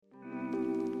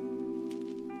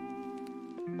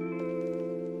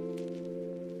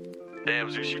Damn,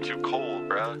 Zeus, you too cold,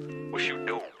 bruh. What you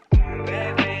do?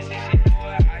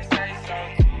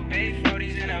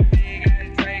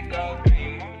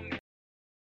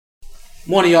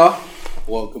 Morning, y'all.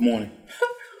 Well, good morning.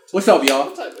 What's up, y'all?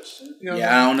 What type of shit? You know,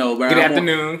 I don't know, bro. Good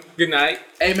afternoon. Good night.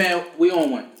 Hey, man, we on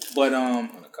one. But, On a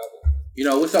couple. you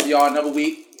know, what's up, y'all? Another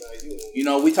week. You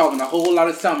know, we talking a whole lot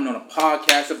of something on a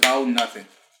podcast about nothing.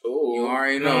 Ooh. You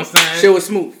already You know. know what I'm saying? Shit was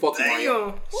smooth. Fuck Damn.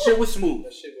 Mario. Shit was smooth.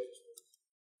 That shit was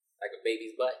Like a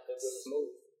baby's butt. smooth.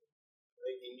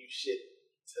 Making you shit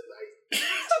tonight,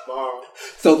 tomorrow.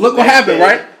 So look what Next happened, day,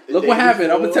 right? the Look day what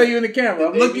happened. I'm gonna before, tell you in the camera.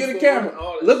 I'm the day looking you in the before, camera.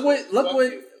 all that Look shit. what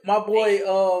Fuck you. my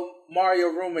boy Mario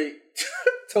roommate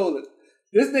told us.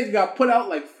 This nigga got put out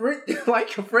like Fred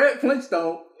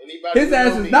Flintstone. Anybody His who ass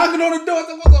know is me, knocking on the door.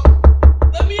 So what's up?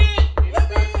 Let me in. Let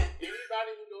me in.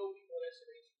 Anybody who know me know that shit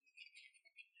ain't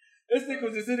This nigga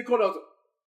was just in the corner.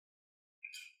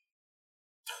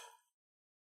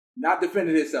 Not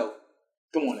defending himself.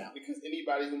 Come on now. because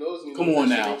anybody who knows me Come knows on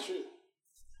that now. shit ain't true.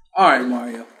 All right,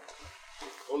 Mario.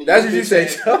 Only That's you what you bitch say,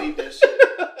 ass Joe. believe that shit.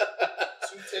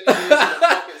 2 teddy bears in a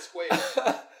fucking square.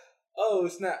 Oh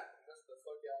snap! That's the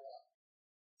fuck y'all are.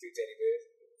 2 teddy bears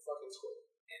Fucking square.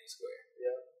 in the square.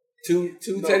 Yeah.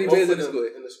 Two No, teddy both bears of in the them square.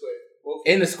 In the square. Both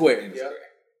In the square. In the Yeah. square.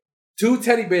 2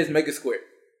 teddy bears make a square.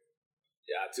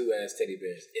 Yeah, 2 ass teddy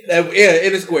bears in the square. Yeah,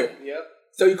 in the square. Yep.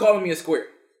 So you calling me a square?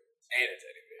 And a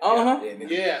teddy bear. Uh-huh. Yeah, and then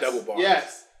Yes. double bars.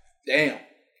 Yes. Damn.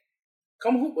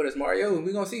 Come hoop with us, Mario, and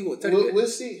we gonna see who a teddy bear. We'll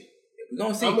see. We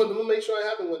gonna see I'm gonna make sure it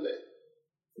happens one day.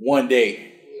 one day.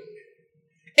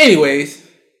 Anyways,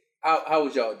 how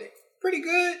was y'all day? Pretty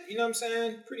good. You know what I'm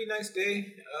saying? Pretty nice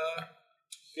day.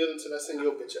 Get until I send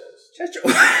your bitch ass. Shut your. You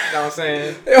know what I'm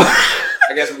saying?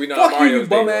 I guess we know Fuck you, Mario's you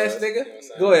bum day ass was. nigga. You know what I'm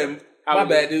saying? Go ahead. How My was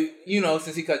bad, it? dude. You know,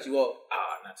 since he cut you off.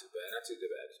 Not too bad. Not too bad.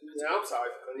 Yeah, I'm sorry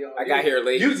for y'all. I got here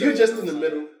late. You so- just in the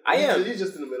middle. I am. You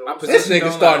just in the middle. My This position nigga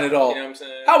don't starting lie. it off. You know what I'm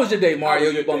saying? How was your day, Mario?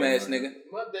 was You your bum day, ass Mario? nigga.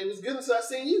 My day was good until I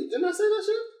seen you. Didn't I say that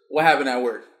shit? What happened at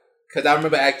work? Because I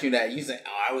remember asking you that. You said,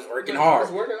 "Oh, I was working I hard."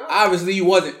 was working hard. Obviously, you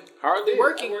wasn't. Hardly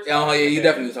working. Oh yeah, you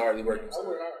definitely was hardly working. I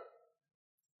work hard.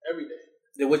 Every day.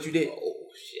 Then what you did? Oh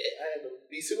shit. I had to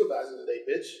be supervisor today,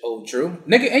 bitch. Oh, true,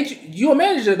 nigga. Ain't you a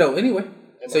manager though? Anyway,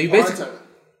 And so my you basically. part-time.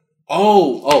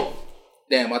 Oh,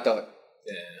 damn! I thought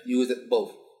Yeah. you was at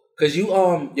both. Cause you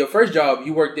your first job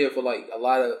you worked there for like a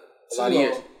lot of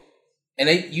years, and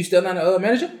you still not a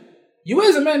manager. You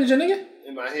is a manager, nigga.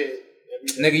 In my head. Every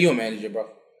day. Nigga, you a manager, bro.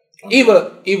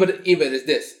 Either it's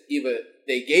this. Either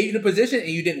they gave you the position and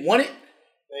you didn't want it,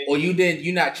 or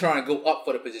you're not trying to go up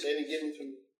for the They position. didn't get me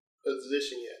from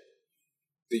position yet.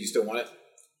 Do you still want it?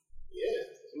 Yeah.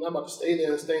 I'm not about to stay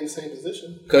there and stay in the same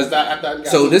position. 'Cause- after I got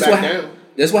So moved this back what down.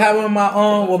 this what happened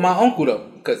with my uncle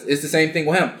though, because it's the same thing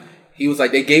with him. He was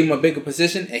like they gave him a bigger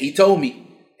position, and he told me,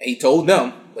 and he told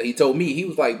them, but he told me he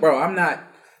was like, bro, I'm not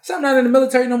in the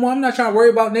military no more. I'm not trying to worry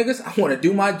about niggas. I want to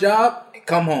do my job and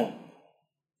come home.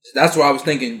 So that's what I was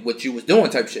thinking. What you was doing,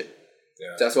 type shit. Yeah.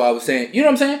 That's what I was saying. You know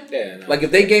what I'm saying? Yeah. No. Like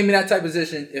if they gave me that type of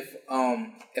position,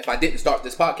 if I didn't start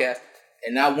this podcast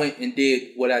and I went and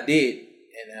did what I did,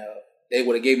 and they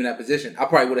would have gave me that position, I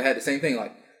probably would have had the same thing.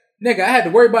 Like, nigga, I had to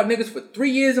worry about niggas for 3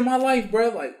 years of my life, bro.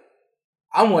 Like,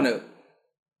 I want to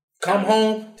come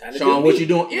home, time to Sean, do what me. you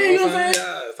doing? Yeah, you know what I'm saying?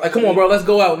 Yeah, it's Like, come on, bro, let's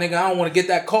go out, nigga. I don't want to get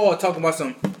that call talking about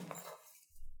some.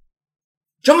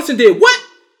 Johnson did what?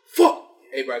 Fuck.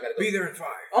 Hey, bro, I gotta go. Be there in 5.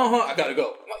 I gotta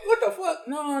go. I'm like, what the fuck?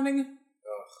 No, nigga.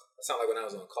 That sounded like when I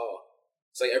was on call.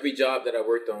 It's like every job that I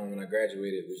worked on when I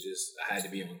graduated was just I had to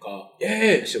be on call.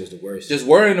 Yeah. That shit was the worst. Just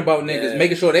worrying about niggas, Yeah.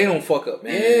 making sure they don't fuck up.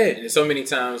 Man. Yeah. And so many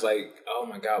times, like, oh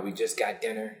my God, we just got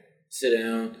dinner. Sit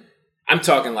down. I'm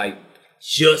talking like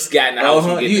just got in the house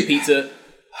and get the pizza,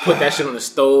 put that shit on the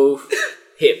stove,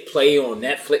 hit play on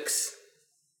Netflix.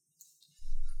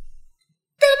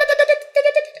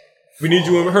 We need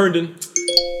you in Herndon.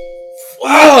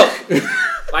 Fuck.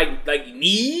 Like you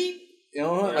need? You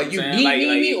know, what like I'm you saying? need Like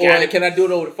me, you or gotta- can I do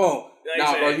it over the phone? Like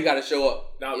Nah, bro, saying- you gotta show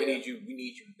up. No, we Yeah. need you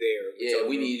there. Yeah, So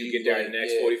we need you you get there in the like,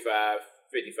 next yeah. 45,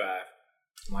 55.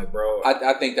 I'm like, bro,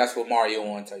 I think that's what Mario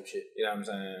on type shit. you know what I'm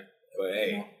saying? But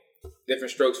hey,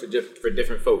 different strokes for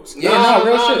different folks. Yeah, no,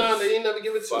 real shit. No, they didn't never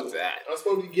give it to Fuck me. that. I'm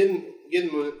supposed to be getting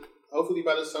it. Hopefully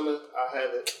by the summer, I'll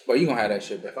have it. But you gonna have that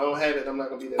shit, bro. If I don't have it, I'm not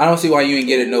gonna be there. I don't see why you ain't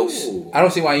get it no. Ooh. I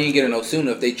don't see why you ain't get it no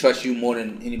sooner if they trust you more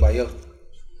than anybody else.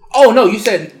 Oh no, you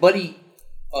said Buddy.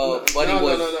 Buddy no,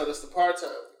 was no. That's the part time.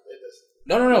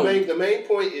 no. The main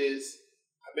point is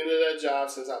I've been in that job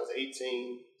since I was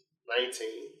 18, 19.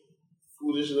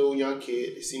 Foolish little young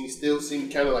kid. They still see me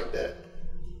kind of like that.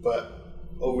 But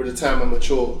over the time I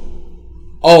mature,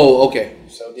 Oh, okay.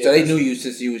 So they knew you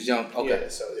since you was young. Okay. Yeah,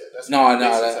 so that's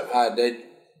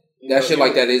that shit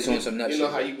like that is on some nut shit. You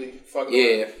know how you be fucking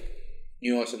around.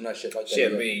 You on some nut shit like that.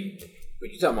 Shit, I mean, but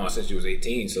you talking about since you was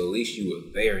 18, so at least you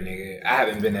were there, nigga. I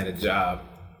haven't been at a job.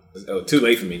 Oh, too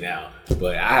late for me now,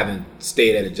 but I haven't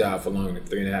stayed at a job for longer than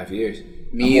 3.5 years.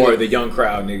 I'm more of the young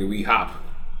crowd, nigga. We hop.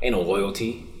 Ain't no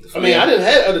loyalty. I mean, I didn't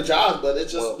have other jobs, but it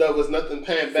just there was nothing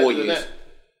paying better than that.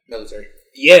 Military.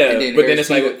 Yeah, but then it's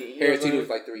like Harris Teeter was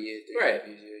like 3 years. Right.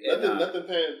 Nothing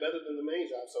paying better than the main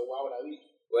job. So why would I leave?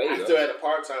 Well, I still had a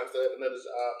part time, still had another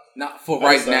job. Not for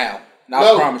right now.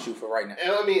 I promise you, for right now.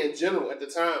 And I mean, in general, at the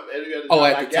time, every other job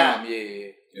at the time,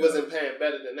 wasn't paying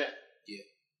better than that. Yeah.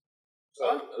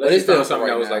 So, but it's still something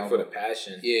that was like for the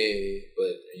passion. Yeah.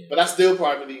 But I still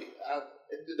probably,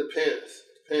 it depends.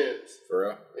 For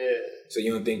real? Yeah. So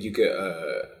you don't think you could,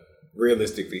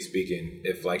 realistically speaking,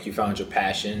 if like you found your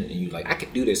passion and you like, I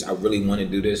could do this, I really want to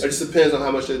do this. It just depends on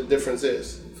how much the difference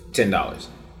is. $10.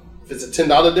 If it's a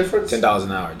 $10 difference? $10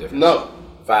 an hour difference. No.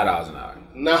 $5 an hour.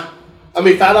 Nah. I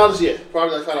mean, $5, yeah.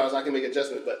 Probably like $5, I can make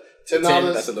adjustments, but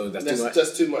 $10, that's too much.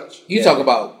 That's too much. You talk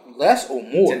about less or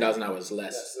more? $10 an hour is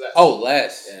less. Less. Oh,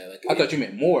 less. Yeah, like, I thought you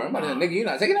meant more. I'm about to say, nigga, you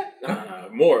not taking that? No,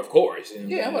 more, of course.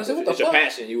 Yeah, I'm about to say, what the fuck? It's your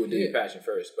passion. You would do your passion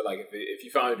first. But, like, if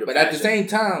you found your passion. But at the same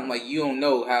time, like, you don't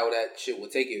know how that shit will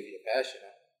take you if you're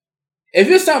passionate. If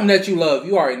it's something that you love,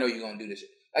 you already know you're going to do this shit.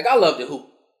 Like, I love the hoop.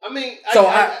 I mean,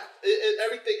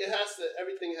 everything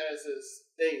has this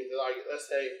thing. Like, let's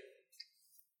say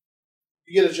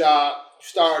you get a job, you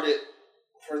start it,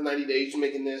 first 90 days, you're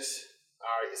making this. All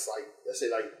right, it's like, let's say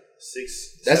like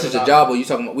 $6. That's just a job, or we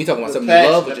talking about something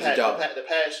you love, or just a job? The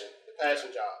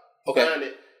passion job. Okay. Find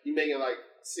it, you're making like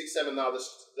 $6-7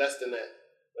 less than that.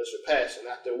 That's your passion.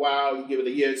 After a while, you give it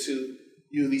a year or two,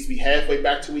 you at least be halfway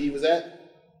back to where you was at.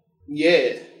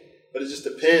 Yeah, but it just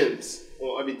depends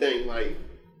on everything. Like,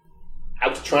 I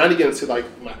was trying to get into like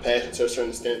my passion to a certain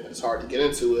extent, but it's hard to get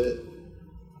into it.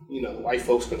 You know, white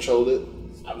folks controlled it.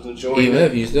 I was enjoying it. Even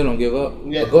if you still don't give up.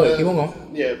 Yeah, go ahead, keep on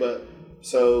going. Yeah, but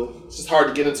so it's just hard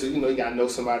to get into. You know, you gotta know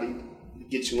somebody to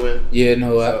get you in. Yeah,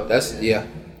 no,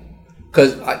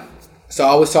 Cause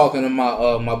I was talking to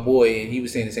my boy, and he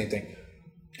was saying the same thing.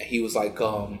 And he was like,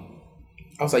 I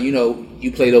was like, you know,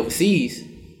 you played overseas.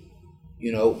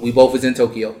 You know, we both was in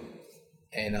Tokyo,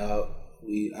 and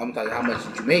I'm like, how much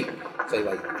did you make? So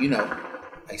like, you know,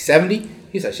 like 70.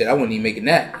 He's like, shit, I wasn't even making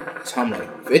that. So I'm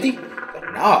like, 50?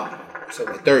 Like, nah. So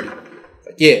like 30.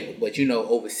 Like, yeah, but you know,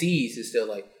 overseas is still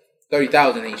like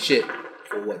 30,000 ain't shit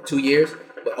for what, 2 years?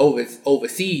 But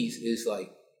overseas is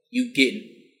like you getting,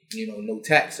 you know, no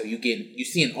tax, so you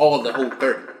seeing all the whole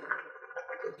 30.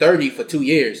 30 for 2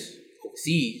 years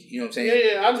overseas, you know what I'm saying?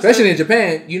 Yeah, I understand. Especially in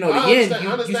Japan, you know, the yen,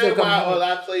 you still come why a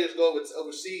lot of players go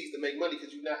overseas to make money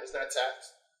because it's not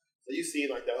taxed. So you see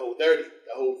like the whole 30,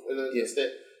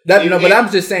 but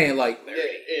I'm just saying like,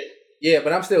 yeah,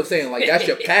 but I'm still saying like that's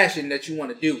your passion that you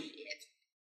want to do.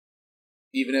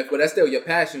 But that's still your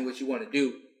passion, what you want to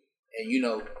do, and you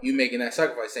know you making that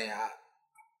sacrifice. Saying,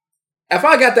 if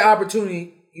I got the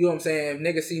opportunity, you know what I'm saying. If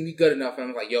niggas see me good enough, and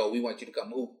I'm like, yo, we want you to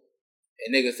come hoop,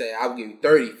 and niggas say I will give you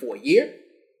 30 for a year,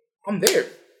 I'm there.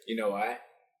 You know why?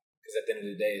 Because at the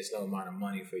end of the day, it's no amount of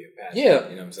money for your passion. Yeah,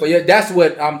 you know what I'm saying. But yeah, that's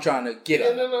what I'm trying to get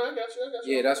at. No, I got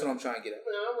you. Yeah, that's what I'm trying to get at.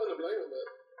 Man, I wouldn't blame him, but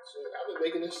shit, I've been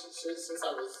making this shit since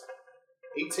I was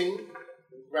 18.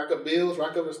 Rack up bills,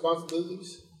 rack up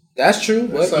responsibilities. That's true.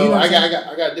 But so you know I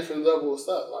got a different level of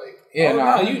stuff. Like,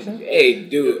 hey,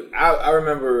 dude, I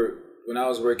remember when I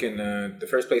was working the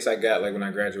first place I got, like when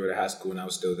I graduated high school and I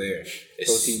was still there.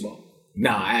 Pro T-ball.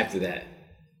 Nah, after that.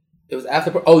 It was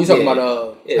after. Oh, you talking about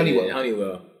Honeywell? Yeah,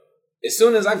 Honeywell. As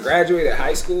soon as I graduated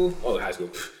As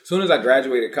soon as I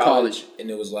graduated college, and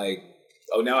it was like,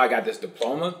 oh, now I got this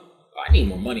diploma. Oh, I need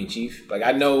more money, chief. Like,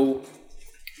 I know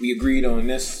we agreed on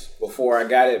this before I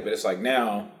got it, but it's like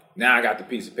now I got the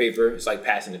piece of paper. It's like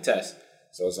passing the test.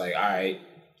 So it's like, all right,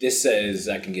 this says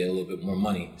I can get a little bit more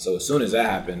money. So as soon as that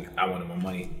happened, I wanted more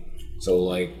money. So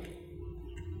like,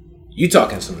 you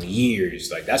talking some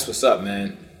years. Like, that's what's up,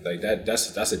 man. Like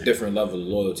that's a different level of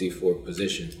loyalty for a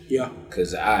position. Yeah.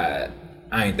 Cause I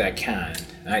ain't that kind.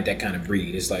 I ain't that kind of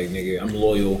breed. It's like, nigga, I'm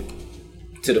loyal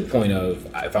to the point of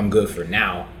if I'm good for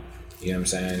now, you know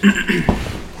what I'm saying?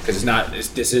 Cause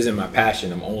this isn't my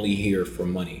passion. I'm only here for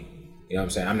money. You know what I'm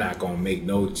saying? I'm not gonna make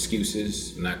no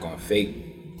excuses. I'm not gonna fake.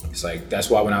 It's like, that's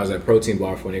why when I was at Protein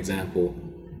Bar, for an example,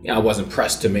 you know, I wasn't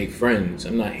pressed to make friends.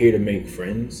 I'm not here to make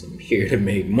friends. I'm here to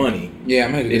make money. Yeah,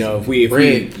 I'm you know, if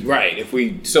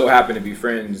we so happen to be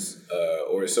friends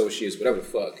or associates, whatever the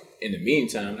fuck. In the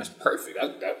meantime, that's perfect.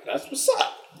 That's what's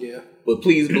up. Yeah. But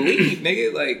please believe,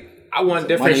 nigga, like, I want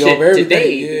different shit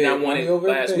today than I wanted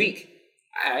last week.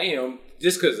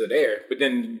 Just because they're there. But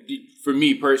then for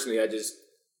me personally, I just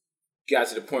got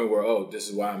to the point where, this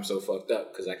is why I'm so fucked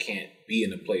up, because I can't be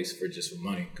in a place for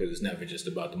money, because it's never just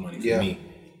about the money for me.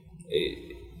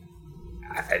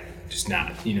 I just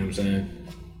not, you know what I'm saying?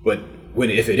 But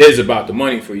if it is about the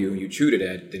money for you and you true to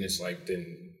that, then it's like,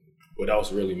 then what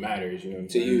else really matters, you know what I'm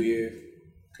saying? To you,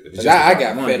 yeah. I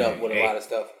got fed up with a lot of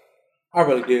stuff. I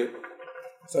really did.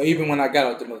 So even when I got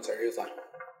out the military, it was like,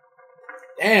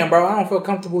 damn, bro, I don't feel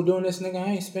comfortable doing this, nigga.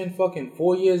 I ain't spent fucking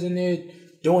 4 years in there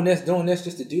doing this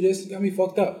just to do this. It got me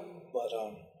fucked up. But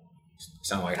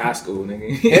sound like high school, nigga.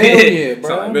 Hell yeah, bro.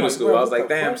 Sound like middle school. Bro, I was like,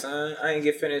 damn, son, I ain't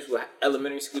get finished with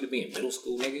elementary school to be in middle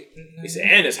school, nigga. They said,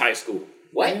 and it's high school.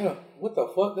 What? Yeah. What the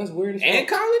fuck? That's weird as fuck. And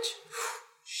college?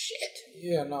 Shit.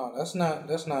 Yeah, no, that's not.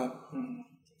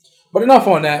 But enough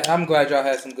on that. I'm glad y'all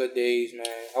had some good days, man.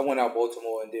 I went out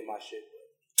Baltimore and did my shit.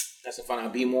 That's a fun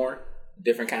out B-more.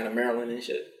 Different kind of Maryland and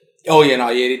shit. Oh, yeah,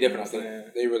 they different. I think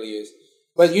they really is.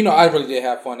 But, I really did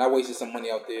have fun. I wasted some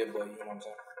money out there, but you know what I'm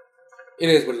saying? It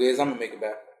is what it is. I'm going to make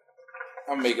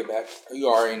it back. You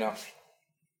already know.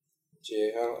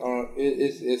 Yeah,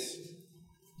 it's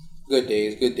good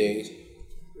days. Good days.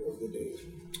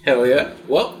 Hell yeah.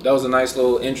 Well, that was a nice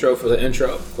little intro for the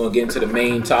intro. We're going to get into the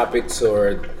main topics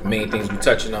or main things we're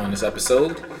touching on this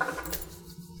episode.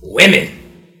 Women.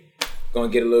 Going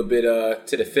to get a little bit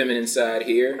to the feminine side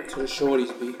here. To the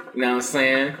shorties be. You know what I'm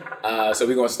saying? So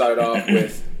we're going to start it off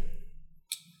with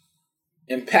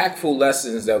impactful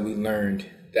lessons that we learned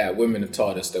that women have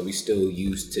taught us that we still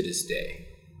use to this day.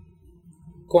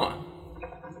 Go on.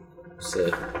 It's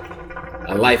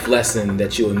a life lesson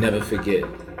that you will never forget.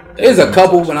 There's a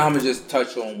couple, but I'm going to just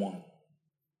touch on one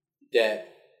that,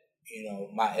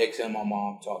 my ex and my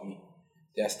mom taught me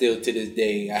that still to this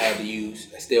day I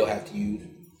still have to use.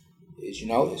 Is,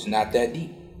 it's not that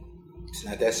deep. It's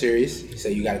not that serious. So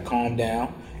you got to calm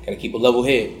down. Got to keep a level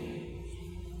head.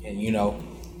 And, you know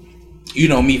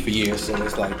me for years, so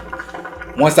it's like,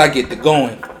 once I get to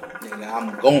going, nigga,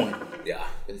 I'm going. Yeah.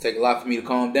 It'll take a lot for me to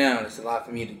calm down. It's a lot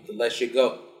for me to let shit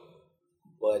go.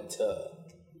 But,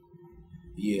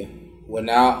 yeah. When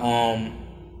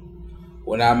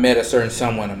I met a certain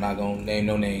someone, I'm not going to name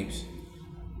no names,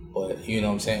 but you know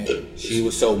what I'm saying? She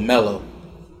was so mellow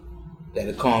that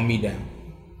it calmed me down.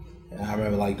 And I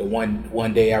remember like the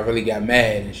one day I really got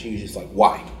mad and she was just like,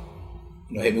 why?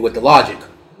 Hit me with the logic.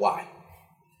 Why?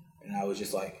 And I was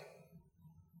just like,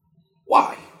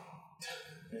 why?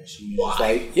 And she was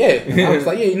like, yeah. And I was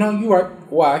like, yeah, you right.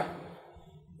 Why?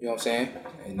 You know what I'm saying?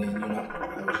 And then,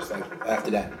 I was just like,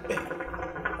 after that, bam.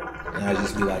 And I'd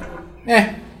just be like,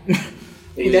 it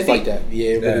was just like that.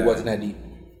 Yeah, it really wasn't that deep.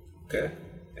 Okay.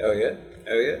 Hell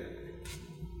yeah.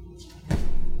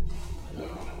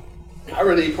 I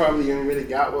really probably ain't really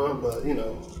got one, but a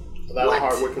lot of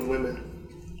hardworking women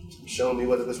showing me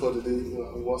what they're supposed to do.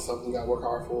 You want something, you gotta work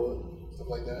hard for it, stuff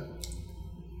like that.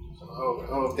 So I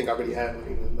don't think I really have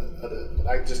anything, but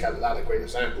I just got a lot of great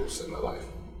examples in my life.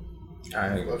 All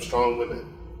right. Of strong women.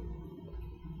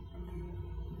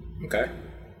 Okay.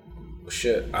 Well,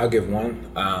 shit, I'll give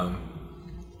one.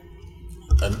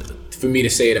 For me to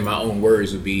say it in my own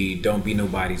words would be, "Don't be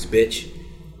nobody's bitch,"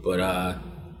 but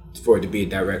for it to be a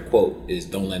direct quote is,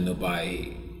 "Don't let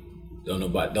nobody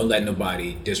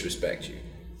disrespect you."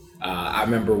 I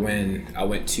remember when I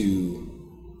went to.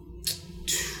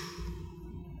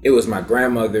 It was my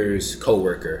grandmother's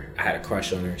coworker. I had a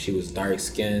crush on her. She was dark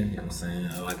skinned. You know what I'm saying?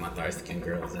 I like my dark skinned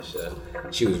girls and shit.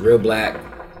 She was real black.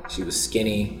 She was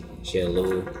skinny. She had a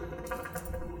little.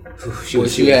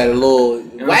 She had a little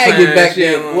wagon back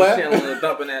there. What? She had a little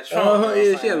dump in that trunk.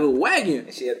 Yeah, she had a little wagon.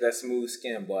 And she had that smooth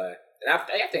skin, boy. And I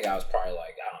think I was probably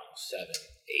like, I don't know, 7,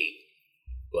 8.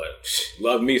 But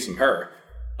loved me some her.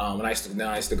 When I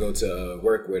used to go to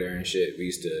work with her and shit.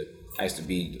 I used to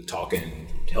be talking,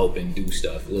 helping do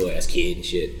stuff, little ass kid and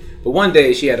shit. But one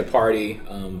day she had a party.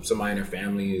 Somebody in her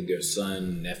family, their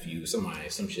son, nephew, some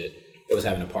shit. They was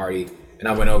having a party, and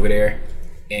I went over there,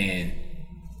 and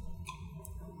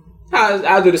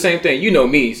I'll do the same thing. You know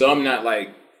me, so I'm not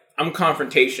like, I'm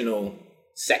confrontational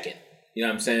second. You know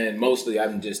what I'm saying? Mostly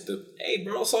I'm just the, hey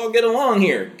bro, let's all get along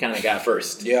here kind of guy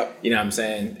first. Yeah. You know what I'm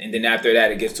saying? And then after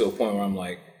that, it gets to a point where I'm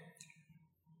like,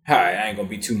 hi, I ain't gonna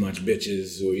be too much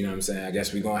bitches, or you know what I'm saying? I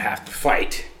guess we're gonna have to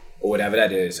fight, or whatever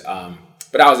that is.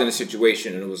 But I was in a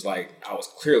situation, and it was like, I was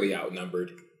clearly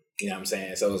outnumbered. You know what I'm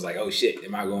saying? So it was like, oh shit,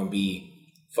 am I gonna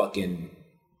be fucking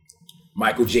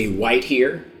Michael J. White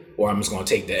here? Or I'm just gonna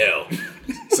take the L.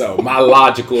 So my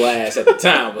logical ass at the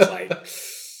time was like,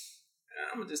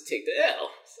 I'm gonna just take the L.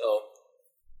 So,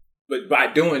 But by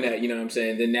doing that, you know what I'm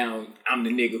saying, then now I'm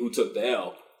the nigga who took the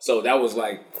L. So that was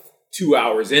like 2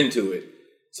 hours into it.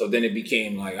 So then it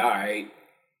became like, all right,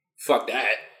 fuck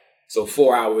that. So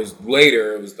 4 hours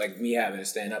later, it was like me having to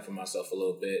stand up for myself a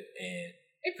little bit. And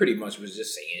it pretty much was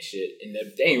just saying shit. And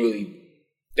they ain't really,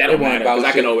 that don't matter because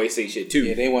I can always say shit too.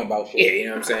 Yeah, they weren't about shit. Yeah, you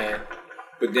know what I'm saying?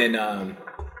 But then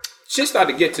shit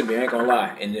started to get to me, I ain't gonna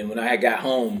lie. And then when I got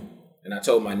home and I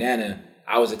told my nana,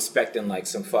 I was expecting like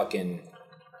some fucking,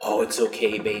 oh, it's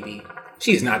okay, baby.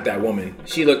 She's not that woman.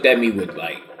 She looked at me with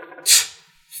like,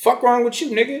 fuck wrong with you,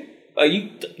 nigga? Like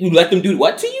you let them do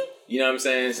what to you? You know what I'm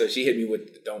saying? So she hit me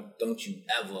with, don't you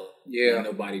ever let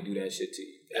nobody do that shit to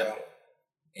you. Ever.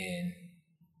 And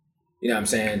you know what I'm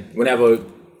saying? Whenever,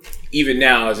 even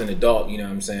now as an adult, you know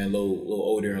what I'm saying, a little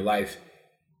older in life,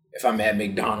 if I'm at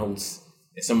McDonald's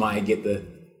and somebody get the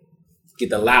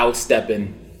loud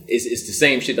stepping, it's the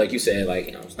same shit like you said, like,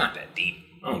 you know, it's not that deep.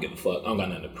 I don't give a fuck. I don't got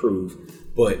nothing to prove.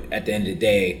 But at the end of the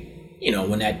day, you know,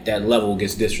 when that level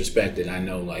gets disrespected, I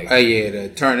know, like... Oh, yeah, to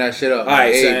turn that shit up. All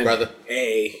right, hey, son. Brother.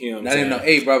 Hey, you know what I'm not saying? Not even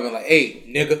no, hey, brother. Like, hey,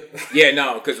 nigga. Yeah,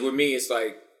 no, because with me, it's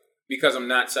like, because I'm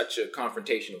not such a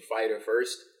confrontational fighter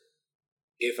first,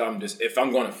 if I'm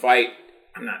going to fight,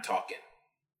 I'm not talking.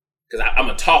 Because I'm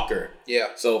a talker.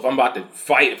 Yeah. So if I'm about to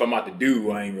fight, if I'm about to do,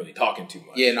 I ain't really talking too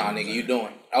much. Yeah, nah, nigga, you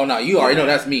doing. Oh, no, you already know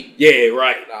that's me. Yeah,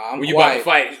 right. Nah, I'm when you quiet.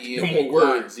 about to fight, yeah, no more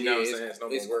words. You know what I'm saying?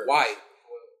 It's more words. quiet.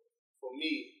 For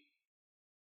me,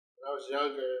 when I was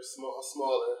younger,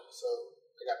 smaller, so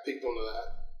I got picked on a lot.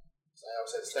 So I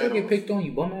always had to stand Still get picked on,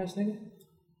 you bum ass nigga?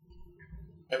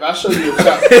 If I show you a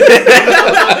shot,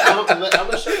 I'm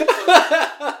gonna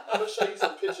show you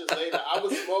some pictures later. I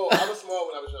was small when I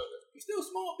was younger. You still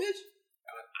small, bitch?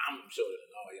 I'm shorter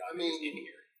than all y'all. I mean, in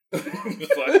here.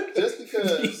 Just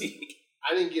because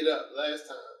I didn't get up last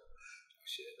time.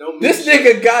 Shit. Don't this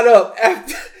nigga got up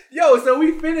after. Yo, so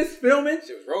we finished filming.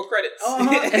 Shit was roll credits. And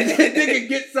this nigga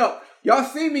gets up. Y'all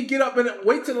see me get up and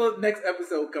wait till the next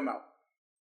episode come out.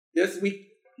 This week,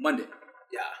 Monday.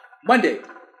 Yeah. Monday.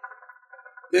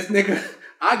 This nigga,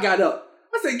 I got up.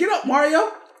 I said, get up,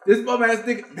 Mario. This bum ass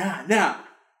nigga, nah.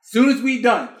 Soon as we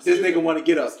done, this nigga want to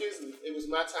get up. Excuse me, it was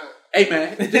my time. Hey,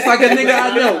 man, just like a nigga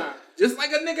I know. Just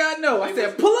like a nigga I know. I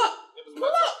said, pull up. Pull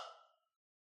up.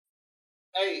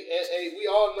 Hey, we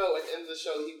all know at the end of the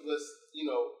show he was, you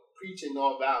know, preaching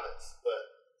nonviolence, but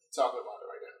talking about it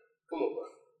right now. Come on,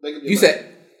 bro. You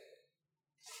said,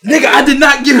 nigga, I did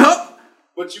not get up.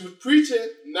 But you was preaching.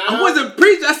 Now I wasn't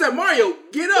preaching. I said, Mario,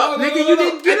 get up, nigga. You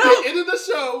didn't get up. At the end of the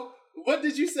show, what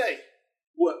did you say?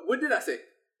 What did I say?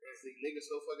 Nigga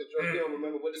so fucking drunk. You don't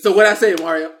remember what. So what I say,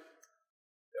 Mario?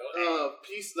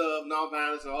 Peace, love,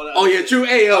 nonviolence, and all that. Oh yeah, true.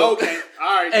 Ayo. Okay,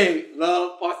 all right. Hey,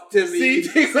 love, positivity.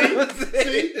 See?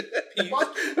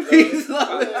 Peace,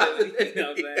 love.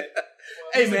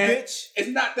 Hey man, it's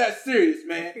not that serious,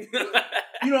 man.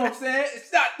 You know what I'm saying?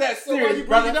 It's not that serious, so why you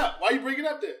bring it up? Why you bring it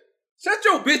up then? Shut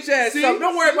your bitch ass up.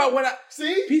 Don't worry about what I...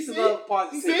 See? Peace and love,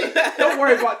 positivity. Don't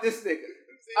worry about this nigga.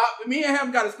 Me and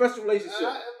him got a special relationship.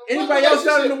 Anybody else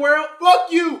out in the world?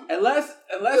 Fuck you. Unless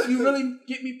you really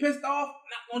get me pissed off,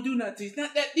 I'm not gonna do nothing to you. It's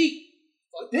not that deep.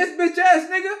 This bitch ass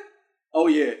nigga? Oh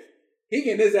yeah. He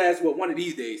getting his ass with one of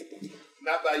these days.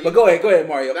 Not by you. But go ahead,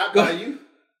 Mario. Not by you.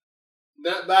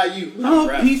 Not by you.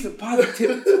 Love, peace, and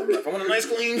positivity. I want a nice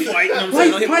clean fight. You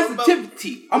know like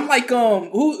positivity. I'm like,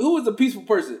 who is a peaceful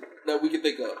person that we can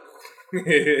think of?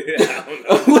 I don't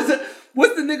know.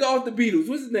 What's the nigga off the Beatles?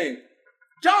 What's his name?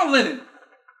 John Lennon.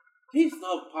 Peace,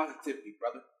 love, positivity,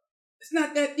 brother. It's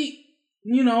not that deep.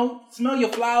 You know, smell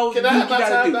your flowers. Can I have my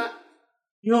time back?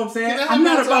 You know what I'm saying? I'm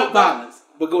not about violence.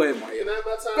 But go ahead, Mario. Can I have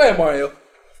my time? Go ahead, Mario.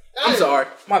 I'm sorry.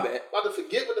 My bad. About to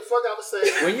forget what the fuck I was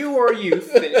saying. When you were a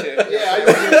youth, yeah, I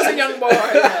was a young boy.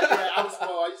 Yeah, I was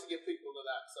small. I used to get picked on a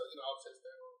lot. So, you know, I was just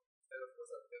stand up for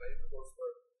something.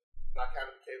 And I kind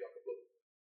of became like a bully.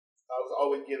 I was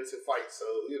always getting into fights. So,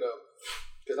 you know,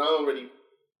 because I don't really,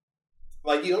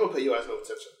 like you, I'm going to pay your ass no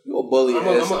attention. You a bully. I'm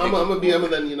going to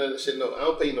letting you know that shit. No, I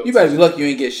don't pay you no attention. You better be lucky you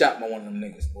ain't get shot by one of them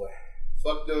niggas, boy.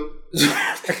 Fuck them.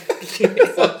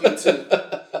 Fuck you too.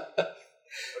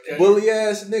 Okay. Bully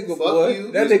ass nigga, Fuck boy.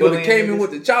 You. That nigga that came in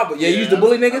with the chopper. Yeah, you used to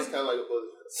bully niggas? I was kind of like a bully.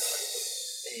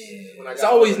 It's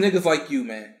always niggas like you,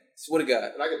 man. Swear to God.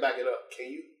 And I can back it up.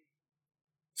 Can you?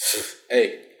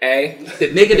 Hey. The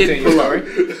nigga didn't pull up.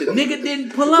 The nigga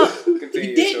didn't pull up.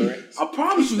 He didn't. I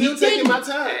promise you, he still taking didn't. my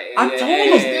time. I told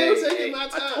him. Still taking my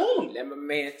time. I told him. Let my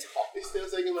man talk. He's still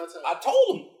taking my time. I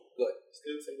told him. Good.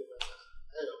 Still taking my time.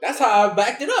 Damn. That's how I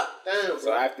backed it up. Damn, bro.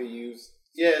 So I have to use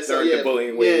the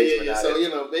bullying ways. Yeah. So, you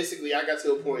know, basically I got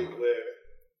to a point where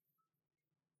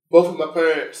both of my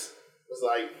parents was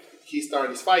like, he's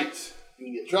starting these fights. you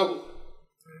can get in trouble.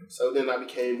 So then I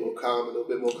became more calm, a little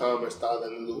bit more calmer, started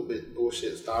letting a little bit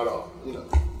bullshit start off, you know.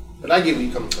 But I get where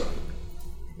you coming from.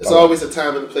 There's always a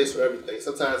time and a place for everything.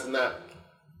 Sometimes it's not,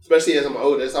 especially as I'm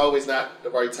older, it's always not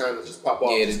the right time to just pop off.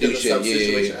 Yeah, just to do because shit. some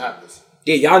situation happens.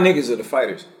 Yeah, y'all niggas are the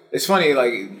fighters. It's funny,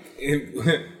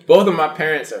 like, both of my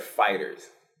parents are fighters.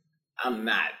 I'm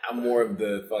not. I'm more of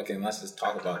the fucking, let's just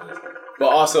talk about this. But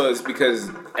also it's because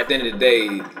at the end of the day,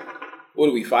 what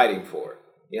are we fighting for?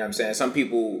 You know what I'm saying? Some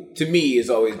people, to me, it's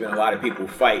always been a lot of people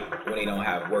fight when they don't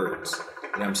have words. You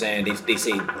know what I'm saying? They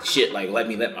say shit like, let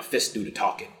my fist do the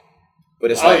talking.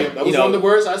 But it's like, that was one of the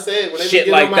words I said when they shit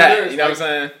get like on my that. nerves, You know what I'm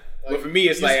saying? But for me,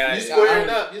 it's you squaring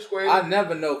up. You squaring I up.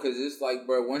 never know because it's like,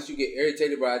 bro, once you get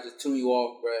irritated, bro, I just tune you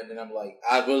off, bro, and then I'm like,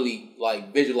 I really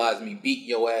like visualize me beat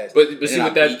your ass. But see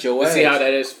what that? See how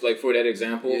that is like for that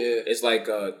example. Yeah. It's like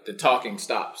the talking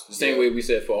stops the same way we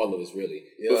said for all of us, really.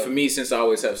 Yeah. But for me, since I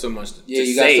always have so much to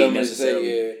you say, got so much to necessarily,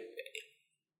 say. Yeah.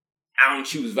 I don't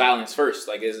choose violence first.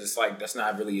 Like it's like that's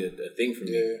not really a thing for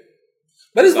me. Yeah.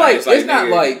 But it's like it's not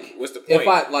nigga, like what's the point? if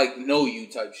I like know you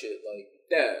type shit like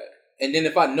Yeah. and then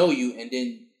if I know you and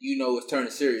then you know it's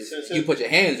turning serious, you put your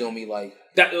hands on me like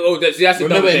That's the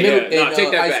remember dumb thing. in No,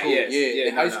 take that high back. school, Yeah,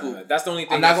 in high school. No. That's the only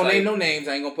thing. I'm not gonna like, name no names.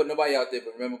 I ain't gonna put nobody out there.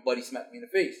 But remember, buddy smacked me in the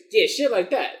face. Yeah, shit like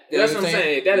that. You That's know what I'm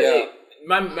saying.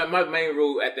 My main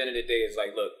rule at the end of the day is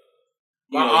like, look,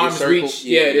 my arms reach.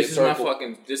 Yeah, this is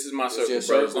my circle,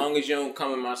 bro. As long as you don't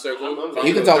come in my circle,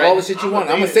 you can talk all the shit you want.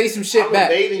 I'm gonna say some shit back.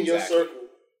 I'm invading your circle,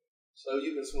 so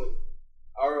you can swing.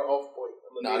 Our off point.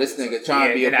 Nah, this nigga trying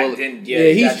to be a bully.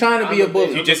 Yeah, he's trying to be a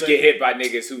bully. You just get hit by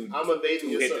niggas who I'm invading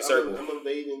your hit the circle. I'm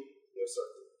invading your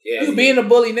circle. Yeah, You being a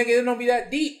bully, nigga, it don't be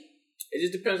that deep. It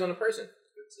just depends on the person.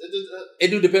 It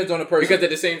do depends on the person. Because at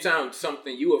the same time,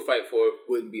 something you would fight for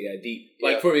wouldn't be that deep.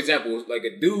 Like, for example, like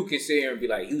a dude can sit here and be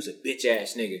like, he was a bitch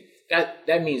ass nigga.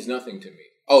 That means nothing to me.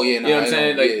 Oh, yeah, you know what I'm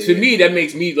saying? Like, to me, that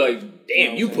makes me like,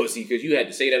 damn, you pussy, because you had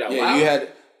to say that out loud. Yeah, you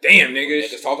had... Damn, nigga.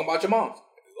 Niggas talking about your moms.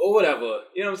 Or whatever.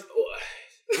 You know what I'm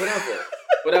saying?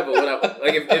 Whatever.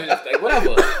 Like, if like, whatever.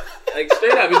 Like,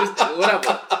 straight up, it's just,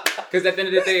 whatever. Because at the end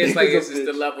of the day, it's like, it's just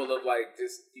the level of, like,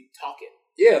 just you talking.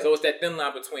 Yeah. So it's that thin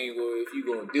line between, well, if you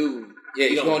gonna do,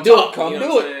 you don't gonna do it, come you know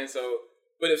do what it. I'm saying? So,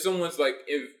 but if someone's like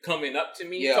coming up to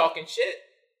me talking shit,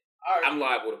 I'm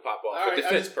liable to pop off. For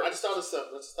defense purpose. I just thought of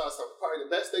something. Probably the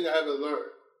best thing I ever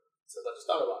learned since I just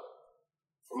thought about it.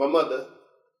 From my mother,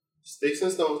 sticks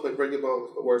and stones may break your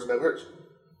bones, but words never hurt you.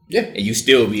 Yeah. And you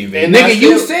still be invading. Nigga,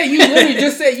 you literally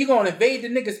just said you gonna invade the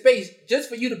nigga's space just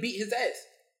for you to beat his ass.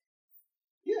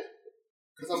 Yeah.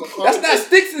 That's not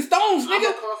sticks and stones, nigga. I'm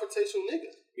a confrontational nigga.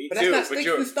 Me but too, that's not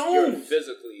sticks and stones. You're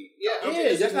physically.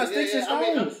 Yeah, that's not sticks and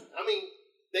stones. I mean,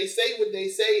 they say what they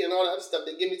say and all that other stuff.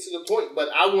 They get me to the point. But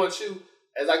I want you,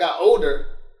 as I got older.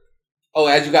 Oh,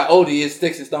 as you got older, it's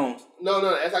sticks and stones.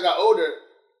 No. As I got older,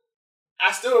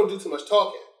 I still don't do too much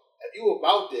talking. If you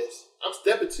about this, I'm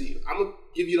stepping to you. I'm going to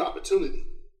give you the opportunity.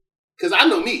 Because I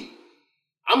know me.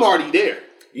 I'm already there.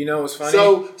 You know what's funny?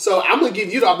 So I'm going to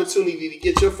give you the opportunity to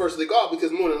get your first lick off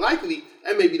because more than likely,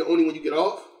 that may be the only one you get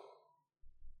off.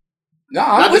 No,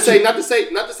 not to say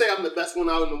I'm the best one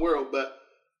out in the world, but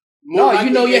no, you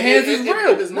know your hands is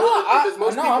real. If there's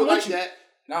most people like that,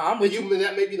 I'm with you.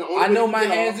 That may be the only. I know my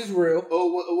hands is real.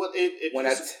 All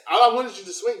I wanted you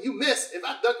to swing, you missed. If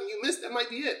I duck and you missed, that might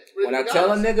be it. When I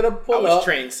tell a nigga to pull up, I was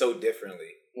trained so differently.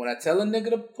 When I tell a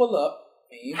nigga to pull up,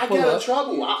 I got in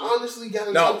trouble. I honestly got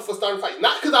in trouble for starting fighting.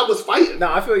 Not because I was fighting.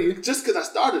 No, I feel you. Just because I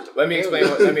started. Let me explain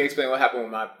what happened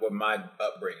with my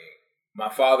upbringing. My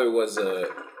father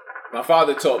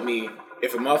taught me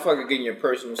if a motherfucker get in your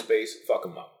personal space, fuck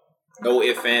him up. No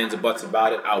ifs, ands, or buts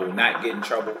about it. I will not get in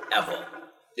trouble ever.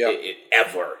 Yeah.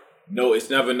 Ever. No, it's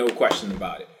never no question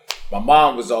about it. My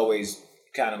mom was always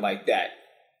kind of like that.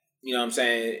 You know what I'm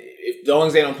saying? As long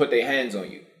as they don't put their hands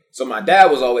on you. So my dad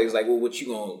was always like, well, what you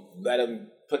gonna let them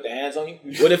put their hands on you?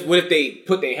 What if they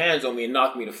put their hands on me and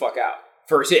knock me the fuck out?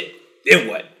 First hit. Then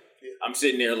what? Yeah. I'm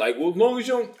sitting there like, well, as long as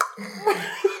you don't...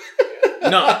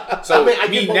 No. So I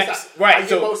get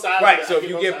both sides. Right. So if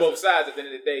you get get both sides, at the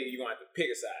end of the day, you're gonna have to pick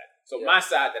a side. So my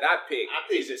side that I pick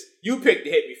is just you pick to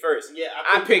hit me first. Yeah,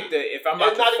 I picked the if I'm about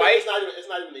to fight. It's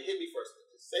not even to hit me first.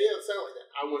 Say it sound like that.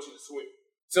 I want you to swing.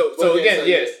 So again,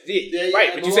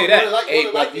 right. But you say that.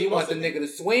 Hey, but you want the nigga to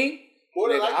swing?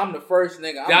 Nigga, I'm the first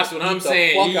nigga. That's what I'm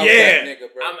saying. Yeah,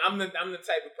 nigga, bro. I'm the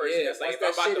type of person that's like if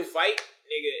I'm about to fight,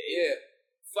 nigga.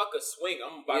 Fuck a swing.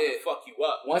 I'm about to fuck you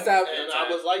up. I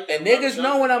was like that. And niggas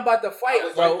know when I'm about to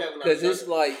fight, bro, because it's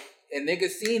like. And niggas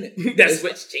seen it. That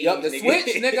switch changed. Yup, the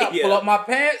switch, nigga. I pull up my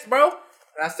pants, bro.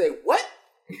 And I say, what?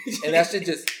 And that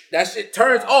shit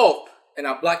turns off. and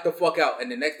I black the fuck out.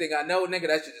 And the next thing I know, nigga,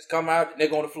 that shit just come out, the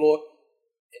nigga on the floor,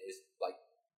 and it's like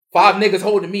 5 niggas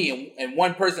holding me and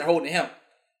 1 person holding him.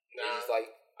 Nah. It's like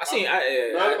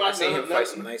I seen him fight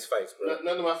some nice fights, bro.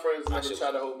 None of my friends ever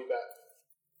tried to hold me back.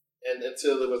 And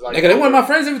until it was like, nigga, they weren't my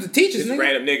friends. It was the teachers, just nigga.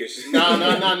 Random niggas. Nah,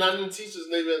 none of the teachers,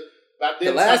 nigga. By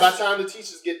the time the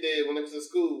teachers get there, when it was in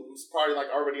school, it was probably like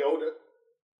already older.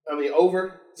 I mean,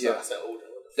 over. So yeah. I said older.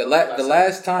 The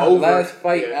last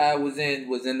fight I was in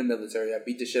the military. I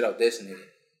beat the shit out this nigga.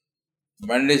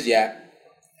 Running this yap.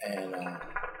 And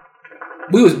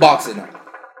we was boxing though.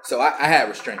 So I had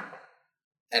restraint.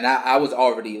 And I was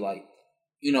already like,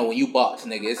 you know, when you box,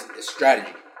 nigga, it's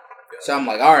strategy. So I'm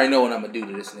like, I already know what I'm going to do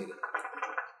to this nigga.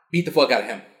 Beat the fuck out of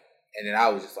him. And then I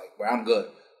was just like, bro, I'm good.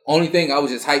 Only thing, I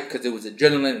was just hyped because it was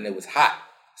adrenaline and it was hot.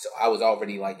 So I was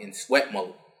already like in sweat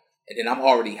mode. And then I'm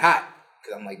already hot.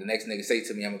 Because I'm like, the next nigga say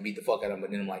to me, I'm going to beat the fuck out of him.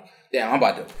 But then I'm like, damn, I'm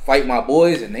about to fight my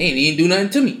boys and they ain't even do nothing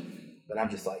to me. But I'm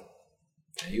just like,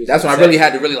 that's when I really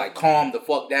had to really like calm the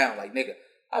fuck down. Like, nigga,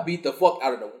 I beat the fuck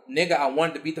out of the nigga I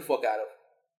wanted to beat the fuck out of.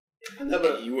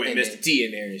 You went Mr. T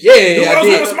in there and shit. Yeah, I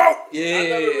did. Smoke. Yeah.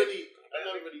 I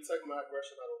never really took my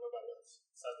aggression out of nobody else.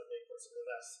 Besides the big person.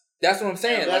 That's what I'm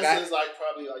saying. Like is like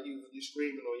probably like you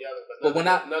screaming or yelling, but when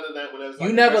none of that. When it was like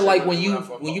you never like when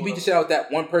you beat the shit out of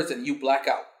that one person, you black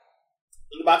out.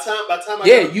 By time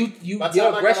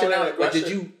your aggression out. But did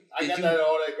you? I got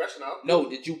all that aggression out. No,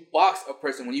 did you box a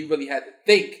person when you really had to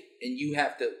think and you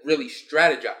have to really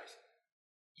strategize?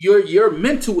 Your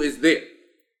mental is there.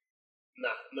 Nah.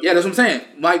 Yeah, that's what I'm saying.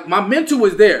 Like my mental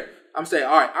is there. I'm saying,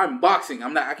 all right, I'm boxing.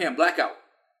 I can't black out.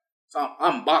 So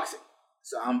I'm boxing.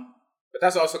 So But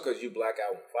that's also because you black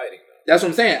out when fighting, though. That's what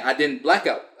I'm saying. I didn't black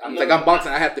out. I'm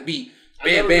boxing. I have to be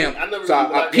bam, bam. So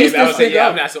I pieced this thing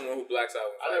up. I'm not someone who blacks out.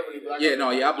 I never really black out. Yeah,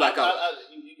 no, yeah, I black out.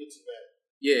 You get too bad.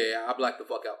 Yeah, I black the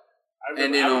fuck out. I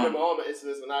remember all my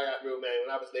incidents when I got real mad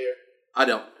when I was there. I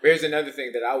don't. Here's another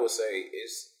thing that I will say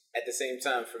is, at the same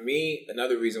time, for me,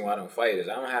 another reason why I don't fight is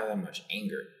I don't have that much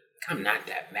anger. I'm not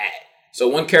that mad. So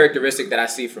one characteristic that I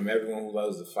see from everyone who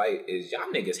loves to fight is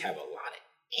y'all niggas have a lot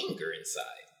of anger inside.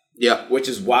 Yeah. Which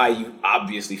is why you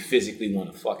obviously physically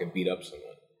want to fucking beat up someone.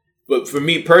 But for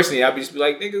me personally, I'd just be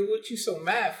like, nigga, what you so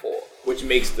mad for? Which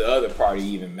makes the other party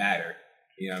even madder.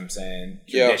 You know what I'm saying?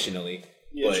 Traditionally.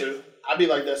 Yeah, true. I'd be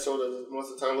like that sort of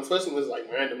most of the time, especially when it's like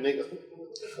random niggas.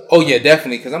 Oh yeah,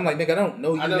 definitely. Because I'm like, nigga, I don't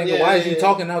know you, nigga. Why is you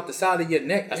talking out the side of your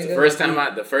neck? That's nigga?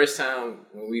 the first time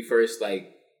when we first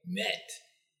like met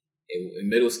in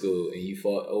middle school, and you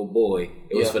fought old boy.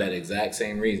 It was for that exact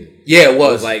same reason. Yeah, it was.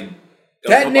 It was like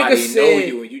that nigga said, know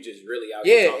you, and you just really out.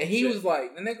 Yeah, and he was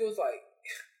like, the nigga was like,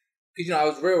 because you know I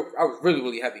was really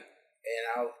really heavy, and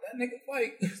that nigga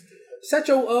like set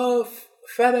your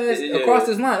fat ass across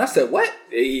this line. I said, what?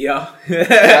 Yeah.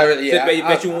 I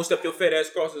bet you won't step your fat ass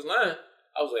across this line.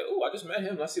 I was like, oh, I just met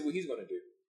him. Let's see what he's gonna do.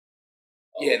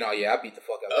 Oh. Yeah, I beat the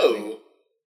fuck out of that nigga.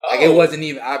 Like it wasn't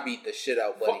even. I beat the shit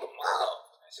out, buddy.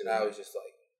 And I was just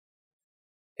like,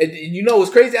 and you know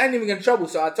what's crazy? I didn't even get in trouble.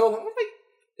 So I told him, I'm like,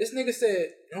 this nigga said,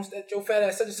 don't step your fat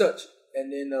ass such and such.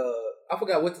 And then I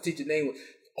forgot what the teacher's name was.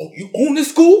 Oh, you own this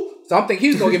school? So I'm thinking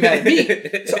he was gonna get mad at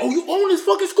me. So, oh, you own this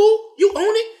fucking school? You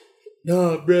own it?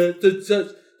 Nah, bruh. Such.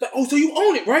 Like, oh, so you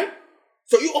own it, right?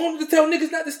 So you own it to tell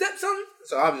niggas not to step something?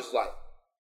 So I was just like,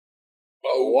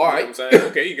 oh, all right. You know what I'm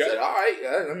saying? Okay, you got it. All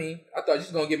right. I mean, I thought you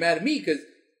was gonna get mad at me because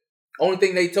only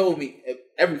thing they told me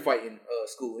every fight in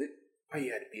school, why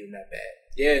you had to beat him that bad?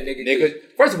 Yeah,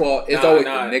 nigga. First of all, it's always the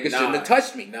nigga shouldn't have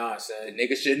touched me. Nah, son. The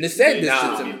nigga shouldn't have said this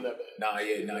shit to me.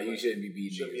 You shouldn't be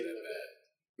beating niggas that bad.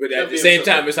 But at the same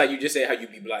time, it's like you just said how you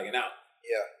be blacking out.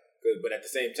 Yeah. But at the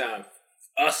same time,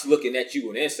 us looking at you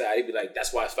on the inside, it'd be like,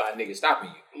 that's why it's 5 niggas stopping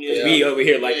you. Because we over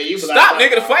here like, stop,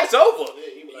 nigga, the fight's over.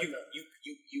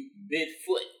 You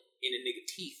mid-foot in a nigga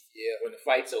teeth when the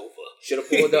fight's over. Should have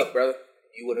pulled up, brother.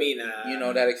 You would have, you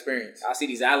know that experience. I see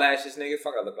these eyelashes, nigga.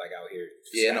 Fuck, I look like out here.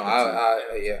 Yeah, no,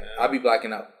 I'll be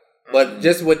blacking out. But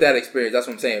just with that experience, that's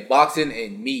what I'm saying. Boxing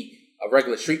and me, a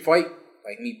regular street fight,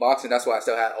 like me boxing, that's why I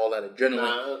still had all that adrenaline.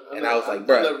 I was like,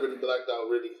 bro. I never really blacked out,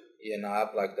 really. Yeah, no, I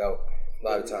blacked out a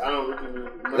lot of times. I don't really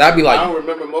remember. That'd be like, I don't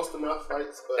remember most of my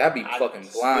fights, but that'd be fucking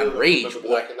blind rage, boy.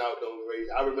 Blacking out, don't rage.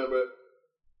 I remember,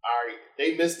 all right,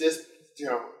 they missed this. You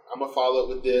know, I'm gonna follow up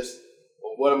with this.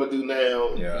 What I'm gonna do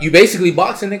now? Yeah. You basically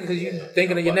boxing, nigga, because you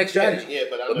thinking of your next strategy. Yeah,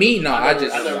 but I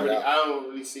don't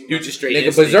really see. You just straight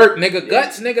nigga berserk, nigga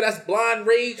guts, nigga. That's blind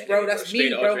rage, bro. That's me,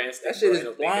 bro. That shit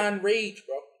is blind rage,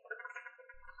 bro.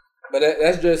 But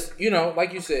that's just, you know,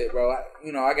 like you said, bro. I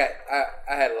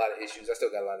had a lot of issues. I still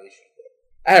got a lot of issues.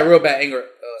 I had real bad anger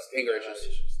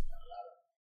issues.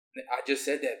 I just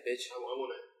said that, bitch.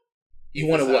 You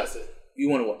want to what? You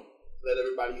want to what? Let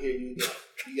everybody hear you.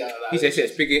 You got a lot. He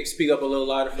said, speak up a little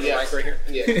louder for the mic right here.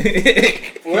 Yeah.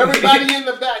 For everybody in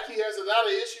the back, he has a lot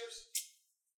of issues.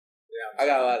 Yeah, I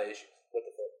got a lot of issues. What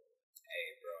the fuck? Hey,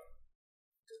 bro.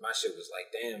 Because my shit was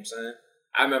like, damn, son.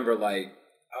 I remember like,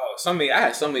 I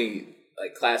had so many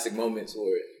like classic moments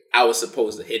where I was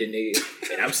supposed to hit a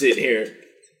nigga, and I'm sitting here.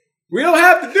 We don't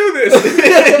have to do this. You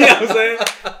know what I'm saying?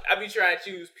 I be trying to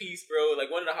choose peace, bro.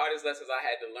 Like one of the hardest lessons I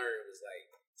had to learn was like,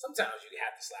 sometimes you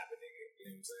have to slap a nigga. You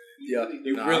know what I'm saying?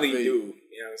 Yeah, you really do.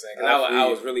 You know what I'm saying? Because I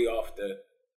was really off the.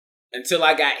 Until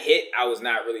I got hit, I was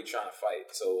not really trying to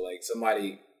fight. So like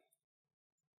somebody.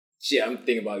 Shit, I'm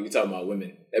thinking about you talking about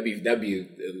women. That'd be a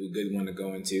good one to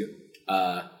go into.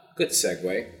 Good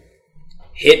segue.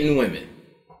 Hitting women.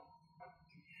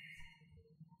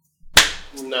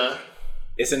 Nah.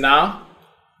 It's a nah?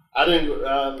 I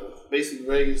didn't basically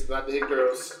raised not to hit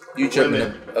girls. You tripping?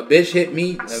 A bitch hit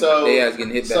me, so they ass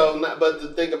getting hit back. But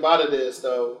the thing about it is,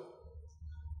 though,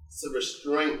 it's a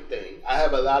restraint thing. I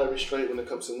have a lot of restraint when it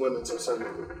comes to women to some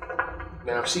degree.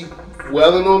 Now, if she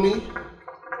welling on me,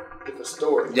 different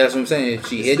story. That's what I'm saying. If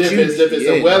she hit you, it's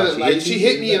a welling. Like, if she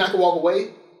hit me and I can walk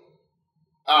away,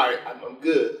 all right, I'm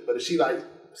good. But if she, like,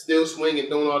 still swinging,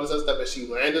 doing all this other stuff, and she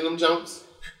landing them jumps,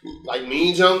 like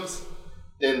mean jumps,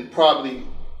 then probably...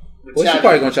 Well, she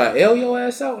probably gonna try to L your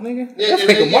ass out, nigga. Yeah, that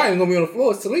nigga Martin gonna be on the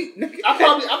floor asleep, nigga. I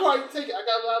probably take it. I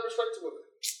got a lot of respect to women.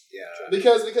 Yeah.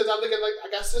 Because I look at like I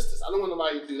got sisters. I don't want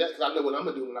nobody to do that because I know what I'm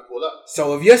gonna do when I pull up.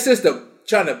 So if your sister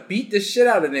trying to beat the shit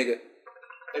out of nigga,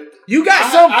 you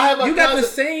got you got the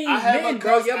same men,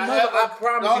 bro. Your mother, I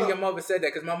promise you, your mother said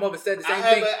that because my mother said the same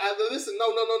thing. Listen, no.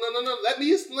 Let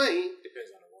me explain.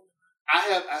 Depends on the woman.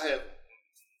 I have.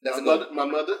 That's my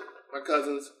mother, my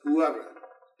cousins, whoever.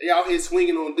 They out here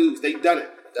swinging on dudes. They done it.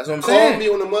 That's what I'm saying. Called me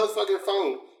on the motherfucking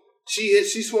phone.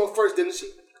 She swung first, didn't she?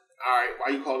 All right,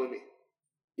 why you calling me?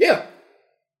 Yeah.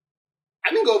 I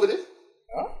didn't go over there.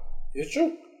 Oh, it's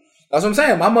true. That's what I'm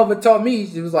saying. My mother taught me,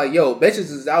 she was like, yo,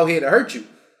 bitches is out here to hurt you.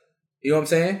 You know what I'm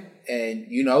saying? And,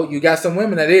 you know, you got some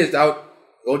women that is out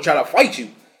gonna try to fight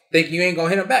you. Think you ain't gonna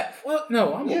hit them back. Fuck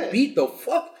no, I'm gonna beat the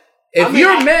fuck. If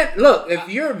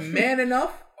you're man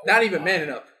enough, not even man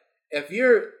enough, if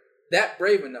you're that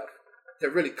brave enough to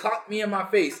really clock me in my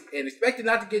face and expected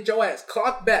not to get your ass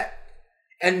clocked back.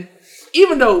 And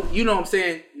even though, you know what I'm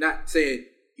saying, not saying,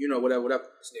 you know, whatever,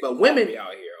 but women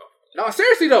out here. No,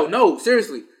 seriously though, no,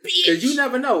 seriously. Because you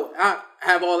never know. I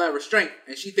have all that restraint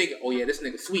and she thinking, oh yeah, this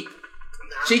nigga sweet.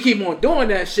 She keep on doing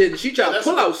that shit and she try to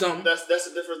pull out something. That's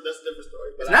a different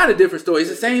story. But it's not a different story. It's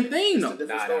the same thing though. It's a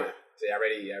different story. So y'all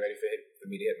ready for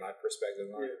me to hit my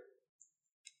perspective on it?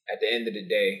 At the end of the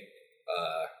day,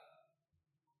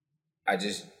 I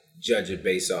just judge it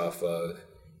based off of,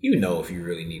 you know, if you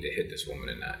really need to hit this woman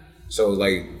or not. So,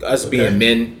 like, us being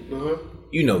men,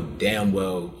 you know damn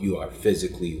well you are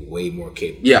physically way more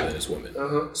capable than this woman.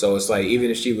 So, it's like,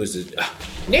 even if she was a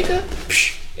nigga,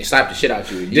 and slap the shit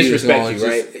out you, disrespect you,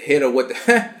 right? Hit her with the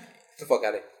fuck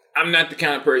out of it. I'm not the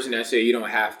kind of person that say you don't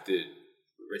have to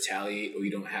retaliate or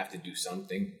you don't have to do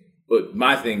something. But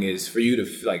my thing is, for you to,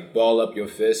 like, ball up your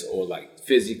fist or, like,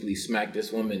 physically smack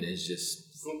this woman is just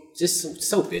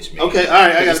so bitch, man. Okay, all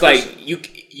right. I got it's like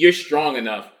you're strong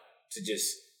enough to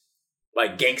just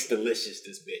like gangsta-licious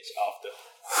this bitch off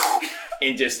the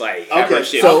and just like have her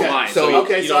shit offline. So I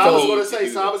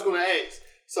was gonna ask.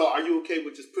 So are you okay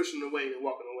with just pushing away and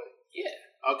walking away?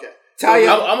 Yeah. Okay.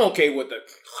 I'm okay with the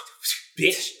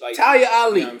bitch. Like Talia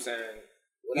Ali. You know what I'm saying?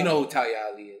 You know who Talia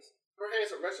Ali is? Her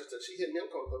hands are registered. She hit me. I'm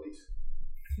calling police.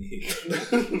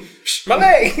 My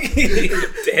leg.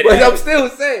 But I'm still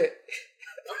saying.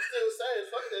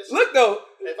 Fuck that shit. Look though,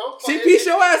 she pieced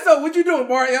your ass up. What you doing,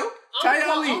 Mario? Talia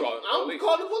Ali. I'm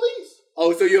calling the police.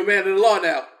 Oh, so you're a man of the law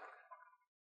now.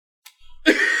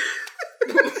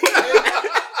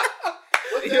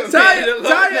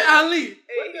 Talia Ali.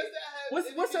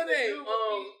 What's her name?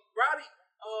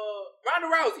 Ronda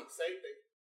Rousey. Same thing.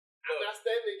 I'm not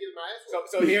standing there getting my ass whooped.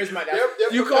 So here's my.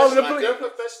 You calling the police? They're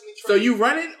professionally trained. So you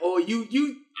running or you?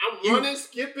 I'm running,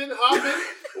 skipping, hopping,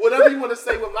 whatever you want to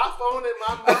say, with my phone in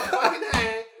my motherfucking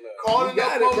hand, calling the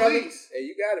police. Hey,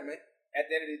 you got it, man. At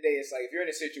the end of the day, it's like if you're in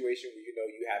a situation where you know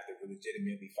you have to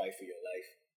legitimately fight for your life,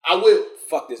 I will.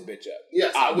 Fuck this bitch up.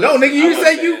 Yes, I will. No, nigga, you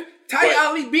say you Talia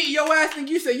Ali beating your ass, and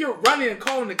you say you're running and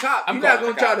calling the cops. You're not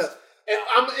gonna try to.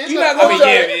 You're not gonna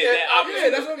try to.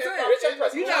 Yeah, that's what I'm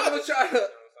saying. You're not gonna try to.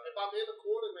 If I'm in the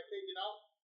corner and I can't get out,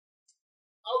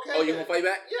 okay. Oh, you gonna fight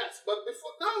back? Yes, but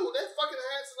before they fucking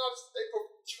hands and all this, they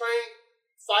trained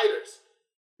fighters.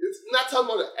 It's not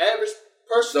talking about the average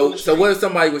person. So what if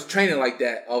somebody was training like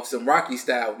that, of some Rocky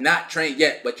style, not trained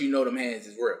yet, but you know them hands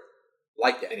is real?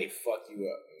 like that. And they fuck you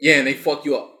up. Yeah, and they fuck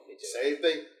you up. Same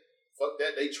thing. Fuck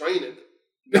that. They training.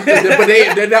 But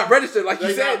they're not registered like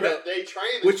you said. They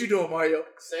training. What you doing, Mario?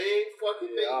 Same fucking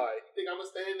thing. Yeah, all right. You think I'm gonna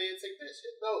stand there and take that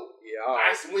shit? No. Yeah, all right.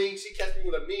 I swing. She catch me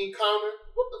with a mean counter.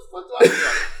 What the fuck do I do?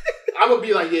 I'm gonna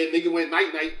be like, yeah, nigga went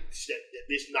night. Shit, that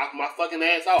bitch knocked my fucking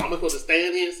ass out. I'm supposed to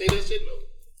stand here and say that shit? No.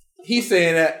 He's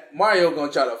saying that Mario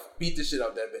gonna try to beat the shit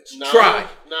out that bitch. Nah, Try.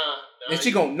 Nah. And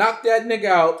she gonna knock that nigga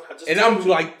out. And I'm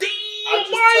like, damn, I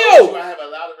just Mario. told you I have a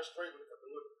lot of restraint when it comes to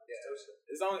women.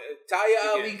 It's on. Talia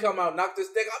Ali come out, knock this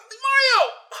thing out.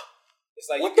 Mario. It's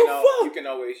like What you the fuck? You can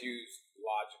always use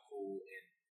logical and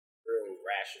real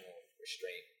rational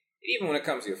restraint. Even when it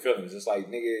comes to your feelings, it's like,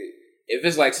 nigga, if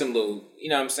it's like some little, you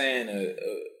know what I'm saying?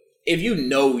 If you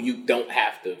know you don't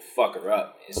have to fuck her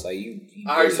up, it's like you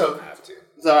All right, don't have to.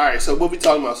 So, all right, so what we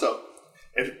talking about? So,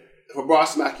 if a bra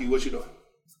smack you, what you doing?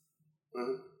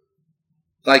 Mm-hmm.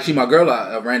 Like she my girl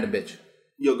or a random bitch?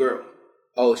 Your girl.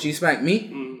 Oh, she smacked me?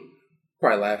 Mm-hmm.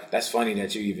 Probably laugh. That's funny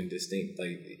that you even distinct. Like,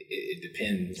 it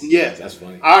depends. Yeah. That's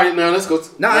funny. All right, now let's go.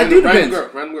 Nah, I do random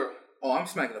depends. Random girl. Oh, I'm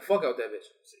smacking the fuck out that bitch.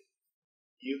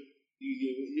 You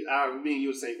me and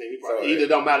you the same thing. So, either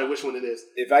don't matter which one it is.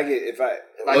 If I get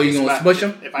Oh, you gonna smush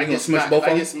them? If I You get gonna smush smacked, both if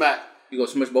I of get them? smacked, You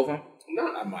gonna smush both of them?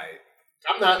 no, I might.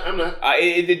 I'm not.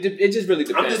 It just really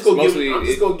depends. I'm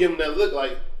just gonna give him that look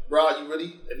like, bro, you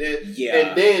really? And then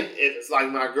if it's like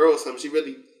my girl or something, she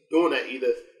really doing that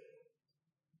either.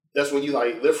 That's when you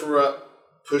like lift her up,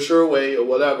 push her away, or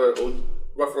whatever, or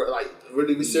rough her like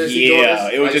really be seriously doing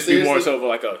this. It would like, just be more so of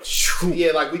like a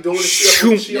yeah, like we doing this.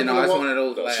 She up on the it's wall. one of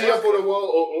those laughs. She up on the wall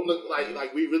or on the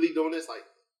like we really doing this like.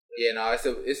 Yeah, no, it's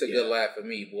a good laugh for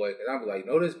me, boy. Cause I'm like,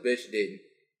 no, this bitch didn't.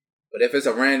 But if it's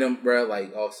a random, bro,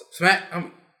 like, oh, smack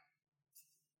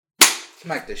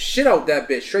the shit out that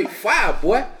bitch, straight fire,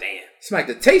 boy. damn. Smack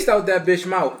the taste out that bitch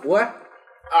mouth, boy.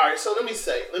 All right, so let me ask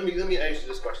you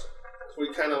this question. So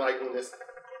we kind of like on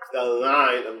the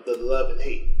line of the love and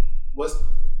hate.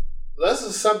 This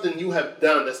is something you have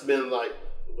done that's been like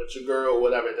with your girl or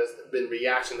whatever that's been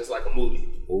reaction that's like a movie.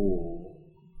 Ooh.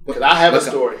 Because I have a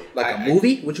story. Like a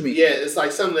movie? What you mean? Yeah, it's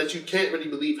like something that you can't really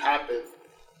believe happened,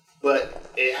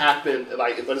 but it happened.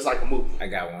 But it's like a movie. I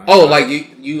got one. Oh, like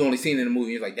you only seen it in the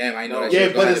movie. You're like, damn, I know that. Yeah,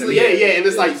 shit but it's and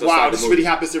it's like, so wow, it's this like really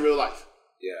happens in real life.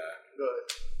 Yeah. Go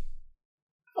ahead.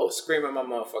 I was screaming my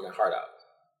motherfucking heart out.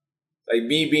 Like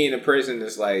me being a person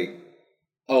that's like,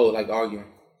 oh, like arguing.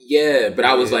 Yeah, but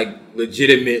I was like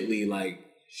legitimately like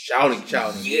shouting.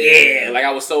 Yeah, like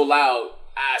I was so loud,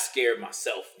 I scared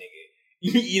myself, nigga.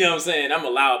 You know what I'm saying? I'm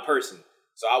a loud person.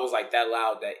 So I was like that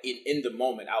loud that in the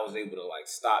moment I was able to like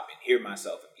stop and hear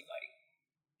myself and be like,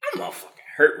 I'm motherfucking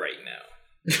hurt right now.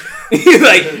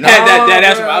 Like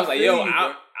that's why I was like, yo,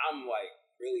 I'm like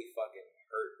really fucking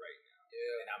hurt right now.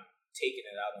 Yeah. And I'm taking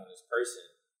it out on this person.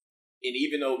 And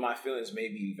even though my feelings may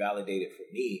be validated for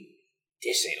me,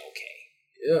 this ain't okay.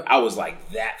 Yeah. I was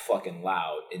like that fucking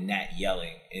loud and that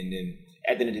yelling. And then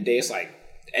at the end of the day, it's like,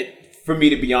 for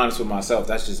me to be honest with myself,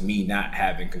 that's just me not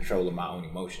having control of my own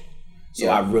emotion. So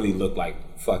I really look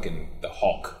like fucking the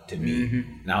Hulk to me.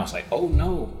 Mm-hmm. And I was like, oh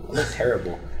no, I look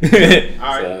terrible.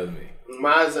 All right.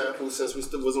 My example, since we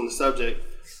still was on the subject,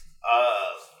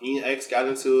 me and X got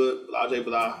into it, blah, blah,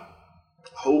 blah.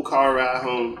 Whole car ride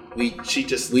home. We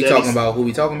talking about who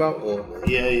we talking about? Or?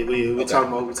 Yeah, we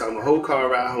talking about whole car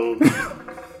ride home.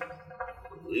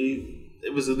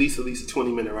 It was at least a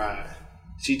 20-minute ride.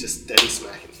 She just steady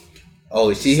smacking me.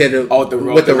 Oh, she hit her with the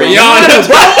Rihanna, bro.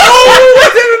 Oh,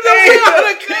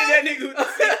 that nigga with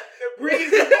the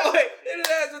breezy boy. Hit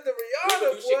her ass with the Rihanna,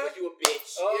 boy. She kept you a bitch.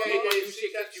 She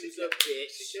kept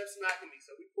smacking me.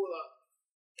 So we pull up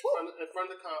in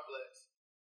front of the complex.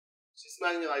 She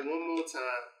smacked me like one more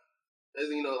time. As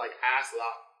you know, like ass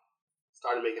lock.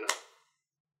 Started making up.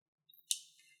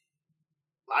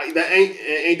 Like that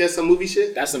ain't that some movie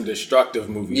shit? That's some destructive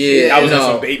movie shit. That was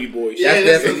some baby boy shit. Yeah,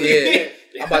 that's definitely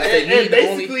I'm about to say and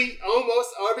basically almost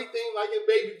everything like in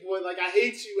Baby Boy, like I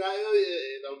hate you.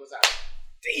 It almost happened.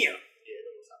 Damn.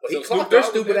 But he clocked her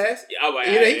stupid ass. He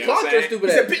clocked her stupid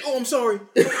ass. He said, "Oh, I'm sorry."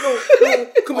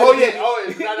 No, come on.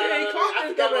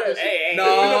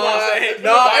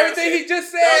 No, everything he just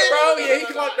said, bro. Yeah, he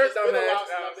clocked her dumb ass.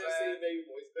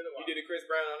 You did a Chris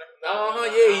Brown on her?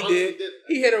 Yeah, he did.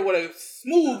 He hit her with a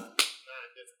smooth.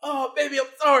 Oh, baby,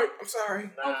 I'm sorry. I'm sorry.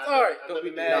 Don't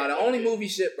be mad. The only movie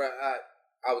shit, bro,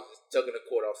 I was just tugging the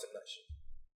cord off some nut shit.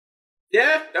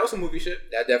 Yeah, that was some movie shit.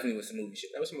 That definitely was some movie shit.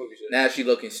 Now she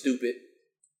looking stupid.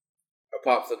 Her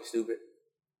pop's looking stupid.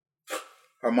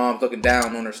 Her mom's looking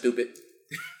down on her stupid.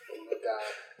 Oh my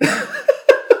god.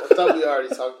 thought we already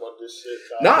talked about this shit.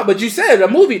 Nah, but you said a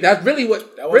movie. That's really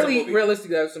what. That was really, a movie.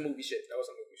 realistically, that's some movie shit. That was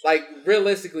a movie. Like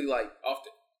realistically, like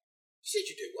Often. Shit,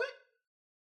 you did what?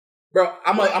 bro,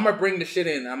 I'm gonna bring the shit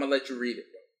in. I'm gonna let you read it,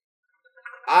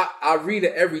 bro. I read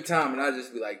it every time, and I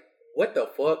just be like, what the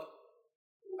fuck?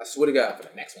 I swear to God. For the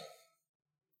next one.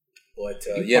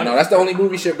 But yeah, no, that's the only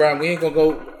movie shit, Brian. We ain't gonna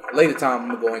go later time. I'm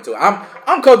gonna go into it.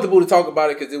 I'm comfortable to talk about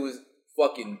it because it was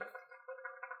fucking.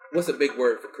 What's a big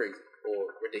word for crazy or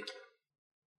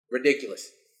ridiculous?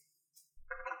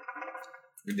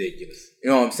 Ridiculous. You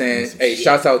know what I'm saying? Hey,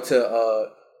 shouts out to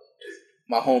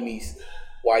my homie's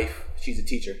wife. She's a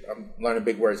teacher. I'm learning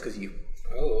big words because of you.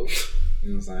 Oh, you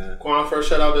know what I'm saying? Quan first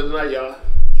shout out of the night, y'all.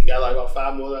 You got like about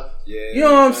 5 more left. Yeah. You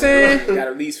know what I'm saying? Got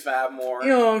at least 5 more. You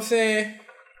know what I'm saying?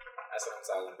 That's what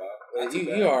I'm talking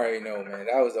about. You already know, man.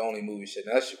 That was the only movie shit.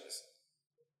 That shit was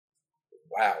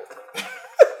wow.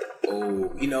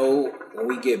 Oh, you know, when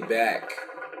we get back,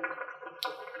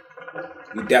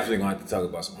 we definitely gonna have to talk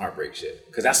about some heartbreak shit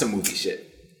because that's some movie shit.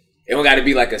 It don't got to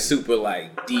be like a super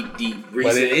like deep reason,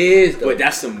 but it is. Though. But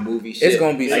that's some movie shit. It's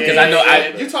gonna be because I know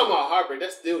if you talking about heartbreak,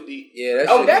 that's still deep. Yeah,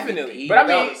 that's definitely. Deep. But I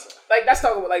mean, like that's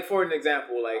talking about like for an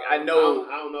example, like I know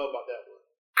I don't know about that one.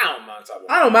 I don't mind talking.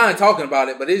 I don't mind talking about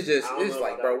it, but it's just I don't it's know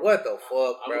like, about bro, that. what the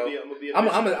fuck, bro? I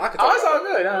can talk Oh, it's all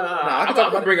about it. good. I can talk I'm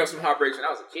about gonna bring up some heartbreaks when I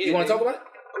was a kid. You want to talk about it?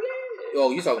 Oh yeah.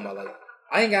 Oh, you talking about like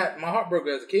I ain't got my heart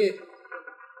broken as a kid.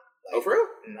 Oh, for real?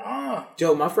 Nah.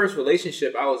 Joe, my first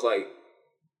relationship, I was like,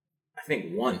 I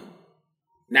think 1.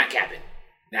 Not capping.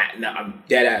 No, I'm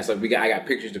dead ass. Like I got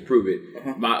pictures to prove it.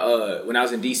 Uh-huh. My when I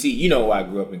was in DC, you know why I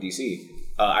grew up in DC.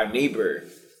 Our neighbor,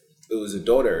 it was a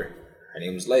daughter. Her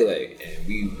name was Lele, and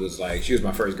we was like, she was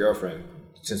my first girlfriend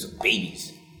since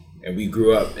babies, and we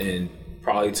grew up. And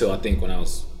probably till I think when I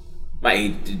was my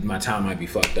age, my time might be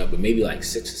fucked up, but maybe like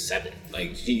 6 or 7.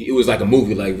 Like it was like a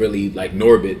movie, like really like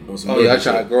Norbit on some. Oh yeah, I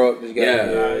trying to grow up.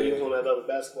 Yeah, you was on that other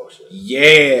basketball shit.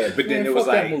 Yeah, but then Man, it was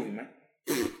fuck like that movie, man.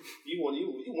 You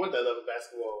want that other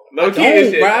basketball? No I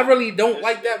don't, bro. I really don't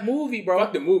like that movie, bro.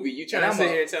 Fuck the movie. You trying And to I'm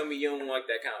sit here and tell me you don't like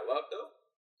that kind of love, though?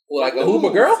 Well, like a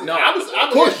Hooper girl? No,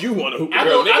 of course you want a Hooper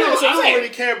girl. I That's what I'm don't saying. really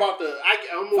care about the.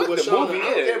 I'm more Fuck with the Sean. movie, I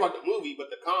don't yeah. care about the movie, but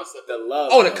the concept. The love.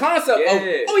 Oh, the concept.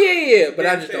 Yeah. Oh yeah. But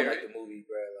Yeah, I just fair, don't like right? the movie,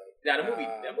 bro. Like, Nah,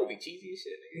 that movie cheesy as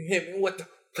shit, nigga. you hit me what the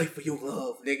play for your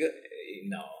love, nigga.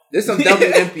 No. There's some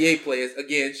WNBA players.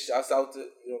 Again, shouts out to, you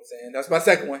know what I'm saying? That's my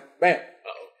second one. Bam.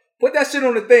 Uh-oh. Put that shit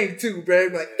on the thing too, bro.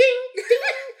 Like, ding, ding.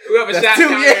 We have a That's shout 2,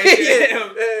 counter yeah, and shit. yeah.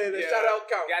 The shout out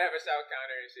count. Gotta have a shout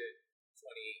counter and shit.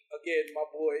 28. Again, my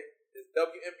boy, there's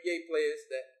WNBA players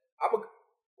that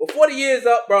before the year's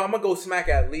up, bro, I'm gonna go smack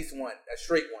at least one, a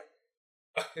straight one.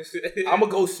 I'm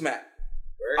gonna go smack.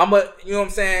 Word? I'm gonna, you know what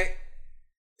I'm saying?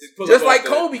 pull Just up like off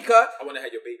Kobe cut. I want to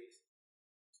have your babies.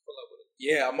 Pull up with it.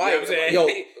 Yeah, I might. You know what I'm saying? Yo,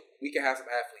 we can have some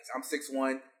athletes. I'm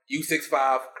 6'1", you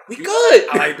 6'5". We good.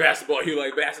 I like basketball. You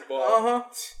like basketball. Uh-huh.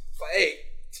 It's like, hey,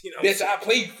 You know, bitch, I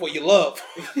played for your love.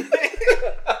 He said,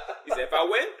 if I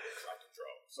win,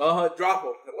 Drop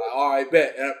them. Like, all right,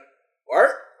 bet.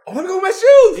 Work. I'm gonna go with my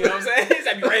shoes. you know what I'm saying? He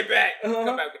said, I'll be right back. Uh-huh.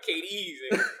 Come back with KDs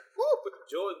and put the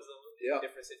Jordans on. Yeah.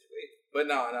 Different situation. But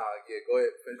no, yeah, go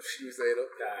ahead. Finish what you were saying, though.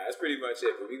 Nah, that's pretty much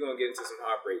it. But we're gonna get into some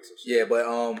heartbreaks and shit. Yeah, but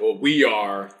Well, we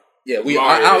are. yeah, Mario,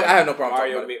 I have no problem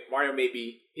talking Mario, about it. Mario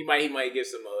maybe he might give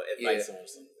some advice on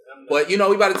something. But you know,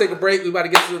 we about to take a break. We about to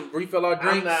get some refill our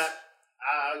drinks.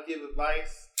 I'll give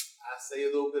advice. I say a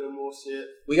little bit of more shit.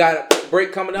 We got a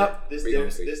break coming up. This Free their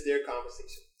conversation. their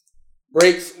conversation.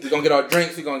 Breaks. We're gonna get our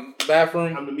drinks. We're gonna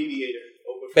bathroom. I'm the mediator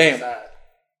over from Bam. the side.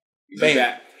 Bam.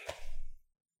 Back.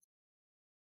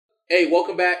 Hey,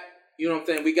 welcome back. You know what I'm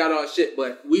saying? We got our shit,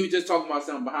 but we were just talking about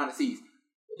something behind the scenes.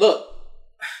 Look,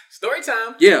 Story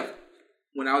time. yeah,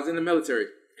 when I was in the military,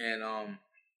 and I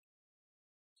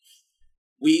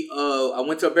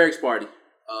went to a barracks party.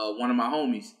 One of my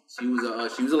homies, she was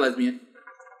a lesbian,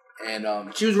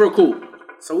 and she was real cool.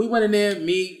 So we went in there,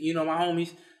 me, you know, my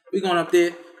homies. We going up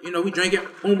there, you know, we drinking,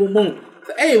 boom, boom, boom.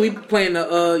 So, hey, we playing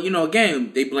a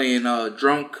game. They playing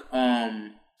drunk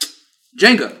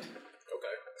Jenga.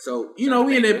 So, you know,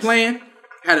 we in there playing.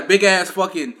 Had a big ass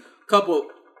fucking couple.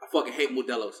 I fucking hate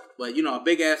Modelo's. But, you know, a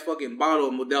big ass fucking bottle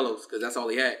of Modelo's because that's all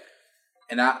he had.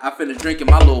 And I finished drinking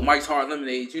my little Mike's Hard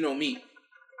Lemonade. You know me.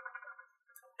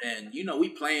 And, you know, we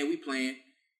playing.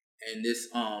 And this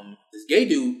gay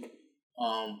dude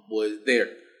was there.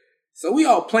 So we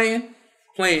all playing.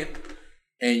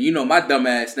 And, you know, my dumb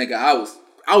ass nigga, I was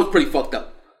pretty fucked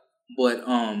up. But,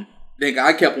 nigga,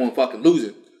 I kept on fucking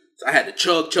losing. So I had to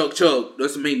chug.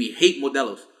 That's what made me hate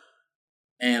Modelo's.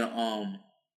 And,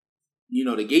 you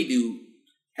know, the gay dude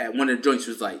had one of the joints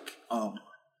was like,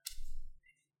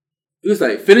 He was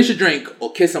like, finish a drink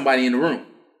or kiss somebody in the room.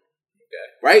 Okay.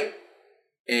 Right?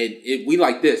 And we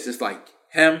like this. It's like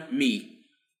him, me,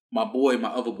 my boy, my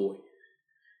other boy.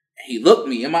 And he looked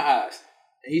me in my eyes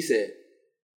and he said,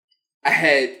 I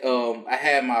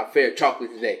had my fair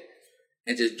chocolate today.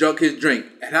 And just drunk his drink.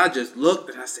 And I just looked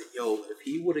and I said, yo, if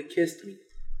he would have kissed me,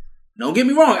 don't get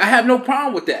me wrong, I have no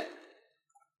problem with that.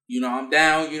 You know, I'm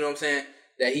down, you know what I'm saying?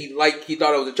 That he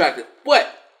thought I was attractive. But,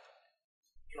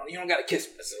 you don't gotta kiss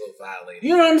me. That's a little violating.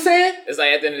 You know what I'm saying? It's like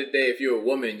at the end of the day, if you're a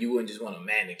woman, you wouldn't just want a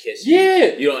man to kiss you.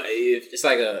 Yeah. You don't, it's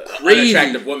like an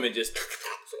unattractive woman just.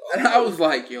 And I was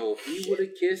like, yo, if he would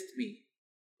have kissed me.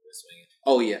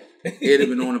 Oh, yeah. It'd have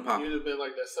been on the pop. You'd have been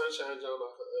like that Sunshine John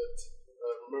off of,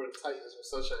 remember the Titans when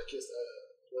Sunshine kissed,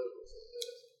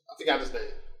 I forgot his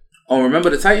name. Oh, remember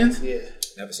the Titans? Yeah.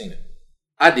 Never seen it.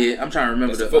 I did. I'm trying to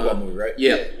remember the football movie, right?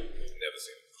 Yeah. Never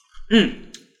seen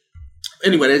it.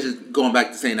 Anyway, that's just going back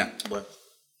to saying that. But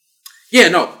yeah,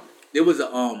 no. There was a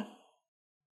lot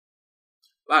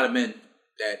of men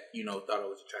that, thought I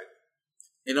was attractive.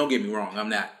 And don't get me wrong, I'm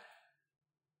not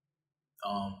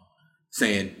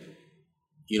saying,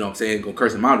 gonna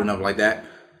curse him out or nothing like that.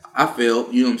 I feel,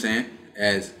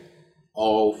 as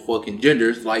all fucking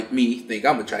genders like me think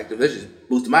I'm attractive. That's just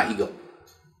boosting my ego.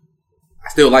 I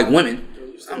still like women.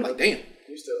 I'm like, damn.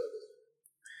 You still ugly.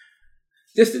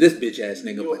 Just to this bitch ass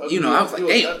nigga. But, I was like,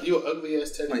 damn. You an ugly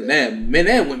ass teddy. Like, man, men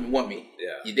and women want me.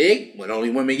 Yeah. You dig? But only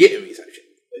women getting me, such shit.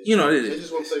 You know what it They is.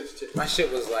 just want to play with your titties. My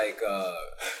shit was like,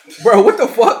 bro, what the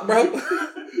fuck, bro?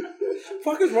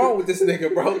 Fuck is wrong with this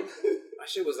nigga, bro? My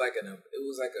shit was like it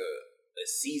was like a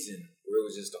season where it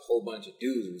was just a whole bunch of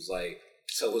dudes. It was like,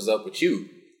 so what's up with you?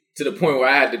 To the point where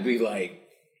I had to be like,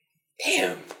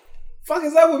 damn, fuck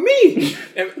is up with me?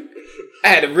 And I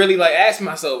had to really like ask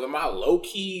myself, am I low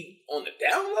key on the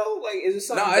down low? Like, is it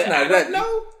something? No, it's not that.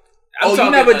 No. You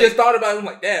never just thought about it? I'm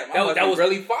like, damn, that was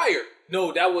really fire.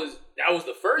 No, that was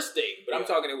the first thing. But I'm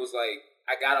talking, it was like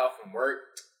I got off from work.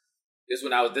 This is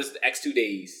the X2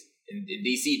 days. In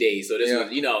DC days, so this was,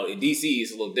 in DC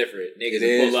it's a little different.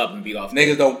 Niggas pull up and beat off.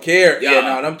 Niggas don't care. Yeah,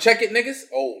 no, them check it niggas.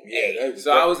 Oh, yeah.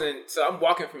 So I'm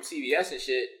walking from CVS and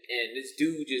shit, and this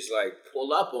dude just like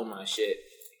pull up on my shit,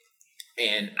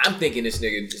 and I'm thinking this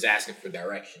nigga is asking for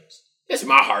directions. That's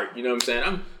my heart, you know what I'm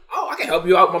saying? I can help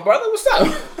you out, my brother. What's up?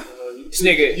 This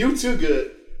nigga, you too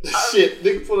good. Shit,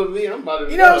 nigga pull up me. I'm about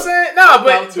to. You know what I'm saying? No,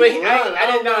 but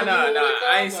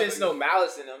I ain't sense no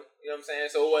malice in him. You know what I'm saying?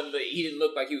 So it wasn't. He didn't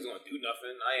look like he was gonna do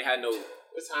nothing. I ain't had no.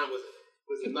 What time was it?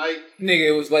 Was it night? Nigga,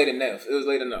 it was late enough.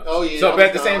 Oh yeah. So but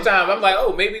at the same time, I'm like,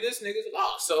 oh, maybe this nigga's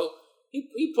lost. So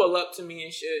he pull up to me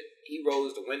and shit. He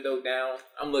rolls the window down.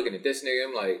 I'm looking at this nigga.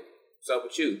 I'm like, what's up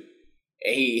with you?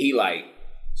 And he like,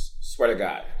 swear to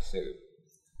God, this nigga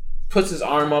puts his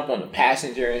arm up on the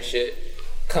passenger and shit,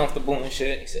 comfortable and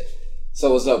shit. He said,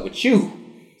 so what's up with you?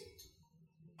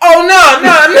 Oh no,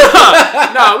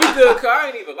 we good. Cause I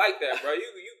ain't even like that, bro. You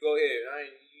go ahead.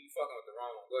 You fucking with the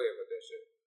wrong one. Go ahead with that shit.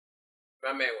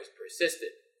 My man was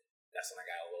persistent. That's when I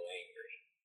got a little angry.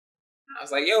 I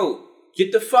was like, yo,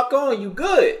 get the fuck on. You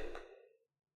good?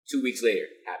 2 weeks later,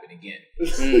 happened again.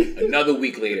 Another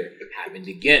week later, happened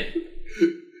again.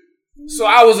 So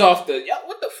I was off the,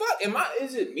 what the fuck?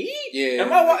 Is it me? Yeah.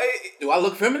 Do I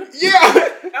look feminine? Yeah.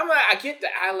 I'm like, I get the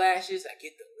eyelashes, I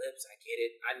get the lips, I get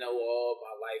it. I know all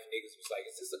my life niggas was like,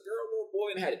 is this a girl or a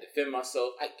boy? And I had to defend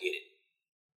myself. I get it.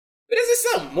 But is it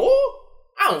something more?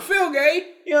 I don't feel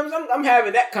gay. You know what I'm saying? I'm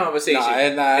having that conversation.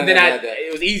 And then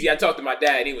it was easy. I talked to my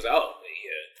dad and he was like, oh,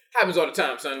 yeah. Happens all the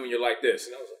time, son, when you're like this.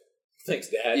 And I was like, thanks,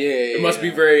 Dad. Yeah. It must be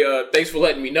very, thanks for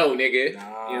letting me know, nigga.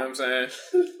 Nah. You know what I'm saying?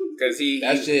 Because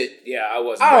that shit. Yeah, I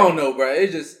wasn't. I don't know, bro.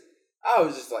 I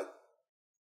was just like.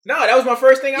 No, that was my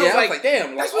first thing. I was like,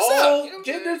 damn, that's like what's all up. You know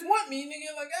genders want me,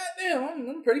 nigga. Like, goddamn,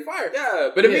 I'm pretty fired. Yeah,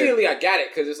 but immediately I got it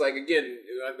because it's like, again,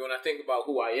 when I think about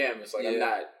who I am, it's like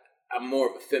I'm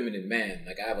more of a feminine man.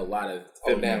 Like I have a lot of.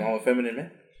 Oh damn, I'm a feminine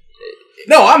man.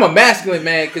 No, I'm a masculine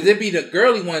man because it be the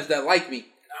girly ones that like me.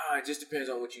 Nah, it just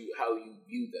depends on how you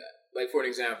view that. Like for an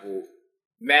example,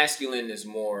 masculine is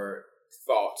more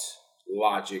thought,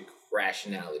 logic,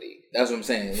 rationality. That's what I'm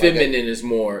saying. Feminine is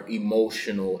more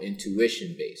emotional,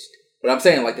 intuition based. But I'm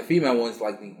saying like the female ones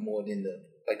like me more than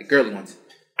the girly ones.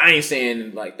 I ain't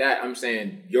saying like that. I'm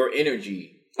saying your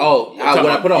energy. Oh, what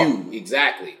I put off.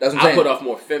 Exactly. That's what I'm saying. I put off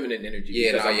more feminine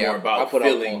energy because I'm more about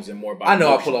feelings and more about I know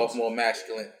emotions. I pull off more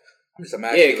masculine. I'm just a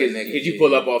masculine nigga. Yeah, because you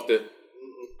pull up off the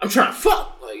I'm trying to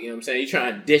fuck. Like, you know what I'm saying? You're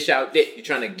trying to dish out dick. You're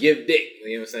trying to give dick.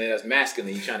 You know what I'm saying? That's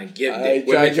masculine. You're trying to give dick. I ain't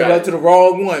trying to give it out to the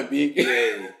wrong one, B.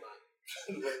 Yeah.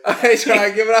 I ain't trying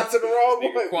to give it out to the wrong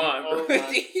one. Quan, bro. Ain't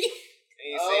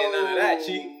saying none of that,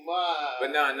 Chief.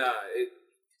 But nah.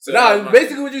 So no,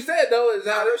 basically what you said though is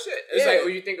how real shit. It's yeah. like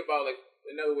when you think about like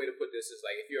another way to put this is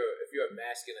like if you're a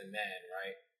masculine man,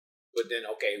 right? But then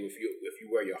okay, if you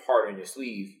wear your heart on your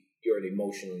sleeve, you're an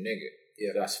emotional nigga.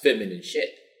 Yeah, that's feminine shit.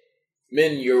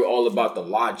 Men, you're all about the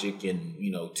logic and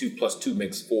 2 + 2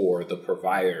 makes 4, the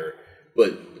provider.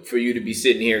 But for you to be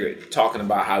sitting here talking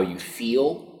about how you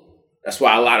feel, that's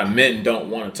why a lot of men don't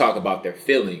want to talk about their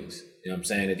feelings. You know what I'm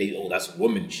saying? That that's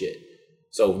woman shit.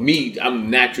 So me, I'm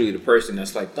naturally the person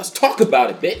that's like, let's talk about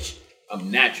it, bitch.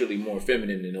 I'm naturally more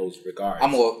feminine in those regards.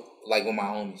 I'm more like with my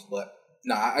homies, but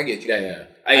no, I get you. Yeah.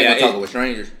 I ain't gonna talk with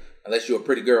strangers unless you're a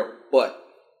pretty girl. But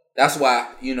that's why,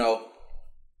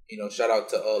 shout out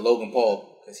to Logan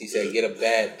Paul because he said get a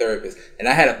bad therapist, and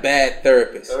I had a bad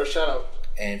therapist. Third shout out.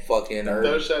 And fucking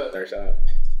Third shout out.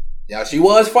 Yeah, she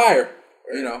was fire.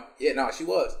 Yeah, no, she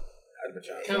was.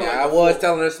 I was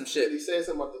telling her some shit. He said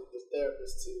something about the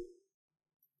therapist too.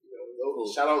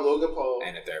 Shout out Logan Paul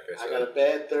and the therapist. I got a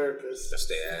bad therapist. Just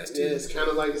stay ass too. Yeah, it's kind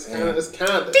of like it's kind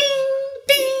of. Ding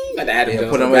ding. Like the Adam Jones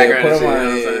put them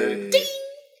background. Ding.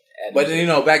 But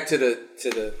then back to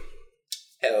the.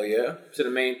 Hell yeah, to the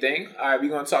main thing. All right, we're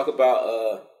gonna talk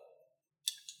about.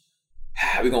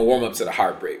 We're gonna warm up to the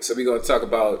heartbreak. So we're gonna talk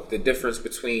about the difference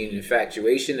between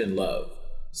infatuation and love.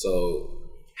 So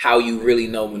how you really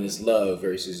know when it's love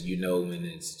versus when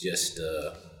it's just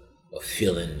a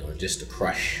feeling or just a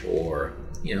crush or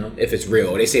if it's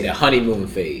real. They say the honeymoon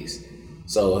phase.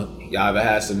 So y'all ever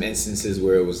had some instances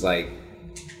where it was like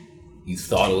you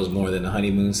thought it was more than the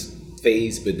honeymoon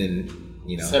phase, but then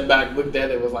Sat back, looked at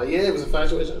it, was like, yeah, it was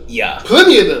infatuation. Yeah,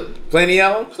 plenty of them. Plenty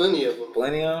of them. Plenty of them.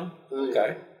 Plenty of them.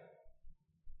 Okay.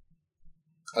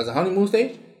 As a honeymoon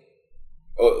stage?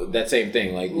 Oh, that same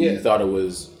thing. Like you thought it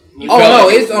was.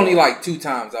 It's only like 2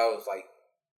 times. I was like,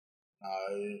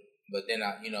 but then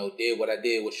I, did what I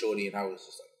did with Shorty, and I was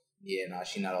just like, yeah, nah,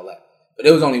 she not all that. But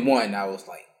there was only one, and I was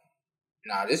like,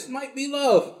 nah, this might be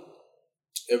love.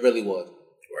 It really was.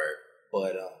 Right.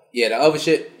 But the other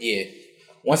shit, yeah.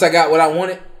 Once I got what I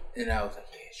wanted, and I was like,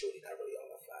 yeah, Shorty not really all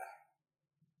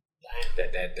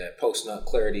that fire. That post nut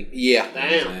clarity. Yeah.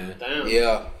 Damn.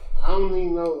 Yeah. I don't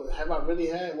even know. Have I really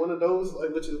had one of those, like,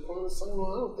 which is cornerstone?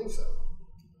 I don't think so.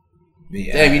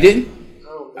 Damn, you didn't?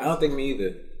 I don't think me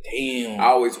either. Damn. I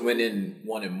always went in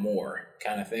wanting more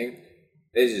kind of thing.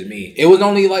 It's just me. It was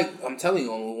only like, I'm telling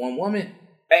you, only one woman.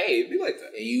 Hey, it'd be like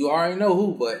that. And you already know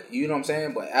who, but you know what I'm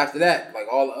saying? But after that, like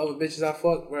all the other bitches I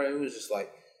fucked, bro, it was just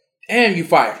like, damn, you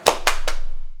fired.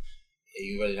 Yeah,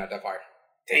 you really not that fired.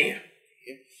 Damn.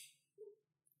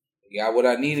 Got what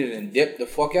I needed and dipped the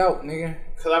fuck out, nigga.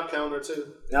 Clap counter too. You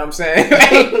know what I'm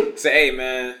saying? Say, hey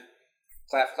man,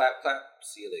 clap, clap, clap.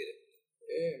 See you later.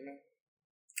 Yeah, man.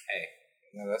 Hey,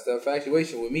 now that's the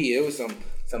infatuation with me. It was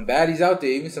some baddies out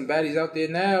there, even some baddies out there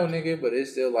now, nigga. But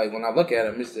it's still like when I look at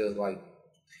them, it's still like,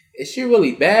 is she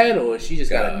really bad or she just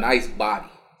got a nice body?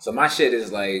 So my shit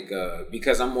is like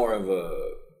because I'm more of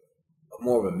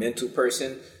a mental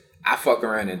person. I fuck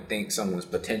around and think someone's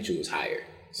potential is higher.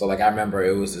 So, like, I remember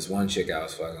it was this one chick I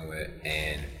was fucking with,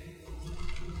 and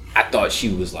I thought she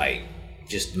was, like,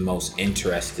 just the most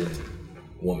interesting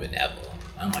woman ever.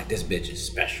 I'm like, this bitch is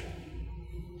special.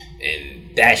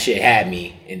 And that shit had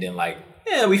me, and then, like,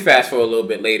 we fast forward a little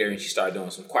bit later, and she started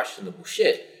doing some questionable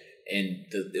shit. And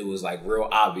it was, like, real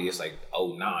obvious, like,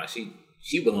 oh, nah, she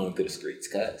belonged to the streets,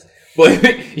 cuz. But,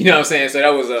 you know what I'm saying? So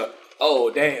that was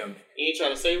oh, damn. You ain't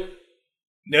trying to save her?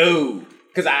 No.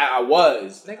 Because I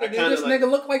was. Nigga, did this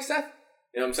nigga look like Seth?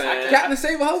 You know what I'm saying? Captain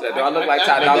Save-A-Ho? Do I look like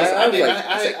Ty Dolla Sign?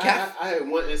 I had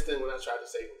one instant when I tried to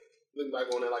save her. Looked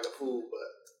like on there like a fool, but...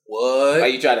 What?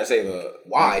 Like you tried to save her?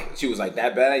 Why? She was like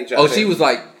that bad? She was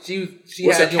like... She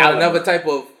had you on another type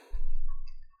of...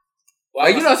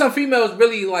 Well, like, some females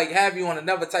really like have you on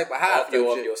another type of high. Off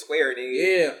your square, nigga.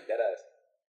 Yeah. That ass.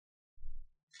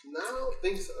 No, I don't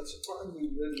think so. She probably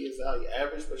really is out your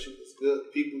average, but she was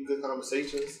good. People, good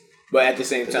conversations. But at the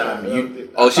same time,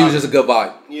 she was just a good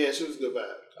vibe. Yeah, she was a good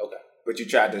vibe. Okay, but you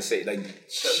tried to say like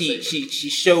she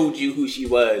showed you who she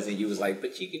was, and you was like,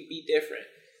 but she could be different,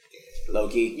 low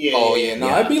key. Yeah.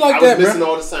 No, it'd be like that, bro. I was missing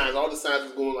all the signs. All the signs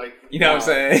was going like, you know what I'm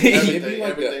saying?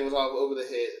 Everything was all over the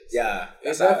head. Yeah,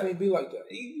 it definitely be like that.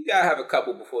 You gotta have a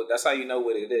couple before. That's how you know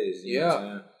what it is. You know what I'm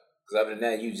saying? Because other than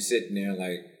that, you just sitting there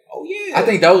like, oh yeah. I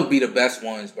think those would be the best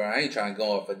ones, bro. I ain't trying to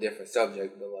go off a different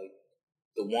subject, but like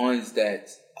the ones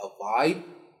that's a vibe,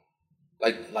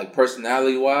 like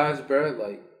personality wise, bro.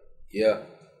 Like, yeah,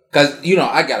 because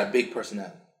I got a big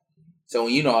personality. So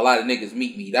when a lot of niggas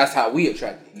meet me, that's how we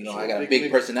attract me. I got a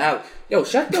big personality. Yo,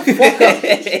 shut the fuck up.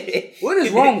 What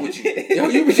is wrong with you? Yo,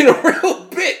 you being a real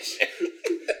bitch.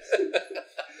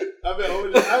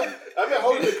 I've I've been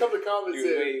holding a couple of comments in.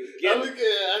 I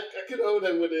couldn't hold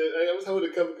that with it. I was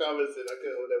holding a couple of comments in. I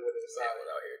couldn't hold that with it.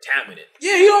 Out here tapping it.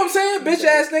 Yeah, you know what I'm saying? Bitch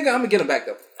ass nigga. I'm gonna get him back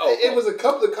though. It was a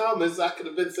couple of comments I could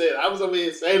have been saying. I was over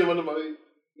here saying them under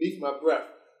beneath my breath.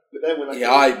 But then when I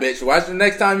alright, bitch. Watch the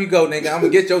next time you go, nigga. I'm gonna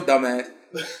get your dumb ass.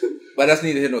 But that's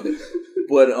neither here nor there.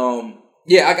 But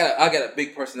yeah, I got a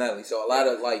big personality, so a lot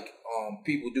of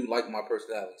people do like my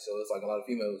personality. So it's like a lot of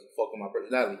females fuck with my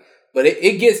personality. But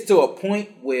it gets to a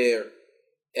point where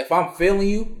if I'm feeling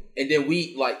you and then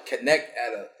we like connect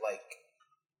at a like,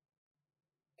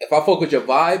 if I fuck with your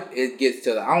vibe, it gets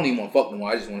to I don't even want to fuck no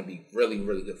more. I just want to be really,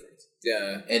 really good friends.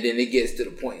 Yeah. And then it gets to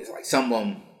the point. It's like some of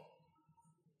them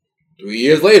 3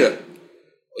 years later.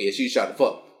 Oh yeah, she's trying to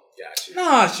fuck. Gotcha.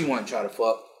 Nah, she wasn't trying to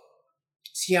fuck.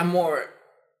 See,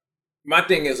 my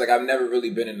thing is, like, I've never really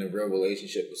been in a real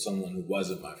relationship with someone who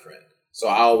wasn't my friend. So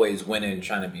I always went in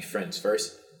trying to be friends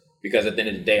first. Because at the end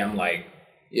of the day, I'm like,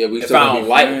 yeah, we if I don't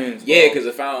like, friends, yeah, because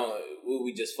if I don't,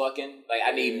 we just fucking, like,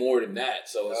 I need more than that.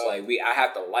 So it's like, I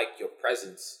have to like your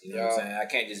presence. You know what I'm saying? I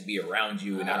can't just be around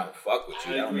you and I don't fuck with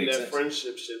you. That don't make sense.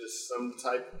 Friendship shit is some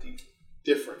type of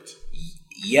different.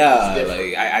 Yeah,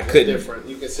 like I couldn't. Different.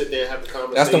 You can sit there and have a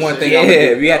conversation. That's the one thing.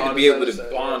 Yeah, we have to be able to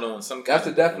bond on some kind.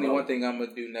 That's definitely one thing I'm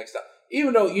gonna do next time.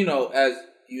 Even though as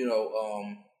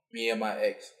me and my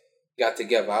ex got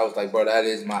together, I was like, bro, that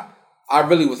is my. I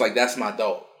really was like, that's my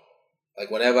dog.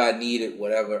 Like whenever I needed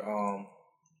whatever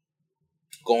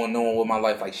going on with my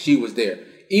life, like she was there.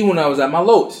 Even when I was at my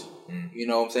lowest, you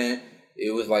know what I'm saying?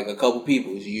 It was like a couple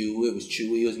people. It was you. It was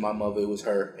Chewy. It was my mother. It was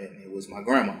her, and it was my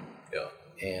grandma. Yeah,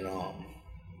 and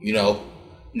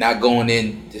not going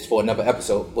in just for another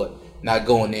episode, but not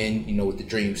going in, with the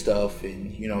dream stuff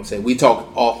and, what I'm saying? We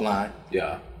talk offline.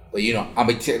 Yeah. But, I'm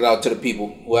going to check it out to the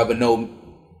people who ever know.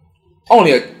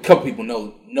 Only a couple people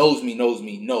knows me.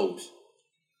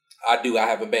 I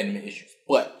have abandonment issues.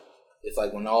 But it's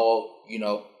like when all,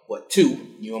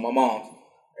 two, you and my mom,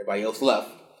 everybody else left,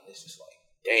 it's just like,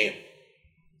 damn.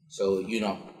 So,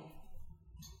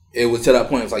 it was to that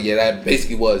point, it was like, yeah, that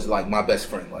basically was like my best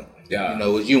friend. Like,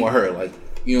 it was you and her, like,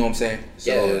 you know what I'm saying?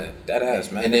 So, yeah, that ass,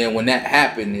 man. And then when that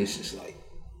happened, it's just like,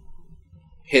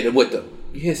 hit it with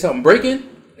you hear something breaking?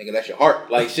 Nigga, that's your heart.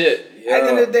 Like shit. Yeah. At the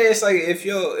end of the day, it's like, if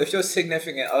your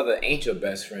significant other ain't your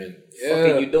best friend, what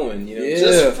are you doing?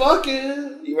 Just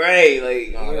fucking. Right,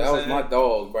 like. That was my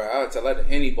dog, bro. I would tell that to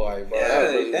anybody, bro. That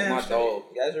really was my dog.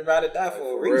 You guys are about to die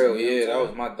for a reason. Real, that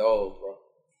was my dog, bro.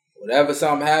 Whenever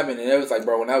something happened, and it was like,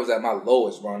 bro, when I was at my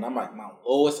lowest, bro, and I'm like, my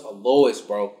lowest,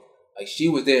 bro. Like, she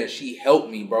was there and she helped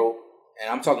me, bro.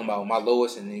 And I'm talking about my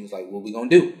lowest, and he was like, what we gonna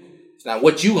do? It's not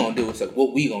what you gonna do, it's like,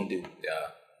 what we gonna do? Yeah.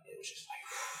 It was just like,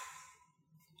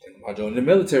 thinking about joining the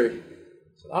military.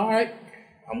 So, all right,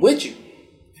 I'm with you.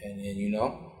 And then,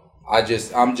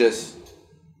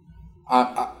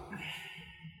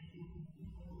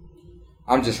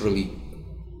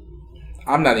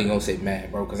 I'm not even gonna say mad,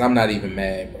 bro, because I'm not even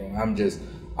mad, bro.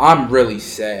 I'm really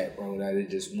sad, bro, that it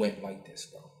just went like this,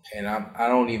 bro. And I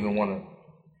don't even want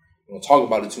to talk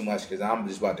about it too much because I'm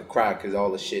just about to cry because all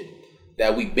the shit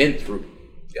that we've been through.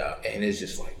 Yeah. And it's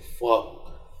just like, fuck.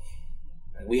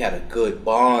 Like, we had a good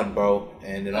bond, bro,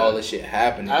 and then all this shit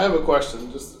happened. I have a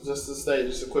question, just to say,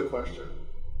 just a quick question.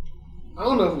 I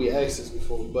don't know if we asked this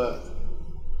before, but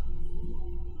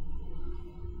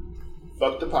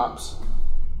fuck the pops.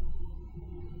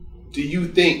 Do you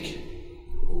think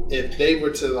if they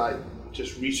were to like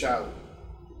just reach out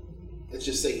and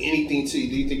just say anything to you,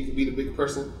 do you think you could be the big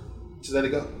person to let it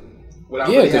go?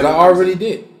 Yeah, because I already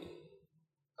did.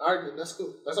 All right, that's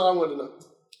cool. That's all I wanted to know.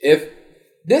 If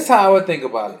this how I would think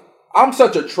about it. I'm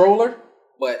such a troller,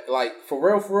 but like for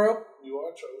real, you are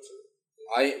a troll too.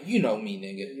 You know me,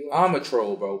 nigga. I'm a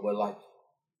troll, bro. But like,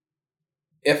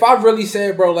 if I really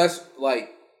said, bro, let's like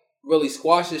really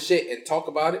squash this shit and talk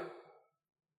about it,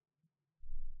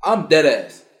 I'm dead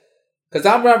ass. Cause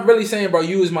I'm not really saying, bro,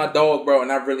 you is my dog, bro,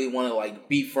 and I really want to like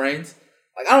be friends.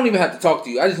 Like I don't even have to talk to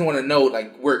you. I just want to know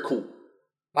like we're cool.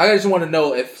 Like, I just want to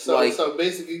know if so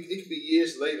basically it could be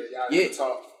years later y'all never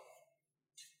talk.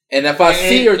 And if I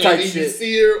see her type shit, you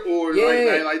see her or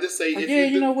like just say like,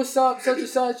 if you what's up, such and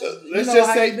such. Let's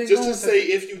just say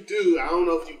if you do. I don't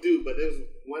know if you do, but there was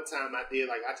one time I did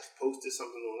like I just posted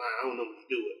something online. I don't know if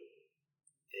you do it,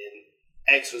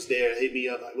 and X was there, hit me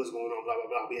up like, what's going on, blah blah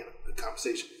blah. We had a good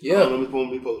conversation. Yeah, I don't know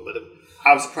if we posted, but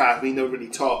I was surprised we never really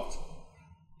talked,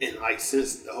 and like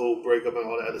since the whole breakup and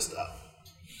all that other stuff.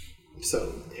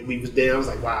 So and we was there. I was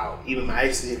like, wow, even my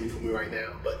ex is hitting for me right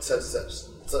now, but such and such.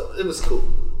 So it was cool.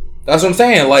 That's what I'm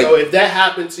saying. Like, so if that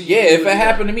happened to you, if it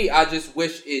happened to me, I just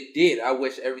wish it did. I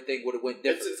wish everything would have went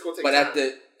different. It's gonna take but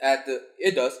time.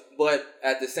 it does. But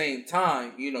at the same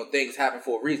time, things happen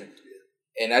for a reason,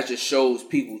 and that just shows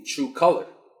people true color.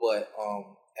 But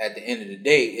at the end of the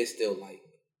day, it's still like,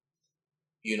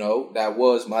 that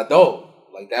was my dog.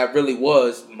 Like that really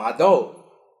was my dog.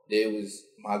 It was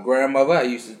my grandmother. I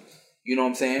used to, you know what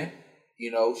I'm saying?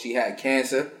 She had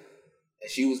cancer,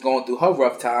 and she was going through her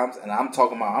rough times, and I'm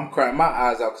crying my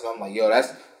eyes out because I'm like, yo,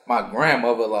 that's my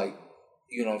grandmother. Like,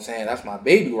 you know what I'm saying? That's my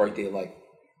baby right there. Like.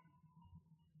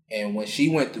 And when she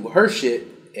went through her shit,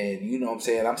 and you know what I'm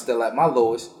saying, I'm still at my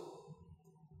lowest,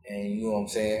 and you know what I'm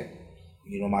saying,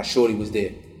 my shorty was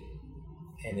there.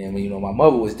 And then, my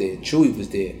mother was there, and Chewy was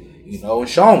there, and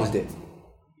Sean was there.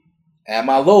 At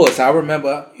my lowest, I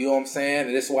remember, you know what I'm saying,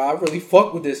 and this is why I really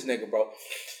fuck with this nigga, bro.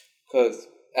 Because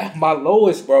at my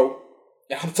lowest, bro,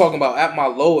 and I'm talking about at my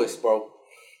lowest, bro,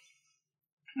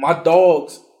 my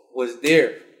dogs was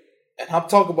there. And I'm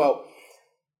talking about,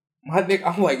 my nigga,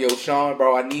 I'm like, yo, Sean,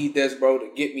 bro, I need this, bro, to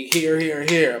get me here, here, and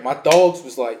here. And my dogs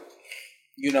was like,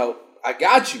 I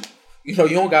got you. You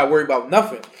don't got to worry about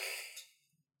nothing.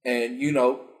 And,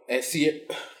 and see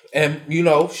it. And,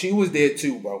 she was there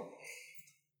too, bro.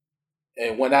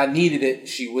 And when I needed it,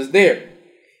 she was there.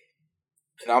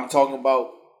 And I'm talking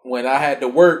about when I had to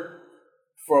work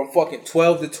from fucking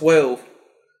 12 to 12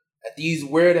 at these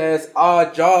weird-ass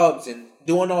odd jobs and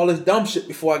doing all this dumb shit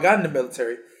before I got in the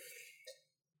military.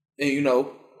 And,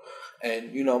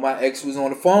 my ex was on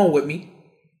the phone with me,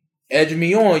 edging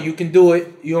me on. You can do it.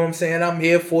 You know what I'm saying? I'm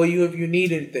here for you if you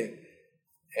need anything.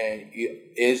 And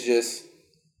it's just,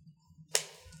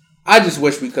 I just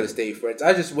wish we could have stayed friends.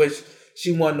 I just wish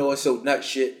she wasn't doing so nut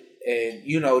shit and,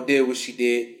 did what she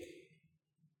did.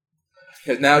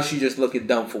 Because now she just looking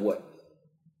dumb for what?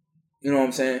 You know what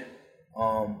I'm saying?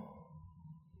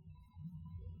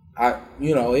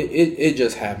 It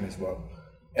just happens, bro.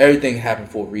 Everything happened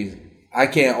for a reason. I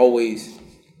can't always.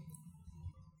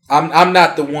 I'm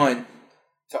not the one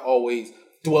to always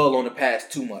dwell on the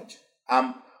past too much.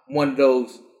 I'm one of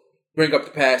those bring up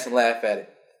the past and laugh at it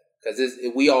because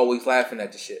we always laughing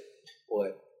at the shit.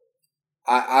 But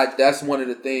I that's one of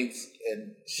the things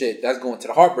and shit that's going to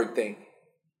the heartbreak thing.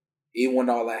 Even when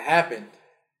all that happened,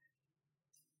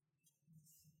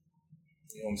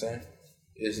 you know what I'm saying?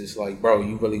 It's just like, bro,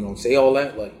 you really gonna say all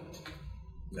that? Like,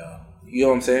 no. You know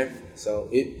what I'm saying? So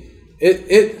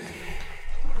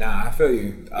Nah, I feel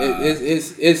you.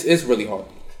 It's really hard.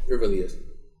 It really is.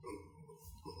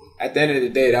 At the end of the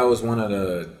day, that was one of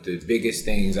the biggest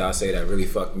things I'll say that really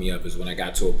fucked me up is when I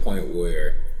got to a point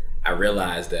where I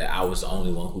realized that I was the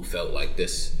only one who felt like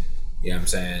this. You know what I'm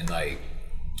saying? Like,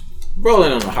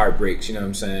 rolling on the heartbreaks, you know what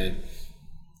I'm saying?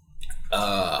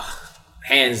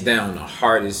 Hands down, the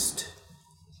hardest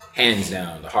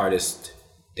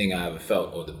thing I ever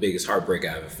felt, or the biggest heartbreak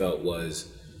I ever felt,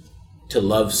 was to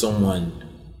love someone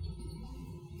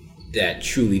that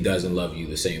truly doesn't love you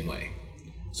the same way.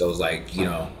 So it's like,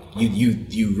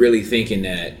 you really thinking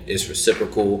that it's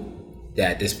reciprocal,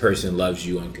 that this person loves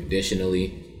you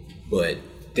unconditionally, but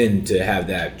then to have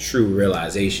that true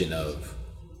realization of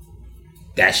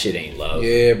that shit ain't love.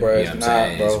 Yeah, bro. You know what I'm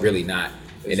saying? Bro. It's really not.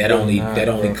 And that only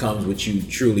comes with you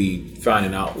truly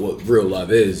finding out what real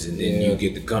love is, and then you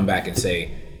get to come back and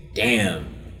say, damn,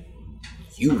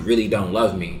 you really don't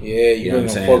love me. Yeah, you know what I'm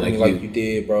saying? Like you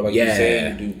did, bro. Like you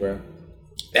said you do, bro.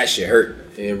 That shit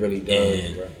hurt. It really does,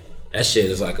 and bro. That shit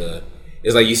is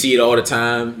it's like you see it all the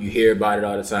time, you hear about it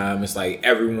all the time. It's like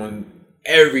everyone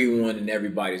and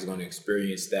everybody's gonna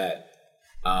experience that.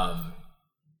 But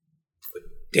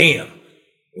damn,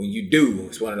 when you do,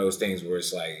 it's one of those things where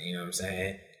it's like, you know what I'm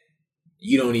saying?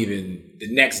 You don't even,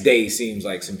 the next day seems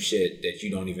like some shit that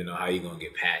you don't even know how you're going to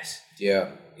get past.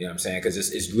 Yeah. You know what I'm saying? Because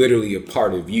it's literally a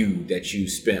part of you that you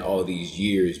spent all these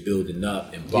years building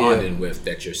up and bonding with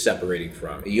that you're separating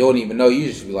from. You don't even know. You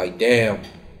just be like, damn.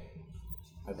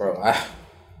 Like, bro,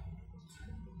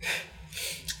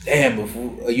 damn,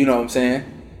 you know what I'm saying?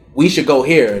 We should go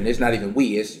here. And it's not even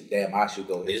we. It's, damn, I should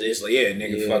go here. It's like, yeah,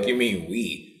 nigga, fuck you mean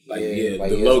we. Like,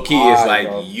 the low key is like,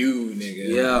 bro. You, nigga.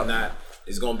 Yeah.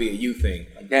 It's going to be a you thing.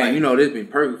 Like, damn, like, this been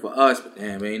perfect for us, but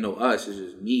damn, it ain't no us. It's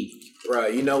just me. Bro,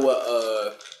 you know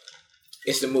what?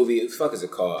 It's the movie, what the fuck is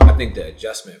it called? I think The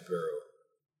Adjustment Bureau.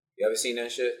 You ever seen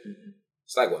that shit? Mm-hmm.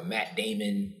 It's like with Matt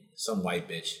Damon, some white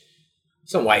bitch.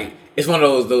 It's one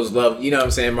of those love, you know what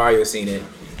I'm saying? Mario seen it.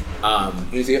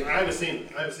 You see it? I haven't seen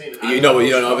it. You don't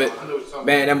know of it?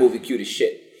 Man, that movie cute as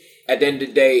shit. At the end of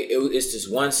the day, it's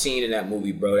just one scene in that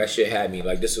movie, bro. That shit had me.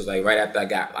 Like, this was like right after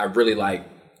I really like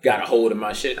got a hold of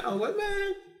my shit. I was like,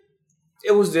 man,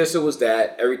 it was this, it was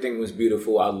that. Everything was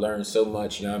beautiful. I learned so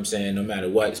much, you know what I'm saying? No matter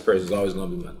what, this person's always going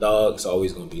to be my dog. It's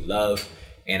always going to be love.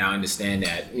 And I understand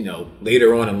that,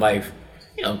 later on in life,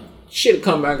 shit'll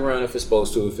come back around if it's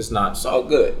supposed to. If it's not, it's all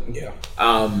good. Yeah.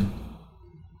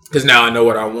 Because now I know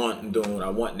what I want. I'm doing what I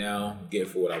want now. Get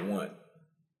for what I want.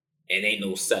 And ain't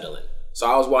no settling. So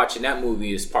I was watching that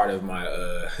movie as part of my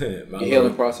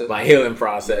healing process. My healing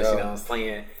process, Yeah. you know what I'm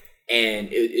saying? And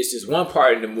it's just one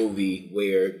part of the movie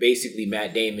where basically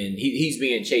Matt Damon, he's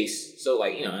being chased. So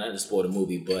like, not to spoil the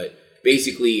movie, but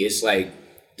basically it's like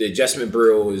the Adjustment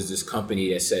Bureau is this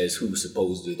company that says who's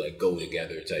supposed to like go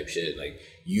together type shit. Like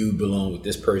you belong with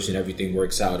this person, everything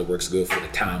works out, it works good for the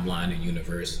timeline and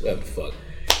universe, whatever the fuck.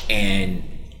 And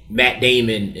Matt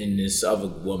Damon and this other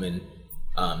woman,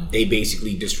 they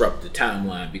basically disrupt the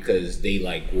timeline because they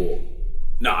like, well,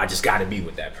 no, I just got to be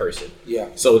with that person. Yeah.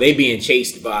 So they being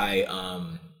chased by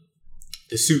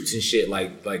the suits and shit,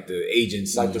 like the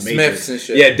agents, like the Matrix. Smiths and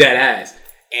shit. Yeah, dead ass.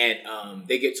 And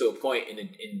they get to a point, and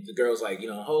the girl's like,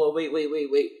 hold on,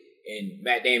 wait. And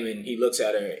Matt Damon, he looks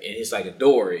at her, and it's like a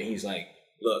door, and he's like,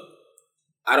 look,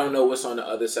 I don't know what's on the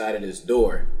other side of this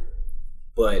door,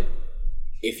 but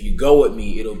if you go with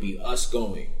me, it'll be us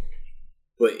going.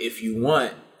 But if you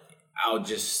want, I'll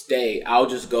just stay. I'll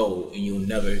just go, and you'll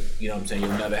never, you'll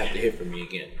never have to hear from me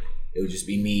again. It'll just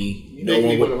be me. You make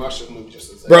me want to watch this movie just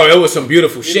to say. Bro, it was some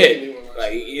beautiful shit.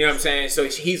 Like, you know what I'm saying? So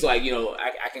he's like,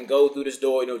 I can go through this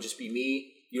door, it'll just be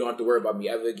me. You don't have to worry about me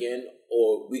ever again.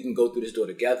 Or we can go through this door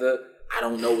together. I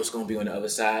don't know what's going to be on the other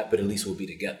side, but at least we'll be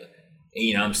together. And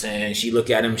you know what I'm saying? She look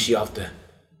at him, she off the,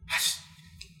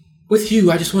 with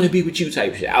you, I just want to be with you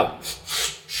type shit.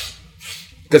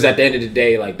 Because at the end of the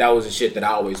day, like, that was the shit that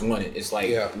I always wanted. It's like,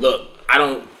 look, I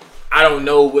don't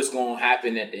know what's going to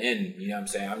happen at the end. You know what I'm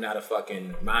saying? I'm not a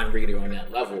fucking mind reader on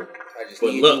that level. I just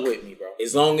but need look, you with me, bro.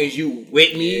 As long as you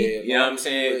with me, you know what I'm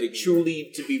saying? Me.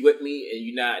 Truly to be with me, and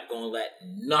you're not going to let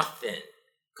nothing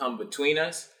come between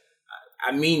us.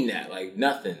 I mean that, like,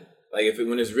 nothing. Like,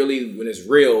 when it's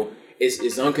real,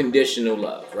 it's unconditional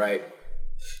love, right?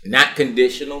 Not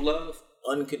conditional love.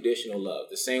 Unconditional love.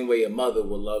 The same way a mother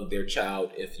will love their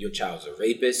child if your child's a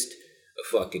rapist, a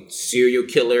fucking serial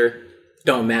killer,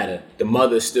 don't matter. The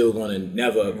mother's still gonna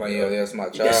never. Like, that's my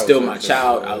child. That's still my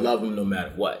child. I love him no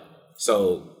matter what.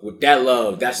 So with that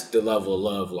love, that's the level of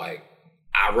love like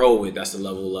I roll with. That's the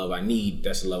level of love I need.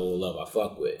 That's the level of love I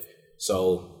fuck with.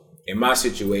 So in my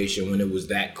situation, when it was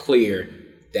that clear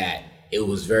that it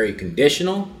was very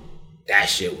conditional, that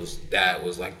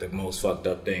was like the most fucked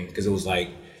up thing, because it was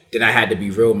like, then I had to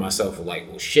be real with myself of like,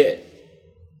 well, shit,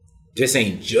 this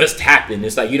ain't just happened.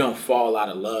 It's like you don't fall out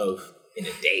of love in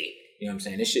a day. You know what I'm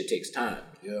saying? This shit takes time.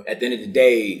 Yeah. At the end of the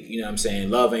day, you know what I'm saying?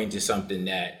 Love ain't just something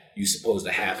that you're supposed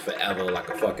to have forever like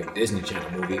a fucking Disney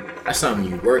Channel movie. That's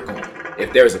something you work on.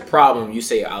 If there's a problem, you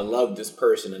say, I love this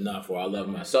person enough, or I love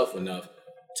myself enough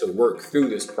to work through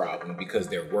this problem because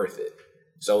they're worth it.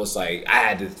 So it's like, I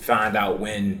had to find out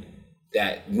when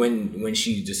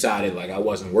she decided like I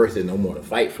wasn't worth it no more to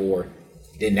fight for.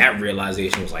 Then that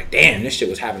realization was like, damn, this shit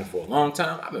was happening for a long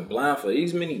time. I've been blind for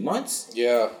these many months.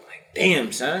 Yeah. Like,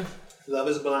 damn, son. Love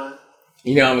is blind.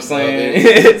 You know what I'm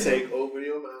saying? Take over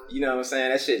your mind. You know what I'm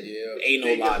saying? That shit ain't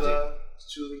no logic. Love,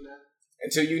 it's truly not.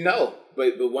 Until you know.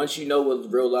 But once you know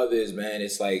what real love is, man,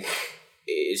 it's like,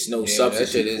 it's no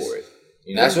substitute for it.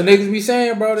 You know that's what niggas be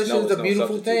saying, bro. This is a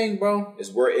beautiful substitute. thing, bro.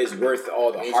 It's worth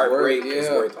all the heartbreak. It's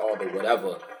worth all the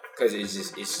whatever. Because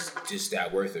it's just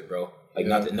that worth it, bro. Like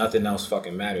nothing else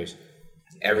fucking matters.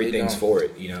 Everything's for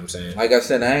it. You know what I'm saying? Like I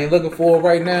said, I ain't looking for it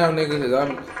right now, nigga. Cause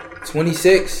I'm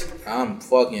 26. I'm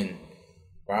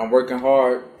working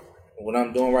hard. What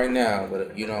I'm doing right now,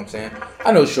 but you know what I'm saying.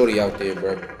 I know shorty out there,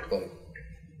 bro. But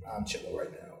I'm chilling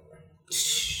right now.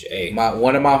 Hey.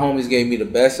 One of my homies gave me the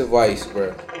best advice,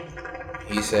 bro.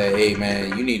 He said, hey,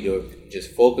 man, you need to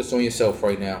just focus on yourself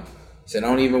right now. He said,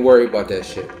 don't even worry about that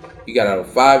shit. You got a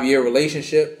 5-year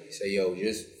relationship. He said, yo,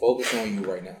 just focus on you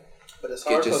right now. But it's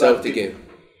hard Get yourself together.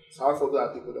 It's hard for a lot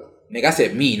of people, though. Nigga, I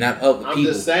said me, not other people. I'm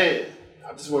just saying.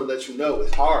 I just want to let you know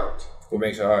it's hard. What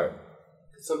makes it hard?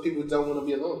 Some people don't want to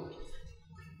be alone.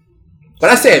 But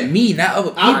I said me, not other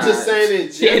people. I'm just saying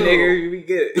in general. Yeah, nigga, we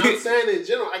good. I'm saying in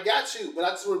general. I got you, but I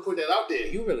just want to put that out there.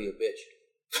 You really a bitch.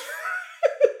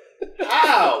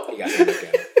 How? You got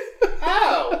it.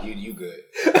 How? You good.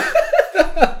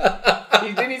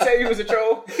 Didn't he say he was a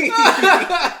troll? Got it.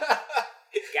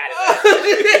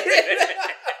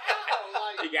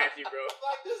 He got you, bro.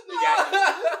 Like this He got you.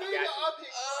 nigga up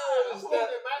here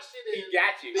holding my shit in. He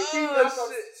got you. They keep not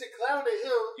to clowning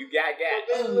him. You got.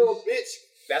 That little bitch.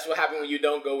 That's what happened when you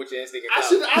don't go with your instinct. I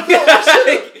should.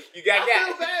 You got. I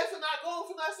feel bad for not going,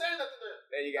 for not saying nothing.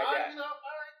 There you got. All right, you know.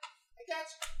 All right, I got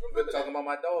you. We're talking about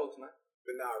my dogs, man.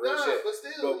 But real shit. But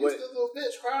still, you still a little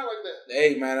bitch crying like that.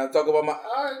 Hey, man, I'm talking about my.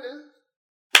 All right, then.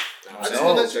 I just No,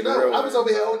 want to let you know. real, I was over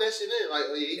here holding that shit in. Like,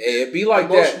 oh, yeah, Hey, it be like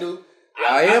emotional. That.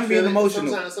 I am being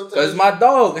emotional. Because my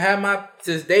dog had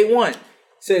since day one.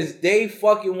 Since day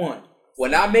fucking one.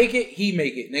 When I make it, he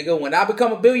make it, nigga. When I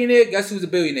become a billionaire, guess who's a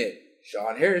billionaire?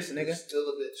 Sean Harris, nigga. Still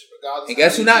a bitch, regardless. And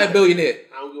guess who's not a billionaire?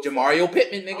 Jamario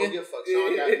Pittman, nigga. I don't give a fuck.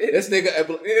 Sean got it. This nigga,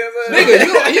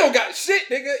 nigga, you don't got shit,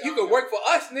 nigga. You can work for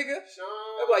us, nigga. Sean,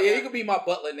 I'm like, yeah, you can be my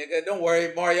butler, nigga. Don't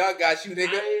worry, Mario, I got you, nigga.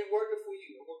 I ain't working for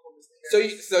you. I'm working for Mr.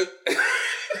 Harris.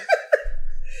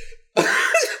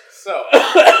 So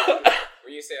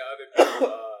when you say other people,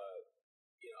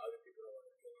 other people don't want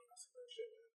to do that shit.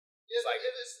 It's like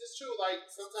it's true. Like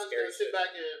sometimes you gotta sit back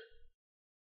and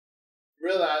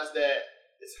realize that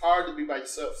it's hard to be by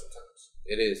yourself sometimes.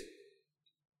 It is.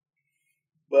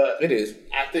 But it is.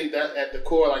 I think that at the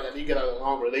core, like if you get out of a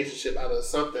long relationship, out of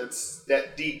something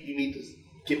that deep, you need to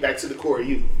get back to the core of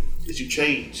you. That you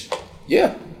change.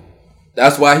 Yeah.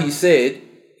 That's why he said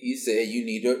you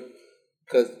need to,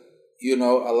 because, a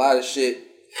lot of shit,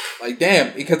 like,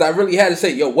 damn, because I really had to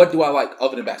say, yo, what do I like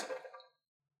other than basketball?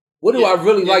 What do I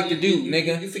really like to do,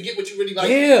 nigga? You forget what you really like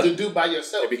to do by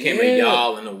yourself. It became a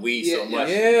y'all and a we so much.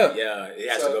 Yeah. Yeah, it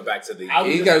has to go back to the...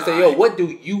 You gotta say, yo, what do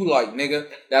you like, nigga?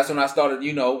 That's when I started,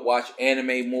 watch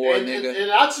anime more, nigga.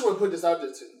 And I just want to put this out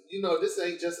there, too. This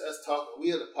ain't just us talking.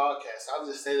 We in a podcast. I was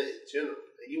just saying it in general.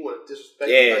 You want to disrespect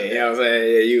me like that. You know what I'm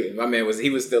saying? Yeah, my man was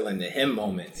still in the him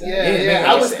moment. Yeah.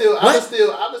 I was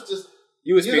just...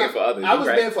 You were speaking for others. I was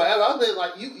being forever. I was being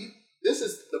like, you this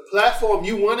is the platform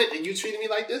you wanted, and you treated me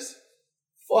like this?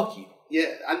 Fuck you.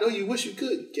 Yeah, I know you wish you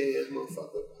could, gay-ass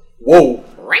motherfucker. Whoa.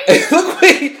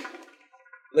 Wait.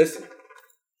 Listen,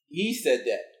 he said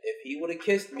that. If he would have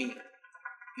kissed me,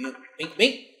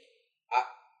 me,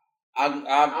 I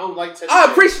don't like teddy I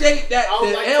appreciate that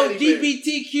the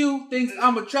LGBTQ thinks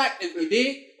I'm attractive, you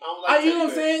dig? I don't like you know what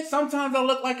I'm saying? Sometimes I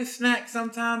look like a snack,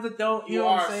 sometimes I don't. You know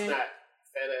what I'm saying? Snack,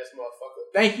 fat ass motherfucker.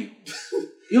 Thank you.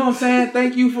 You know what I'm saying?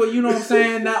 Thank you for, you know what I'm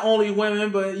saying? Not only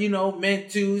women, but, men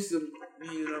too. Some,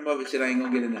 other shit I ain't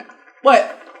gonna get in that.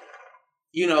 But,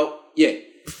 yeah.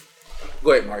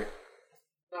 Go ahead, Mario.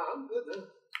 Nah, I'm good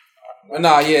now.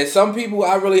 Nah, yeah. Some people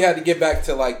I really had to get back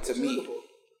to, to me.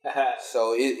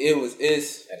 So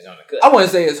it's I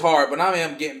wouldn't say it's hard, but I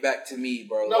am getting back to me,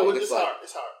 bro. No, it's hard.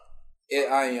 It's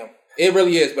hard. I am. It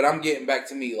really is, but I'm getting back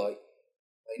to me,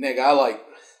 nigga, I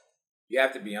You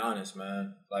have to be honest,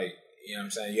 man. You know what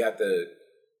I'm saying?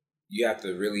 You have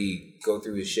to really go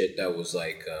through the shit that was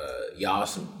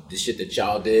the shit that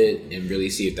y'all did, and really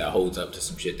see if that holds up to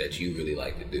some shit that you really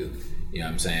like to do. You know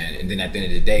what I'm saying? And then at the end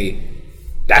of the day,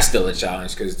 that's still a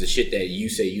challenge, because the shit that you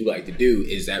say you like to do,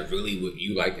 is that really what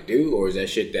you like to do, or is that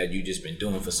shit that you just been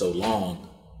doing for so long?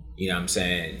 You know what I'm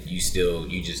saying? You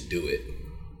just do it.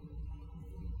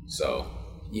 So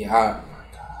yeah,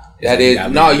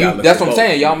 that's what I'm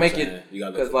saying. Y'all make it,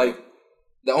 because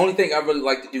the only thing I really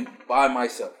like to do by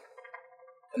myself,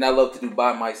 and I love to do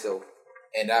by myself,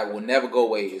 and that will never go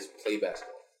away, is play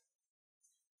basketball.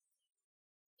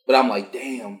 But I'm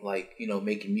damn,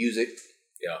 making music.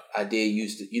 Yeah, I did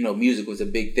used to, music was a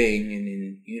big thing, and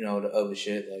then the other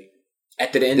shit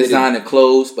at the end designing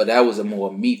clothes, but that was a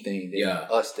more me thing than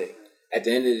us thing. At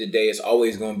the end of the day, it's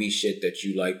always going to be shit that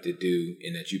you like to do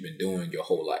and that you've been doing your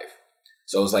whole life.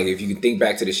 So it's if you can think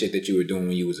back to the shit that you were doing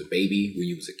when you was a baby, when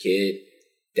you was a kid,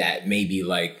 that maybe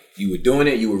you were doing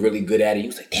it, you were really good at it, you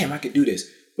was damn, I could do this.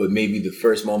 But maybe the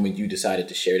first moment you decided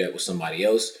to share that with somebody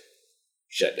else,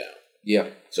 shut down. Yeah.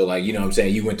 So you know what I'm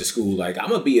saying? You went to school I'm going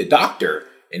to be a doctor.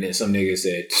 And then some nigga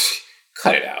said,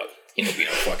 cut it out. You don't be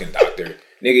no fucking doctor.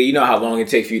 Nigga, you know how long it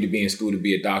takes for you to be in school to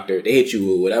be a doctor? They hit you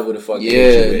with whatever the fuck.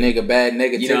 Yeah, nigga, bad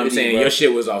negativity. You know what I'm saying? Bro. Your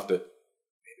shit was off maybe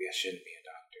I shouldn't be a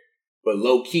doctor. But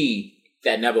low key,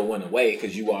 that never went away,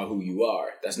 because you are who you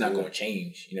are. That's not going to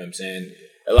change. You know what I'm saying?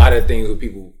 A lot of things that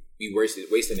people be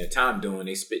wasting their time doing,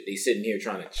 they sitting here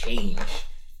trying to change.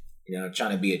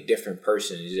 Trying to be a different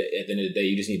person. At the end of the day,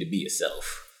 you just need to be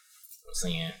yourself. You know what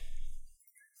I'm saying?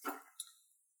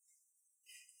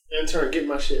 Intern, get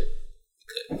my shit.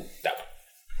 Good.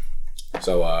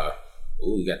 So,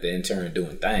 we got the intern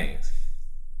doing things.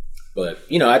 But, at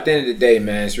the end of the day,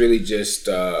 man, it's really just,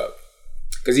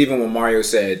 because even when Mario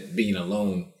said being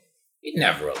alone, you're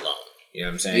never alone. You know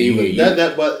what I'm saying?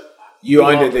 But you're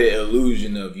under the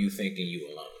illusion of you thinking you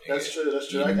alone. That's true.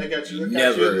 I got you. I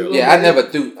never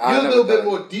threw. You're a little bit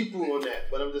more deeper on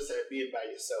that, but I'm just saying being by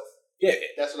yourself. Yeah.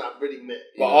 That's what I really meant.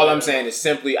 But all I'm saying is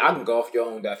simply, I can go off your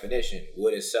own definition.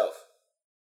 What is self?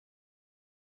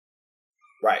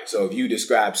 Right. So if you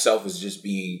describe self as just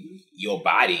being your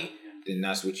body, then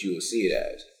that's what you will see it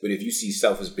as. But if you see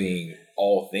self as being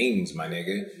all things, my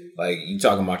nigga, like you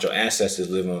talking about your ancestors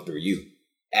living on through you,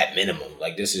 at minimum.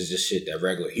 Like this is just shit that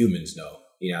regular humans know.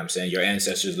 You know what I'm saying? Your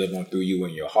ancestors live on through you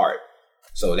in your heart.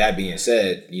 So that being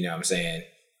said, you know what I'm saying?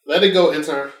 Let it go,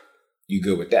 intern. You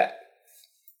good with that.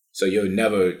 So you'll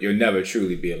never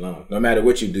truly be alone. No matter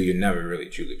what you do, you'll never really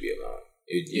truly be alone.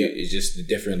 It's just a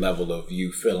different level of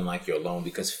you feeling like you're alone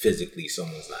because physically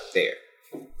someone's not there.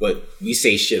 But we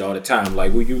say shit all the time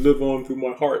like, well, you live on through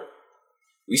my heart.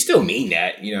 We still mean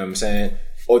that, you know what I'm saying?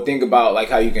 Or think about like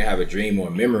how you can have a dream or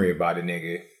a memory about a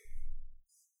nigga.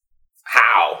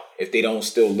 How? If they don't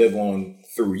still live on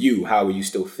through you, how are you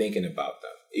still thinking about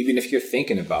them? Even if you're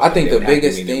thinking about them. I think the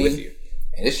biggest thing,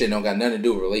 and this shit don't got nothing to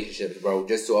do with relationships, bro,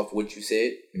 just off what you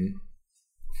said.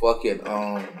 Fucking,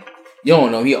 you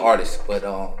don't know, he an artist, but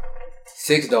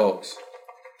 6 Dogs.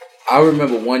 I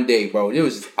remember one day, bro, it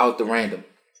was just out the random.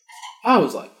 I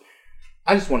was like,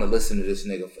 I just want to listen to this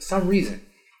nigga for some reason.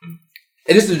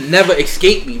 And this would never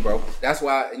escape me, bro. That's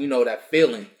why, you know, that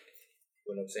feeling,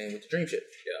 what I'm saying, with the dream shit.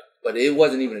 Yeah. But it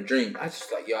wasn't even a dream. I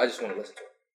just like, I just want to listen to him.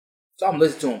 So I'm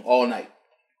listening to him all night.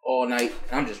 And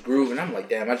I'm just grooving. I'm like,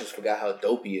 damn, I just forgot how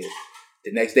dope he is.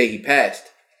 The next day he passed.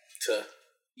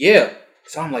 Yeah.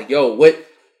 So I'm like, yo,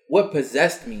 what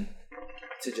possessed me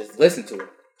to just listen to it?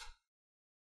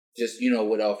 Just, you know,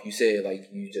 what off you said, like,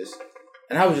 you just,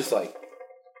 and I was just like,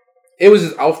 it was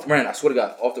just off the random. I swear to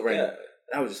God, off the random. Yeah.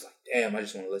 And I was just like, damn, I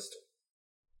just want to listen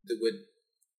to it. What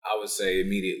I would say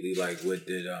immediately, like, what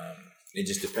did, it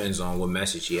just depends on what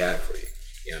message he had for you.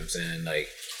 You know what I'm saying? Like,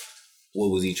 what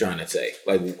was he trying to say?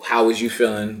 Like, how was you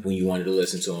feeling when you wanted to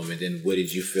listen to him? And then what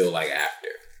did you feel like after?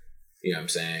 You know what I'm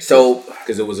saying? So,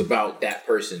 because it was about that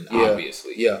person,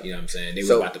 obviously. Yeah. You know what I'm saying? They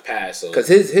were about to pass. So, because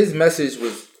his message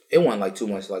was, it wasn't like too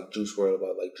much like Juice WRLD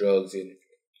about like drugs and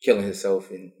killing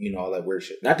himself and, you know, all that weird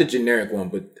shit. Not the generic one,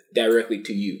 but directly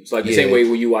to you. It's like the same way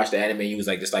when you watch the anime, you was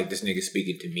like, this nigga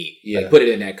speaking to me. Yeah. Like, put it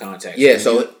in that context. Yeah,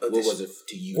 so what was it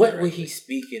to you? What was he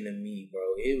speaking to me, bro?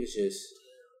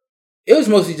 It was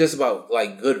mostly just about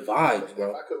like good vibes,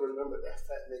 bro. I could remember that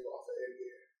fat nigga off of Air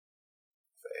Gear.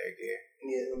 For Air Gear?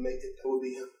 Yeah, that would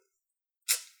be him.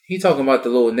 He talking about the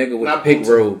little nigga with the pink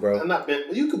robe, bro. I'm not Ben.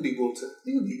 Well, you could be Bunta.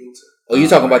 You could be Bunta. Oh, you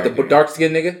talking about the dark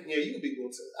skinned nigga? Yeah, you could be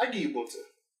Bunta. I give you Bunta.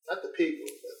 Not the pig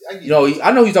one, but I give you. No,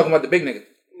 I know he's talking about the big nigga.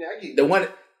 Yeah, I give you the one.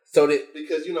 So that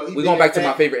because you know we're going back to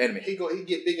my favorite anime. He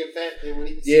get big and fat, and when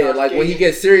he when he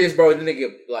gets serious, bro, the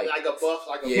nigga like a buff,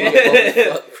 like a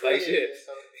buff, like shit.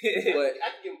 So, but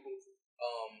I can give him Bunta.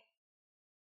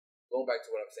 Going back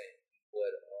to what I'm saying,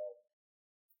 but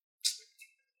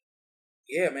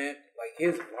yeah, man, like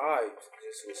his vibes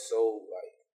just was so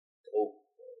like dope,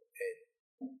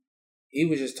 and he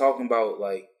was just talking about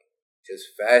like just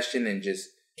fashion and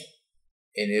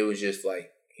it was just like,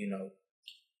 you know,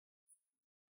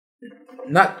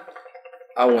 not,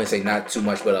 I wouldn't say not too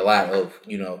much, but a lot of,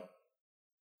 you know,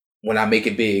 when I make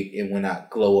it big and when I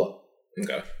glow up.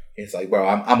 Okay. It's like, bro,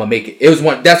 I'm gonna make it. It was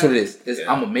one. That's what it is.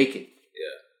 I'm gonna make it.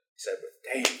 Yeah. He said,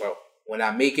 damn, bro, when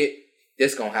I make it,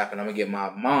 this gonna happen. I'm gonna get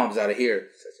my moms out of here,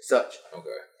 such and such. Okay.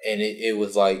 And it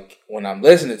was like, when I'm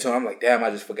listening to him, I'm like, damn, I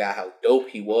just forgot how dope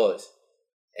he was.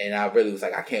 And I really was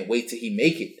like, I can't wait till he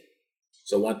make it.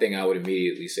 So one thing I would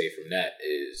immediately say from that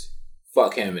is,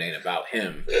 fuck him, it ain't about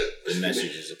him. The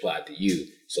message is applied to you.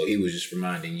 So he was just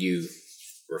reminding you,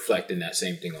 reflecting that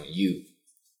same thing on you.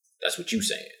 That's what you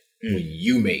saying. When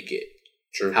you make it.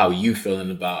 True. How you feeling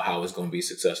about how it's going to be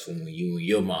successful when you and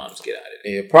your moms get out of it.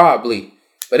 Yeah, probably.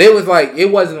 But it was like,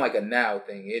 it wasn't like a now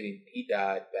thing. He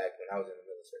died back when I was in the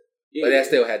military. Yeah, but that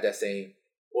still had that same.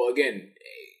 Well, again,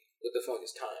 hey, what the fuck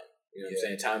is time? You know what I'm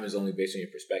saying? Time is only based on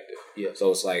your perspective. Yeah.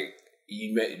 So it's like,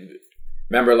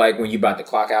 remember like when you about to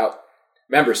clock out?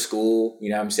 Remember school? You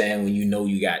know what I'm saying? When you know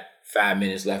you got 5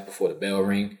 minutes left before the bell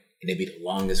ring, and it'd be the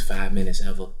longest 5 minutes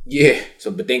ever. Yeah.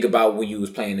 So, but think about when you was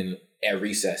playing at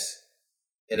recess.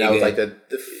 And that was like the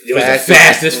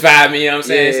fastest 5 minutes, you know what I'm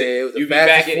saying? Yeah, it was the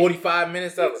fastest 45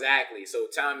 minutes of it. Exactly. So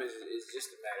time is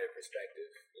just a matter of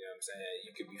perspective. You know what I'm saying?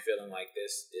 You could be feeling like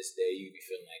this day, you could be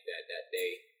feeling like that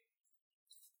day.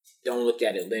 Don't look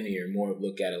at it linear, more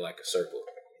look at it like a circle,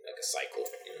 like a cycle. You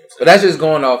know what I'm saying? But that's just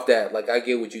going off that. Like, I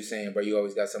get what you're saying, bro. You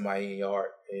always got somebody in your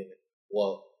heart. And,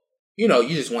 well, you know,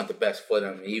 you just want the best for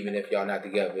them. Even if y'all not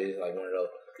together, it's like one of those.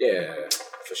 Yeah,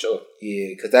 for sure.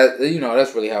 Yeah, because that, you know,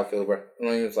 that's really how I feel, bro. I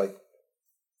mean, it's like,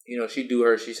 you know,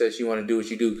 she says she want to do what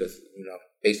she do because, you know,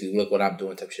 basically look what I'm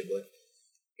doing type shit. But,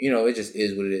 you know, it just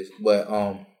is what it is. But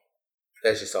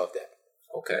that's just off that.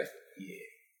 Okay. Yeah.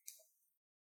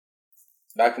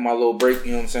 Back from my little break,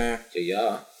 you know what I'm saying?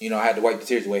 Yeah. You know, I had to wipe the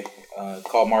tears away.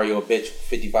 Called Mario a bitch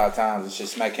 55 times and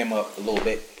just smack him up a little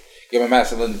bit. Give him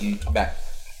masculinity back.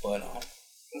 But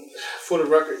for the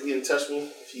record, he didn't touch me.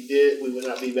 If he did, we would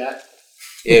not be back.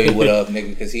 Yeah, we would have, nigga,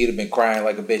 because he'd have been crying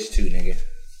like a bitch too, nigga.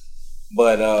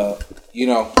 But, you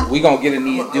know, we gonna get in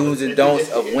these do's and don'ts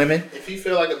of women. If you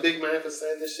feel like a big man for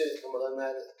saying this shit, I'm gonna let him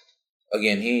have it.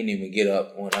 Again, he didn't even get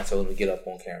up when I told him to get up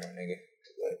on camera, nigga.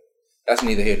 But that's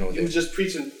neither here nor there. You was just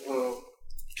preaching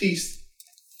peace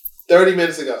 30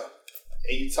 minutes ago,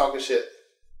 and you talking shit.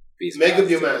 Peace. Make up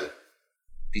your mind.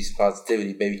 Peace and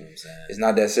positivity, baby. You know it's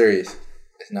not that serious.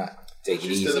 It's not. Take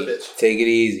it easy. Still a bitch. Take it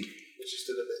easy. But you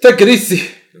still a bitch. Take it easy. You know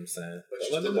what I'm saying? But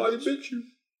let nobody bitch you.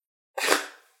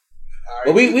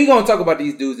 But we gonna talk about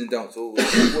these do's and don'ts. So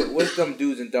what's some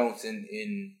do's and don'ts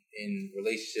in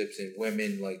relationships and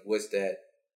women? Like, what's that?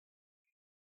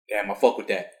 Damn, I fuck with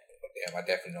that. Damn, I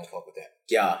definitely don't fuck with that.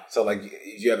 Yeah. So, like, have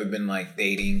you ever been, like,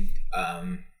 dating,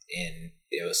 and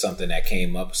it was something that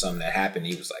came up, something that happened,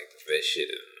 and he was like, this shit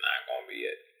is not gonna be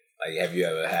it. Like, have you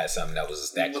ever had something that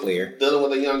was that clear? Dealing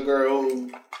with a young girl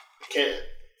who can't.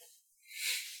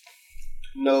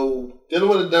 No, dealing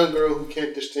with a young girl who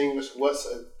can't distinguish what's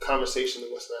a conversation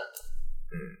and what's not.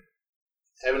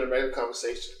 Having a regular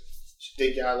conversation. She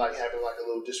think y'all like having like a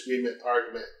little disagreement,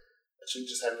 argument, but you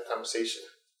just having a conversation.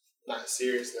 Not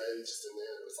serious, not just in there.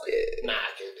 It was like, nah,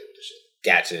 I can't do this shit.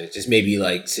 Gotcha. Just maybe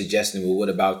like suggesting, well, what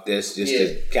about this? Just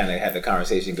to kind of have the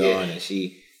conversation going, and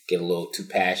she get a little too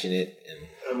passionate.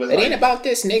 And it ain't about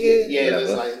this, nigga. Yeah, it's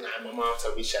like, nah, my mom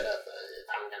told me shut up.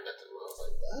 I don't got nothing. I was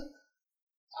like, what?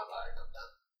 I'm alright, I'm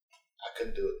done. I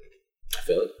couldn't do it. I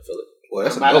feel it. Well,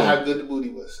 that's no matter a good how one. good the booty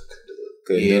was, I couldn't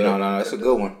do it. No, that's a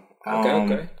good one.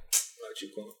 Okay. What you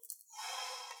call?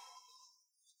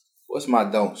 What's my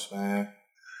don'ts, man?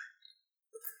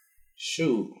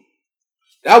 Shoot,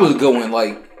 that was a good one.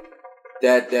 Like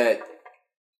that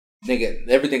nigga.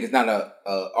 Everything is not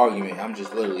a argument. I'm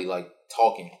just literally like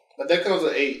talking. But that comes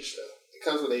with age, though. It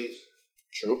comes with age.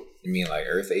 True. You mean like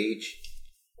Earth age?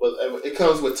 Well, it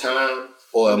comes with time.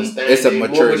 Or it's a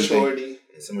maturity thing.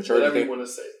 It's a maturity whatever thing. you want to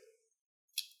say.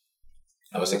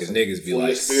 I was thinking niggas be For like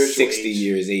your spiritual 60 age.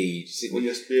 years age. When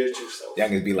your spiritual self. Y'all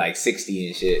be like 60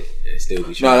 and shit and still be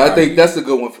No, trying to I think argue. that's a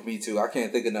good one for me too. I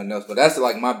can't think of nothing else, but that's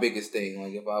like my biggest thing.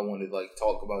 Like if I wanted to like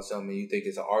talk about something and you think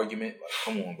it's an argument, like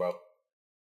come on, bro.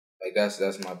 Like that's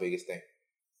my biggest thing.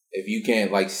 If you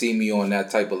can't like see me on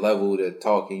that type of level to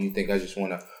talk and you think I just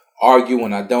want to argue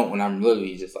when I don't, when I'm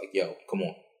literally just like, yo, come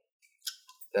on.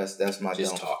 That's my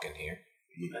just don't. talking here.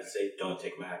 I say don't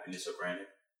take my happiness for granted.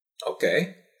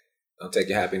 Okay. Don't take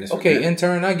your happiness for Okay, granted.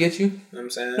 intern, I get you. You know what I'm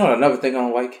saying? No, another thing I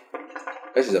don't like.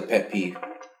 This is a pet peeve.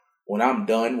 When I'm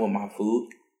done with my food,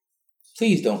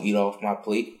 please don't eat off my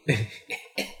plate.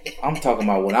 I'm talking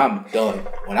about when I'm done.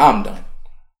 When I'm done.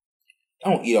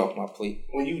 Don't eat off my plate.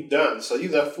 When you done, so you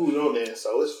left food on there,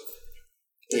 so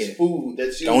it's food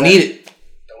that you Don't left. eat it.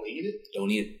 Don't eat it? Don't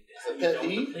eat it. It's a pet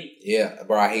peeve? Yeah,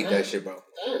 bro, I hate that shit, bro.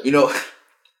 Damn. You know,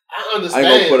 I I understand.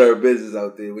 ain't gonna put her business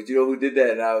out there, but you know who did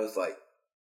that? And I was like,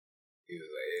 He was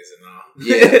like, yes and no.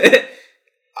 yeah.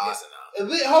 Yes and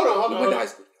no. Hold We went to high on.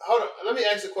 school. Hold on. Let me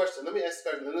ask a question. Let me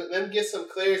get some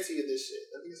clarity of this shit.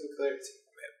 Let me get some clarity.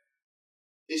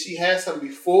 Did she have some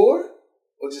before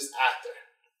or just after?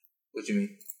 What you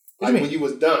mean? Like when you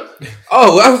was done.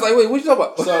 Oh, I was like, wait, what you talking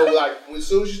about? So like as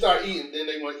soon as you start eating, then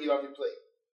they want to eat off your plate.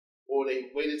 Or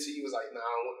they waited till you was like, nah,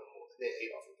 I don't want no more. Then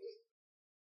ate off your plate.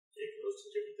 Take those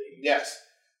two different things. Yes.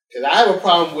 Because I have a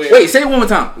problem with... Wait, say it one more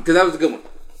time, because that was a good one.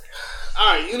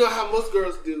 Alright, you know how most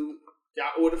girls do.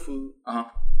 Y'all order food. Uh-huh.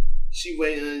 She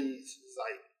waiting and she's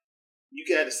like, you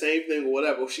can have the same thing or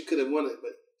whatever. She could have wanted,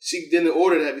 but she didn't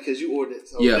order that because you ordered it.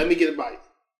 So Yeah. let me get a bite.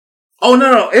 Oh,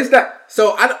 no, it's that.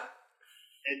 So, I don't...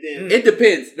 And then... It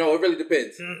depends. No, it really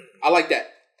depends. I like that.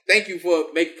 Thank you for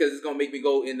making, because it's going to make me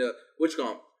go into, what you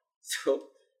call 'em? So,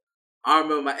 I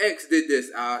remember my ex did this.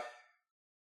 I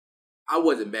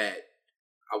wasn't bad.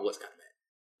 I was kind of mad.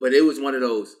 But it was one of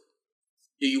those,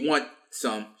 do you want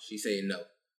some? She saying no.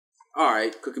 All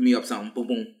right, cooking me up something. Boom,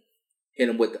 boom. Hit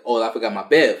him with the, oh, I forgot my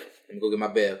Bev. Let me go get my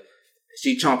Bev.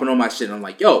 She chomping on my shit. I'm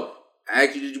like, yo, I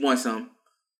asked you, did you want some?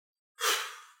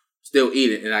 Still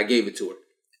eat it, and I gave it to her.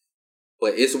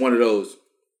 But it's one of those,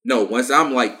 no, once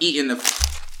I'm like eating the,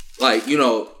 like, you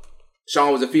know,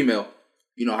 Sean was a female,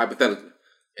 you know, hypothetically,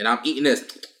 and I'm eating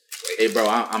this. Hey, bro,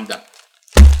 I'm done.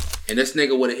 And this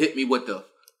nigga would have hit me with the, and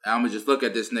I'm gonna just look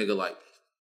at this nigga like,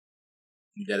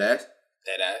 you dead ass?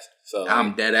 Dead ass. So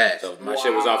I'm dead ass. So my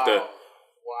shit was off the. Wow.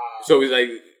 So we like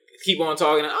keep on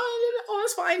talking. Oh,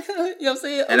 it's fine. You know what I'm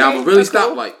saying? And Okay, I'm gonna really let's stop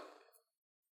go. like,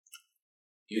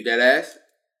 you dead ass?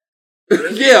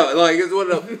 Yeah, like it's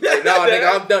one of them. Like, no, nigga,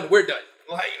 I'm done. We're done.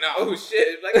 Like, no. Oh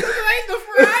shit! Like, this ain't the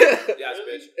fry. Yes,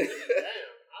 bitch. Damn.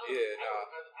 Yeah, nah.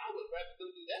 I would rather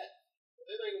them do that.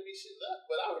 There ain't gonna be shit left,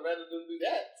 but I would rather them do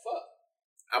that. Fuck.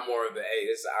 I'm more of the, hey,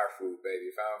 this is our food, baby.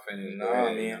 If I don't finish, Nah,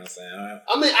 man. man. You know what I'm saying?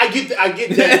 I mean, I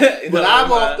get that, but No, I'm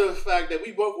nah. off the fact that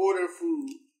we both order food,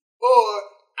 or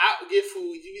I get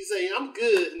food. You can say I'm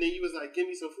good, and then you was like, "Give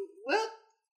me some food." What?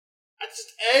 I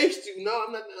just asked you. No,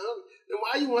 I'm not that hungry. Then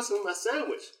why you want some of my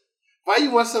sandwich? Why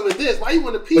you want some of this? Why you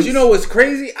want a piece? But you know what's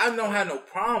crazy? I don't have no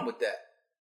problem with that.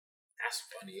 That's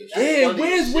funny as shit. That's Yeah, funny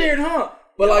weird, as shit. weird, huh?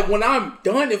 But like when I'm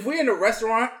done, if we're in a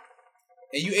restaurant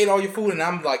and you ate all your food and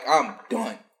I'm like, I'm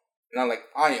done. And I'm like,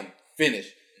 I am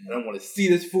finished. I don't want to see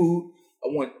this food. I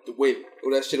want to wait,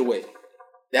 throw that shit away.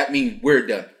 That means we're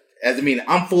done. As I mean,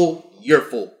 I'm full, you're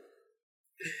full.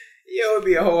 Yo, it'd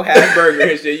be a whole hamburger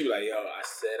and shit. You be like, yo, I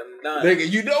said I'm done. Nigga,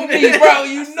 you know me, bro.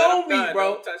 You I said know I'm me, done.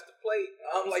 bro. Don't touch the plate.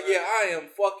 I'm like, yeah, I am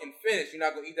fucking finished. You're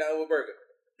not gonna eat that other burger.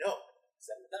 No. I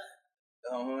said I'm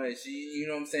done. And she, you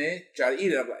know what I'm saying? Try to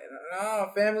eat it. I'm like,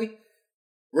 nah, family.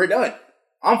 We're done.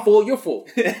 I'm full, you're full.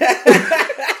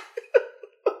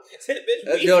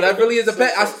 Yo, that really is a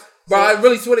pet. Bro, I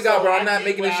really swear to God, bro, I'm not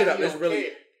making this shit up. It's really.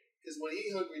 Because when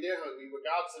he hungry, they're hungry,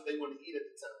 regardless if they want to eat at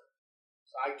the time.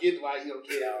 So I get why he don't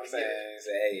care. You know what I'm saying?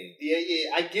 Say, hey,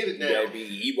 Yeah, I get it you now. gotta be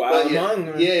eat while I'm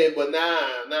hungry. Yeah, but nah.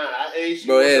 I asked you.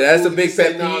 Bro, yeah, for that's some a big food. You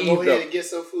pet said, nah, peeve, go ahead though. and get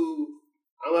some food.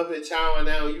 I'm up here chowing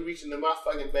now. You reaching in my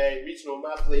fucking bag, reaching on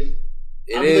my plate.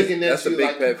 I'm looking at That's you a big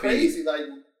like pet you peeve. crazy. Like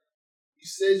you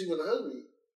said you were hungry.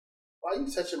 Why you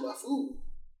touching my food?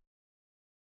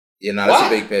 Yeah, no, that's Why? a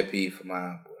big pet peeve for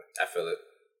my boy. I feel it.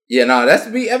 Yeah, no, that's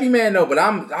to be every man though. But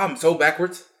I'm so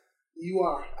backwards. You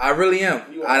are. I really am,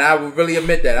 You and are. I will really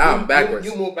admit that I'm backwards.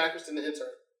 You more backwards than the intern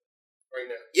right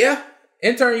now. Yeah,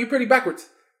 intern, you pretty backwards,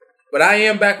 but I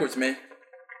am backwards, man.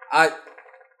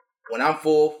 When I'm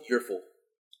full, you're full.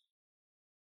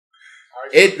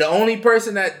 The only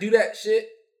person that do that shit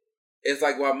is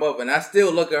like my mother, and I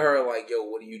still look at her like, "Yo,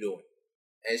 what are you doing?"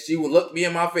 And she would look me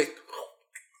in my face.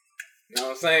 You know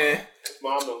what I'm saying?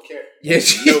 Mom don't care. Yeah,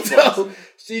 she No dope.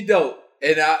 She dope,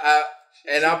 and I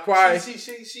probably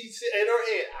she in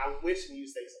her head. I'm wishing you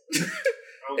say something.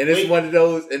 and it's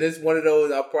one of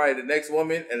those, I'll probably the next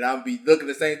woman, and I'll be looking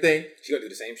the same thing. She gonna do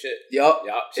the same shit. Yup.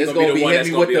 She's It's gonna be the one hit that's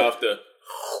me gonna with be the off the.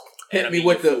 hit "And me I'm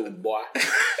with eating the. food, boy.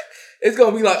 It's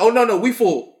gonna be like, oh no, we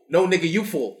full. No nigga, you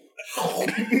full.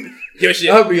 Your shit.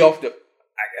 I'll be off the.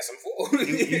 I guess I'm full.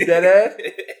 You that ass?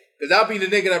 Cause I'll be the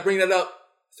nigga that bring that up.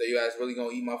 So you guys really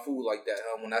gonna eat my food like that,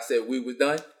 huh? When I said we was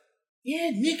done? Yeah,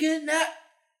 nigga, not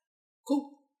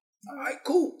cool. All right,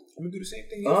 cool. I'm gonna do the same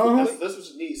thing. That's what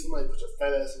you need. Somebody put your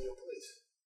fat ass in your place.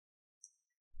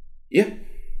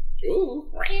 Yeah.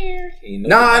 Ooh.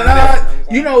 Nah.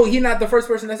 You know, he not the first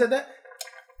person that said that.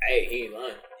 Hey, he ain't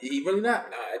lying. He really not.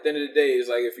 Nah, at the end of the day, it's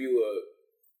like if you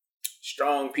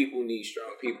strong people need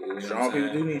strong people. You know Strong what I'm people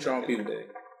saying? do need strong At the end people. of the day.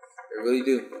 They really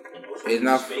do. It's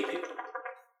not. fake it.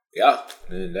 Yeah,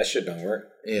 that shit don't work.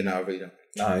 Yeah, no, I really don't.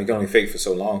 Nah, you can only fake for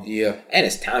so long. Yeah. And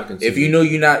it's time consuming. If you know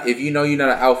you're not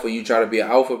an alpha, you try to be an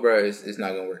alpha, bro. It's not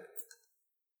gonna work.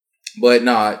 But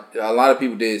nah, a lot of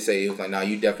people did say it was like, nah,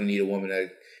 you definitely need a woman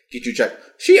that get you checked.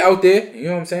 She out there, you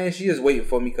know what I'm saying? She just waiting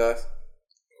for me, cuz.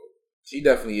 She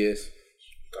definitely is.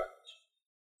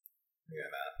 Yeah,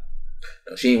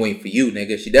 No, she ain't waiting for you,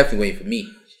 nigga. She definitely waiting for me,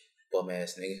 bum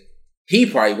ass nigga. He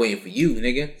probably waiting for you,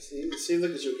 nigga. See,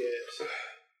 look at your gas.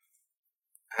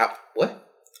 How? What?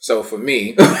 So for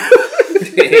me,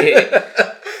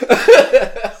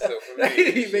 That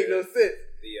didn't make no sense.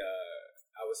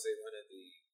 I would say one of the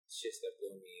shits that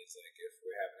blew me is like if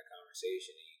we're having a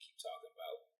conversation and you keep talking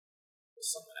about what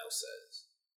someone else says.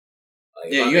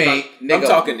 Like, Yeah, if you I'm- ain't. if I'm nigga,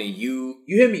 talking to you.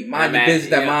 You hear me? Mind your I'm business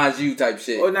that yeah. minds you type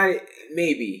shit. Or not,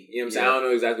 maybe. You know what I'm saying? Yeah. I don't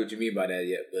know exactly what you mean by that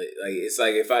yet, but like it's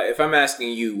like if I'm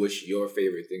asking you what's your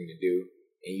favorite thing to do,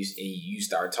 and you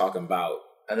start talking about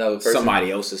Another person.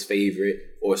 somebody else's favorite,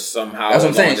 or somehow That's what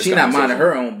I'm along saying. this She not minding conversation-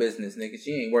 her own business, nigga.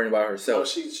 She ain't worrying about No, herself.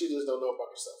 she just don't know about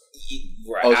herself.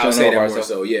 Right, Oh, she I'll don't say know that about more herself.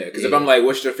 so, yeah. Because if Yeah. I'm like,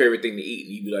 "What's your favorite thing to eat?"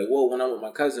 and you be like, "Well, when I'm with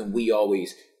my cousin, we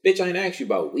always." Bitch, I ain't ask you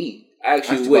about we. I asked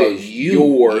Asked you what about is you.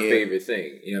 your Yeah. favorite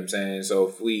thing. You know what I'm saying? So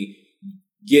if we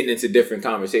getting into different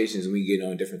conversations and we get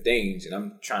on different things, and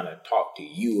I'm trying to talk to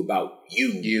you about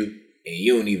you, and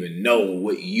you don't even know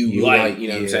what you like. You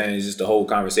know what I'm yeah. saying? It's just the whole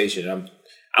conversation.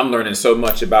 I'm learning so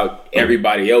much about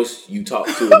everybody else you talk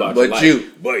to about But your life.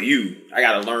 you. But you. I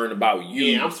gotta learn about you.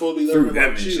 Yeah, I'm supposed to be through learning them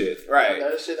about and you. shit. Right.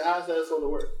 That shit, how's that supposed to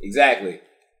work? Exactly.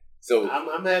 So we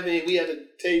at a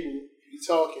table, we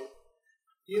talking.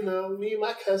 You know, me and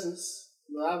my cousins,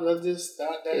 No, I just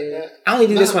that. I only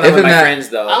do this when If I'm with it's my not- friends,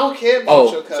 though. I don't care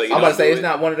about your so cousin. you I'm about to don't say do it's it.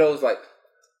 not one of those like,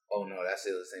 oh no, that's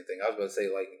still the same thing. I was about to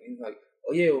say like,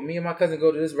 oh yeah, well, me and my cousin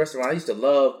go to this restaurant. I used to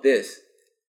love this.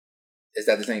 Is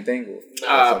that the same thing?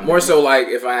 More so like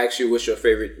if I ask you what's your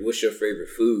favorite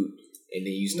food, and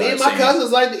then you start Me and my saying,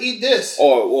 cousins like to eat this.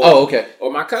 Oh, okay. Or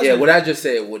my cousin. Yeah, what I just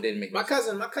said didn't make my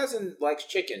cousin likes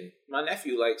chicken. My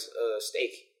nephew likes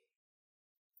steak.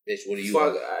 Bitch, what do you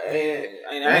Fuck, want? I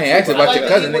ain't asking but about your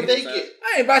cousin, What nigga. they get.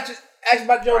 I ain't about to ask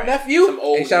about your Right. nephew. Some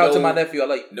old, Hey, shout out to no- my nephew. I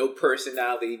like you. No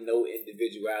personality, no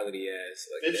individuality ass.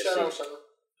 Like Fifth that shout out, shit. Sean.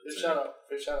 Fifth shout out.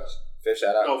 Fifth shout out. Fifth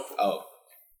shout out. No,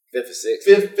 Fifth or sixth.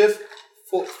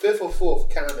 Fifth or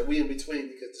fourth, kind of. We in between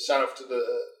because the shout out to the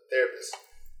therapist.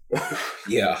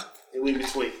 Yeah. And we in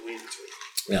between. You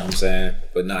know what I'm saying?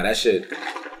 But nah, that shit.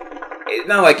 It's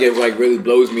not like it like really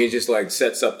blows me. It just like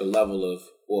sets up the level of,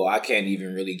 well, I can't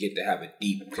even really get to have a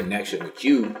deep connection with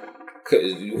you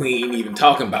because we ain't even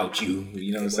talking about you.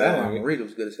 You know what I'm saying? Margarita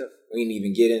was good as hell. We ain't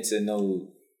even get into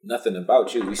nothing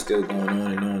about you. We still going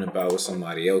on and on about what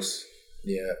somebody else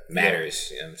matters.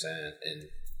 You know what I'm saying? And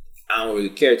I don't really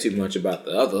care too much about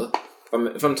the other.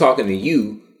 If I'm talking to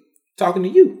you, talking to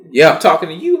you. Yeah. I'm talking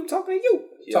to you. I'm talking to you.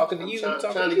 Yeah. Talking to you. I'm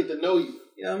trying talking to to get you. to know you.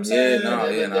 You know what I'm saying? Yeah, At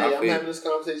the end of the day, I'm feel having this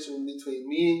conversation between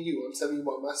me and you. I'm telling you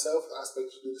about myself. I expect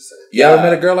you to do the same. You ever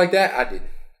met a girl like that? I did.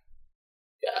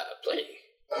 Yeah, plenty.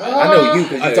 I know you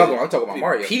because I'm talking about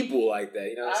Mario. People like that,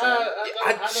 you know what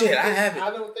I'm saying? I haven't. I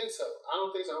don't think so.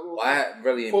 Well, I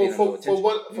really ain't paying no attention. For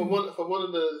one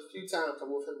of the few times I'm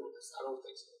with him on this, I don't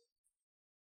think so.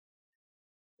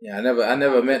 Yeah, I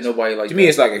never met nobody like To that. me,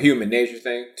 it's like a human nature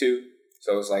thing too.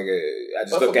 So it's like I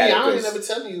just But look for at me, it I ain't because never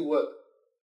telling you what.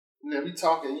 We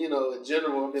talking, in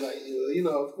general, I'll be like,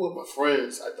 with my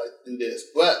friends, I'd like to do this,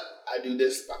 but I do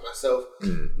this by myself.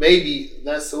 Maybe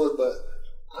that's so, but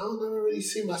I don't ever really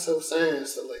see myself saying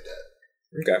stuff like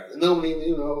that. okay. Normally,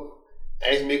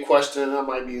 ask me a question, I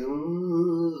might be, all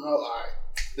right,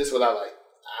 this is what I like.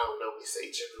 I don't normally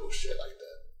say general shit like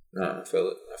that. No, I feel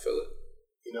it.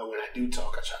 When I do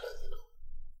talk, I try to,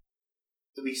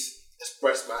 at least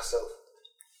express myself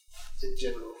in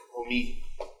general. For me,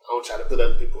 I don't try to put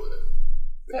other people in it.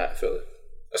 Yeah, I feel it.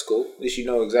 That's cool. At least you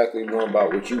know exactly more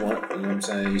about what you want. You know what I'm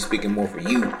saying? You're speaking more for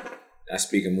you, not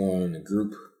speaking more on the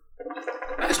group.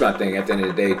 That's my thing at the end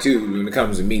of the day, too. When it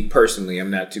comes to me personally, I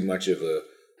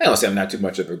don't say I'm not too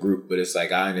much of a group, but it's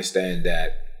like I understand that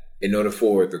in order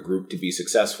for the group to be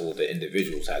successful, the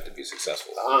individuals have to be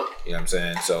successful. You know what I'm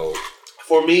saying? So,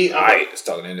 for me, let's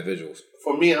talk to individuals.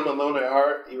 For me, I'm a loner at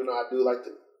heart, even though I do like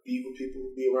to be with people,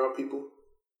 be around people.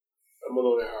 I'm a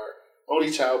loner at heart. Only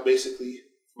child, basically,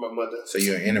 from my mother. So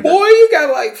you're an introvert. Boy, you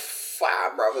got like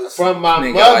 5 brothers. From my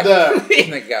Nigga, mother.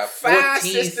 Nigga got 5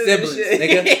 14 sisters siblings, and shit.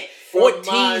 nigga. From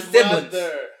 14 my siblings.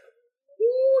 mother.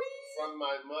 From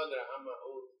my mother, I'm an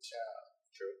only child.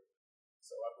 True.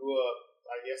 So I grew up,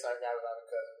 I guess I got a lot of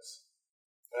cousins.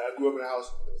 I grew up in a house,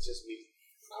 it was just me.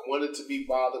 When I wanted to be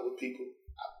bothered with people,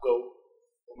 I'd go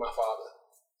with my father.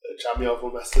 They'd drop me off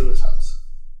at my siblings' house.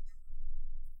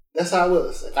 That's how it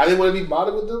was. If I didn't want to be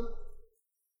bothered with them,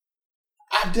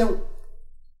 I don't.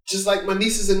 Just like my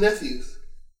nieces and nephews.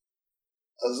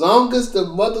 As long as the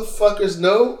motherfuckers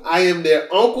know I am their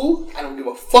uncle, I don't give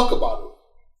a fuck about them.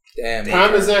 Damn.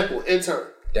 Prime example, intern.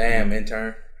 Damn,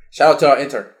 intern. Shout out to our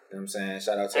intern. You know what I'm saying?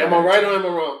 Shout out to Am I right or am I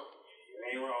wrong?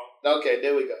 You ain't wrong. Okay,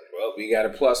 there we go. Well, we got a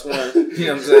 +1. You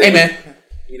know what I'm saying? Hey, man.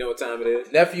 You know what time it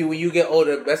is? Nephew, when you get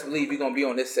older, best believe you're going to be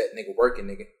on this set, nigga, working,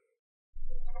 nigga. I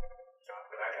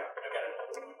got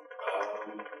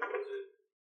another one.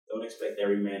 Don't expect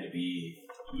every man to be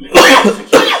mentally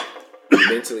secure.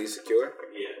 Mentally secure?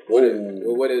 Yeah.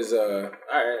 What is alright,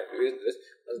 let's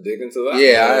dig into that.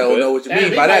 Yeah, I don't know what you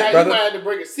mean by that, You brother. might have to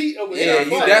bring a seat over Yeah,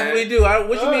 here. you definitely do. What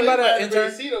you mean by that, Bring a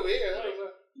intern? seat over here.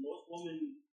 Most women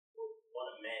want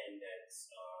a man that's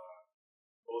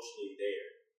emotionally there.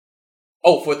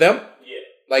 Oh, for them? Yeah.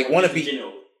 Like, want to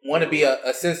General. be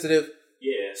a sensitive.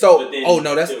 Yeah. So, but then oh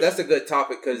no, that's they'll- a good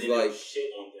topic because then like, they'll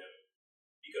shit on them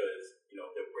because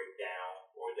they'll break down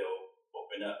or they'll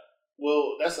open up.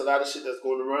 Well, that's a lot of shit that's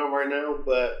going around right now,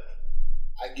 but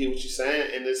I get what you're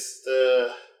saying, and it's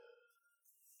the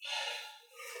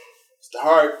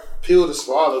hard pill to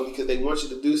swallow because they want you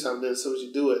to do something, and as soon as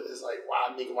you do it, it's like,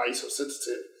 wow, nigga, why you so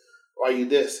sensitive? Why you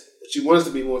this? But you want us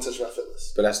to be more in touch with our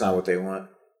feelings. But that's not what they want.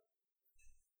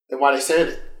 And why they saying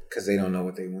it? Because they don't know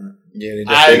what they want. yeah, they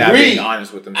I They're not agree. being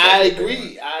honest with themselves. I what they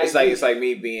agree. want. It's like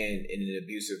me being in an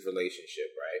abusive relationship,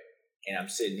 right? And I'm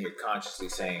sitting here consciously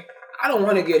saying, I don't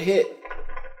want to get hit.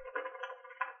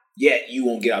 Yet you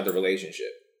won't get out of the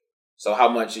relationship. So how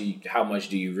much do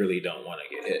you really don't want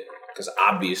to get hit? Because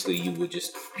obviously you would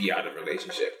just be out of a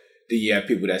relationship. Then you have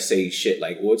people that say shit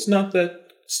like, well, it's not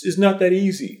that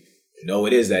easy. No,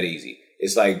 it is that easy.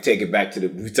 It's like, take it back to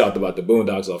we talked about the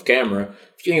Boondocks off camera.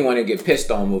 If you ain't want to get pissed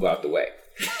on, move out the way.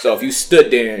 So if you stood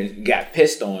there and got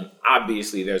pissed on,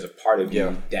 obviously there's a part of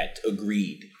you that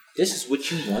agreed. This is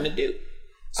what you want to do.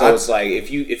 So it's like,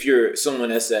 if you're someone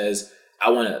that says, I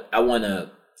want an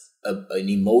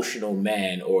emotional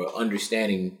man or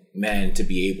understanding man to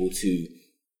be able to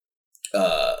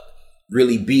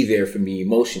really be there for me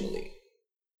emotionally.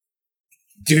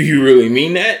 Do you really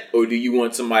mean that? Or do you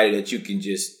want somebody that you can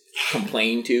just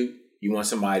complain to? You want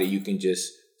somebody you can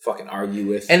just fucking argue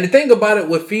with? And the thing about it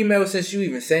with females, since you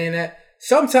even saying that,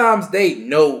 sometimes they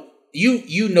know,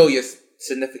 you know your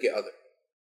significant other.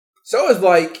 So it's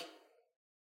like,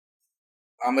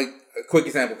 I'm a quick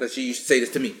example because she used to say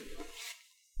this to me.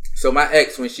 So my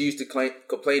ex, when she used to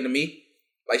complain to me,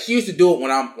 like she used to do it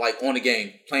when I'm like on the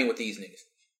game playing with these niggas,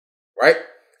 right?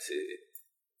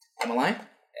 Am I lying?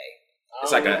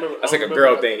 It's like a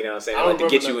girl thing, you know what I'm saying? I like to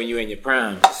get you when you in your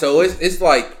prime. So it's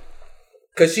like,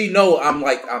 cause she know I'm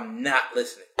not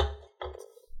listening.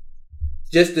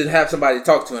 Just to have somebody to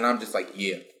talk to, and I'm just like,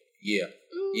 yeah.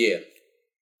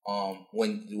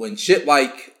 When shit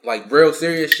like real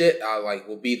serious shit, I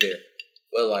will be there.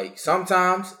 But like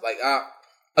sometimes, like I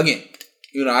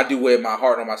do wear my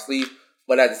heart on my sleeve.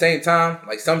 But at the same time,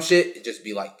 like some shit, it just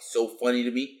be like so funny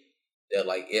to me that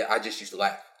like I just used to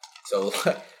laugh. So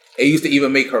it used to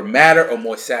even make her madder or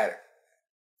more sadder.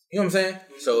 You know what I'm saying?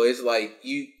 Mm-hmm. So it's like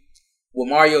what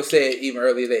Mario said even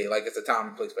earlier today, like it's a time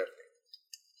and place for everything.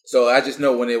 So I just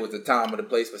know when it was the time or the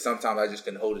place, but sometimes I just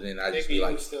couldn't hold it in. I just be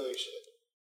like, stealing shit.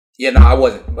 Yeah, no, I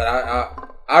wasn't. But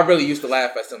I really used to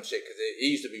laugh at some shit because it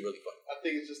used to be really funny. I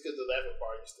think it's just because the laughing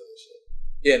part, you stealing shit.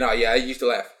 Yeah, I used to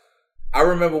laugh. I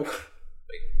remember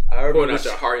going out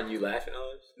your heart and you laughing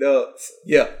on it. No,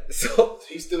 yeah. So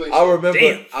he's still. I remember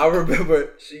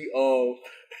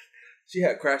she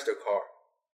had crashed her car.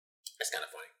 That's kind of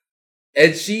funny.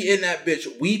 And she in that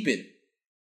bitch weeping.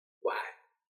 Why?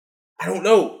 I don't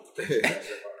know.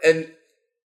 And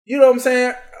you know what I'm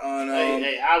saying?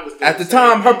 I was at the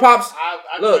time, her pops.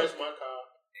 I look, crashed my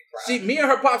car. Me and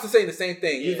her pops are saying the same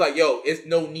thing. He's like, "Yo, it's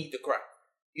no need to cry.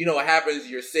 You know what happens?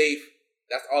 You're safe.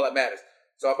 That's all that matters."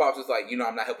 So our pops was like,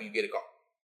 "I'm not helping you get a car."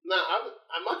 Nah,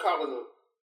 my car wasn't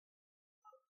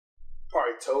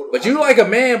probably total. But you like a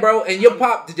man, bro. And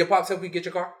did your pops help you get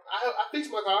your car? I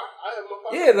fixed my car. I have my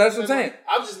car. Yeah, that's what I'm saying.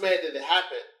 I was just mad that it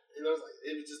happened. It was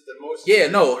just the emotion. Yeah,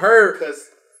 no, her. Because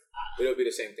it'll be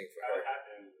the same thing for her.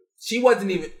 She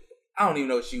wasn't even. I don't even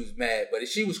know if she was mad, but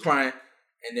she was crying.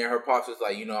 And then her pops was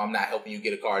like, I'm not helping you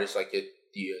get a car. It's like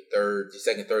your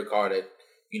second, third car that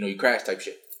you crashed type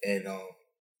shit. And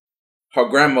her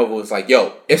grandmother was like,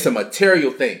 yo, it's a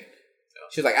material thing.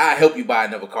 She's like, I'll help you buy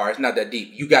another car. It's not that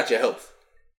deep. You got your health.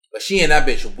 But she and that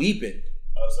bitch weeping.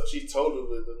 Oh, so she totally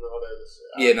didn't know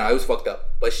that. Yeah, no, it was fucked up.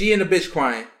 But she and the bitch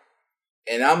crying.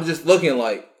 And I'm just looking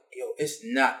like, yo, it's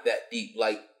not that deep.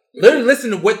 Like, literally listen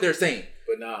to what they're saying.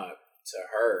 But nah, to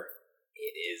her,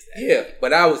 it is that deep.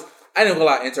 But I didn't go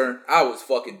out intern. I was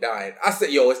fucking dying. I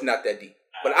said, yo, it's not that deep.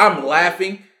 But I'm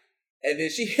laughing. And then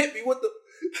she hit me with the...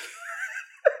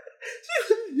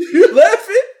 You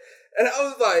laughing? And I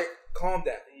was like, calm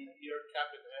down. You're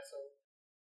Captain Asshole.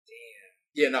 Damn.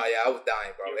 Yeah, no, I was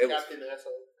dying, bro. You're Captain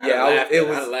Asshole. Yeah,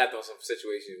 I laughed on some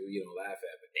situations where you don't laugh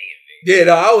at, but damn, nigga. Yeah,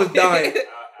 no, I was dying.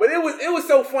 But it was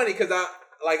so funny because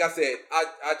like I said,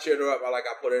 I cheered her up. I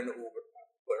put her in the Uber.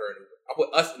 I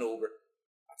put us in the Uber.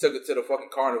 I took her to the fucking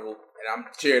carnival and I'm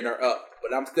cheering her up.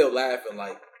 But I'm still laughing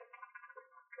like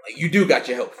you do got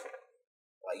your health.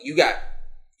 Like you got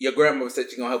your grandmother said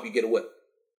she's gonna help you get a whip.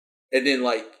 And then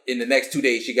like in the next 2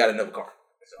 days she got another car.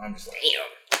 So I'm just like,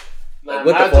 damn. Like,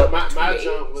 what the fuck? My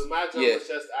jump was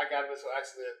just I got into an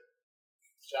accident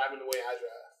driving the way I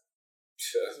drive.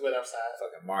 That's what outside.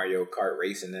 Fucking Mario Kart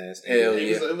racing ass. Hell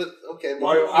yeah. It was okay.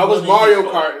 I was Mario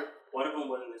Kart. One of them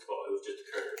wasn't his fault. It was just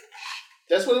the curb.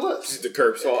 That's what it was. Just the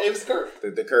curb's fault. It was the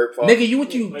curb. The curb fault.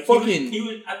 Nigga, fucking.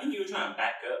 I think you were trying to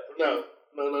back up. No.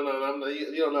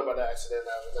 You don't know about the accident.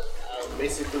 I was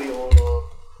basically on.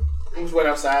 It was right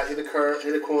outside. Hit the curb.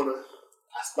 Hit the corner.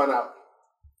 I spun out.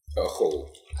 Oh.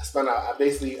 I spun out.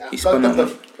 I spun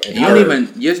out. You don't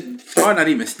even. Your car not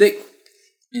even stick.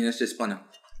 And it's just spun out.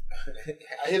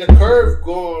 I hit a curve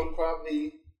going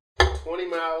probably 20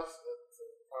 miles.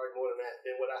 Probably more than that.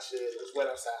 Than what I should. It was wet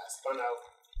outside. I spun out.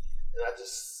 And I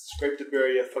just scraped the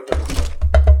barrier. Fucked up the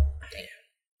front. Damn.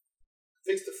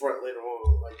 Fixed the front later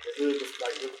on. Like the hood was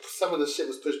like some of the shit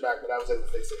was pushed back, but I was able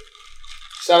to fix it.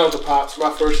 Shout out to Pops. My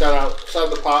first shout out. Shout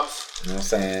out to Pops. You know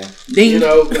what I'm saying? You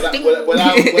know,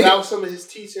 without some of his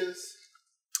teachings,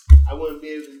 I wouldn't be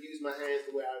able to use my hands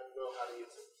the way I know how to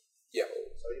use them. Yeah.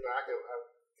 So I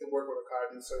can work on a car,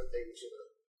 do certain things,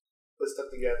 put stuff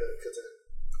together.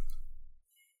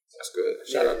 That's good.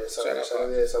 Shout out.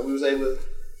 Yeah. So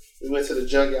we went to the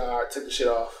junkyard, took the shit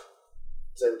off,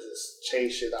 was able to just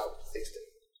change shit out, fixed it.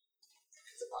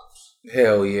 Because of Pops.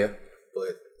 Hell yeah.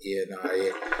 But yeah.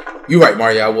 You're right,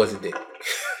 Mario. I wasn't there.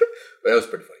 But that was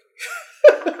pretty funny.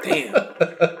 Damn.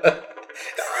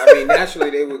 I mean, naturally,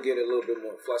 they would get a little bit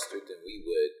more flustered than we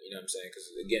would. You know what I'm saying?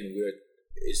 Because again,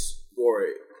 it's more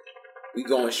we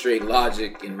going straight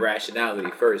logic and rationality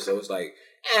first. So it's like,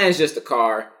 it's just a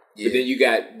car. Yeah.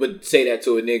 But then say that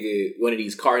to a nigga, one of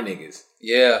these car niggas.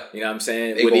 Yeah. You know what I'm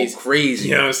saying? They go crazy.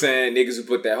 You know what I'm saying? Niggas who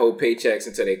put that whole paychecks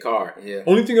into their car. Yeah.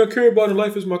 Only thing I care about in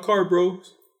life is my car, bro.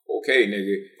 Okay,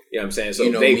 nigga. You know what I'm saying? So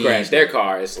if they crash their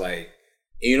car, it's like...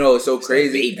 it's so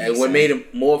crazy. And what made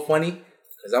it more funny,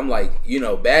 because I'm like,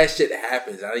 bad shit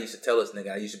happens. I used to tell this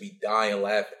nigga, I used to be dying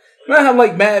laughing. Man, I'm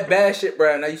like mad bad shit,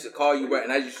 bro. And I used to call you, bro,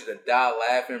 and I used to die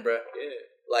laughing, bro. Yeah.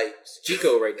 Like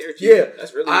Chico right there. Chico. Yeah.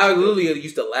 That's really I Chico. literally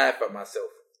used to laugh at myself.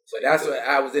 But that's what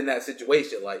I was in that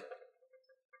situation. Like,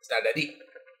 it's not that deep.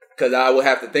 Because I would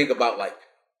have to think about, like,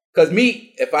 because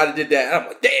me, if I did that, I'm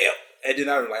like, damn. And then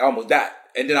I was like, I almost died.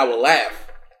 And then I would laugh.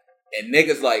 And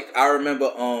niggas, like, I remember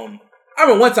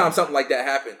one time something like that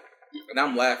happened. And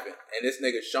I'm laughing. And this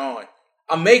nigga, Sean,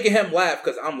 I'm making him laugh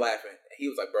because I'm laughing. And he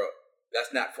was like, bro,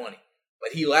 that's not funny.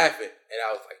 But he laughing. And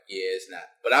I was like, yeah, it's not.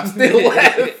 But I'm still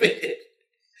laughing.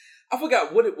 I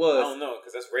forgot what it was. I don't know,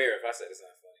 because that's rare if I said it's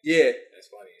not funny. Yeah. That's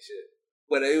funny as shit.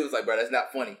 But it was like, bro, that's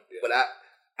not funny. Yeah. But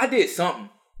I did something.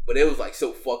 But it was like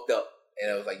so fucked up.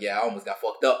 And I was like, yeah, I almost got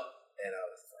fucked up. And I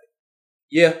was like,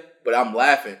 yeah, but I'm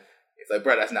laughing. It's like,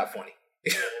 bro, that's not funny.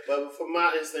 But for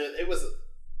my instance, it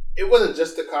wasn't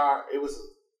just the car. It was,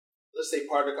 let's say,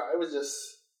 part of the car. It was just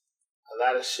a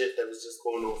lot of shit that was just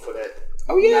going on for that.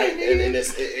 Oh yeah, night. And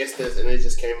this instance, and it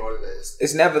just came out of this.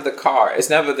 It's never the car. It's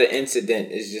never the incident.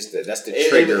 It's just that's the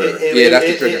trigger. That's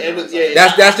the trigger.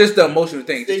 That's just the emotional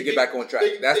thing. Just to get back on track.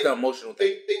 That's the emotional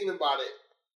thing. Thinking about it,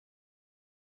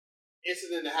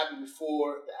 incident that happened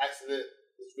before the accident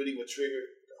was really what triggered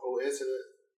the whole incident.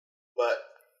 But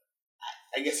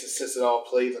I guess since it all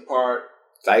plays a part.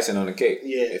 It's icing on the cake,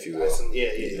 if you will.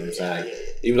 You know what I'm saying?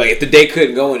 Yeah. Even like if the day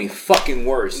couldn't go any fucking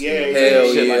worse.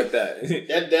 Shit like that.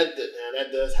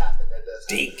 That does happen.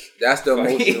 Dink. That's the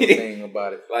emotional thing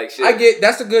about it. Like shit. I get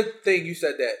that's a good thing you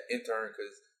said that, intern,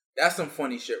 because that's some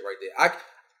funny shit right there.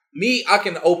 I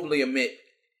can openly admit,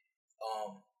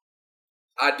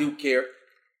 I do care,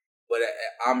 but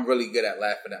I'm really good at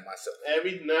laughing at myself.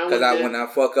 Every now and then, when I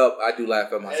fuck up, I do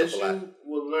laugh at myself a lot. As you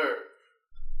will learn,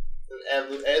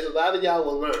 as a lot of y'all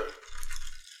will learn,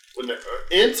 when the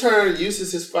intern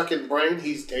uses his fucking brain,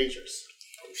 he's dangerous.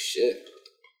 Oh shit.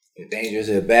 You're dangerous,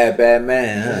 a bad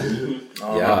man,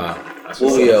 huh? Yeah. Most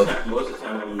of the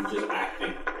time when you're just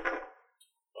acting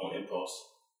on impulse.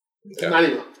 Okay. Not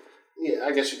even. Yeah,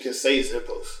 I guess you can say it's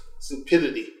impulse.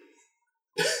 Stupidity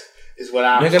is what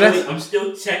I'm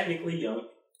still technically young.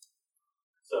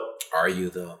 So. Are you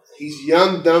though? He's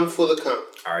young, dumb, full of cum.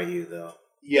 Are you though?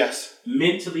 Yes.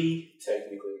 Mentally,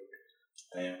 technically,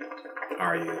 I am.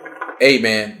 Are you? Hey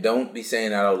man, don't be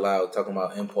saying that out loud. Talking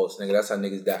about impulse, nigga. That's how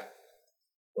niggas die.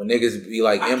 When niggas be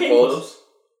like impulse.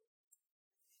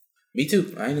 Me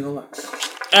too. I ain't gonna lie.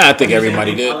 I think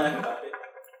everybody did.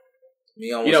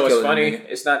 You know what's funny?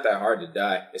 It's not that hard to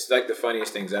die. It's like the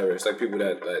funniest things ever. It's like people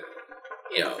that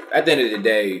at the end of the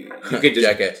day, you could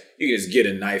just get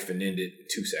a knife and end it in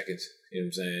 2 seconds. You know what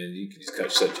I'm saying? You can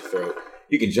just shut your throat.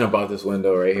 You can jump out this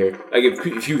window right here. Like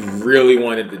if you really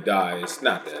wanted to die, it's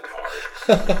not that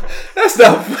hard. That's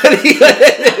not funny.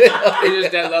 It's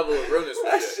just that level of realness.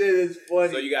 That shit is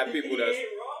funny. So you got people that's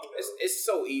it's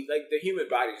so easy. Like the human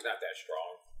body's not that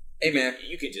strong. Hey man,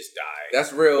 you could just die.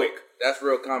 That's real. Quick. That's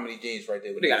real comedy genius right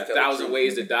there. They got 1,000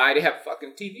 ways to die. They have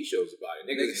fucking TV shows about it.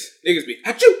 Niggas be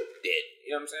achoo dead.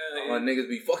 You know what I'm saying? Niggas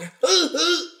be fucking dead.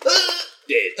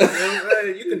 You know what I'm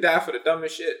saying? You can die for the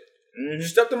dumbest shit. Mm-hmm.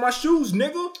 Stepped in my shoes,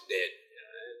 nigga. Dead.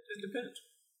 It depends.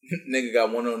 Nigga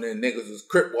got one on there. Niggas was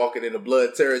crip walking in the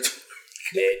blood territory.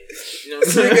 Dead. You know what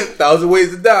I'm saying? 1,000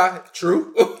 ways to die.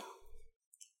 True.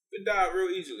 Could die real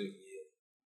easily. Yeah.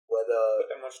 But put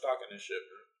that much stock in this shit,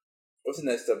 bro. What's the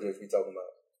next subject we talking about?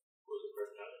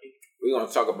 We're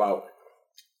gonna talk about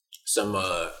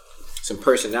some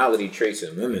personality traits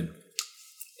in women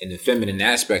and the feminine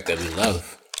aspect that we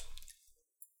love.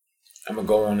 I'm gonna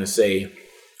go on and say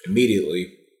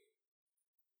immediately,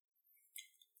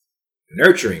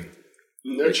 nurturing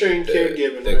Nurturing,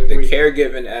 caregiving. The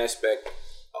caregiving aspect.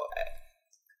 Oh,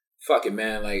 fuck it,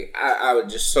 man. Like, I would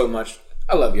just so much.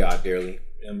 I love y'all dearly.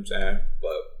 You know what I'm saying?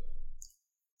 But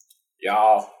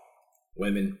y'all,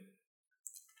 women,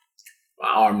 my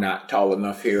arm not tall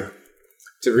enough here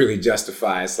to really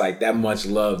justify. It's like that much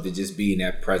love to just be in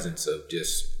that presence of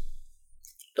just,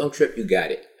 don't trip, you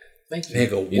got it. Thank you.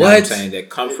 Nigga, you know what I'm saying? That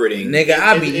comforting. Nigga,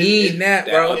 I be needing that,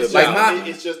 bro. It's like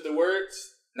it's just the words.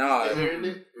 Nah,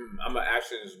 I'm an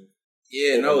actions.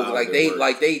 Yeah, no, like they do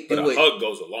but it. A hug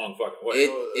goes a long fucking way.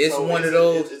 It's one of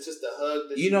those. It's just the hug.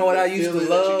 That you know what I used to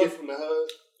love? You get from the hug.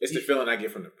 It's the feeling I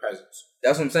get from the presence.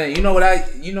 That's what I'm saying. You know what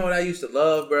I used to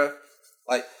love, bro?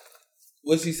 Like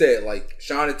what she said. Like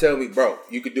Sean would tell me, bro,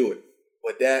 you could do it.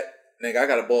 But that nigga, I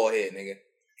got a bald head, nigga.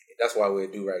 That's why we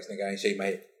do rights, nigga. I ain't shave my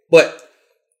head. But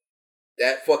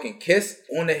that fucking kiss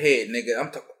on the head, nigga.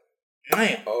 I'm talking,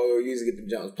 man. Oh, you used to get them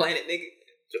Jones Planet, nigga.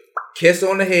 Kiss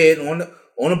on the head, on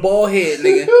the bald head,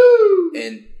 nigga.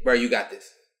 And bro, you got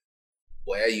this.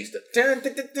 Boy, I used to. Swear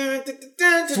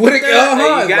to God,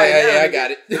 I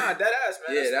got it. Nah, that ass,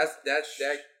 man. Yeah, that's that.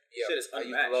 Yeah, shit is I used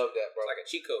unmatched. to love that, bro. It's like a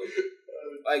cheat code.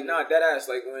 Like, nah, that ass.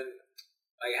 Like when,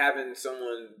 like having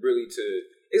someone really to.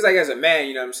 It's like as a man,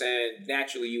 you know what I'm saying.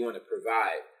 Naturally, you want to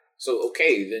provide. So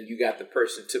okay, then you got the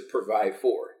person to provide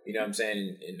for. You know what I'm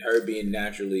saying, and her being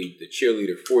naturally the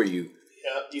cheerleader for you.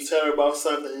 Yeah, you tell her about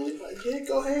something, and you're like, "Yeah,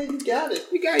 go ahead, you got it.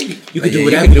 You got it. You can do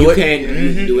whatever you can.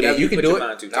 You can do whatever you can put do your it.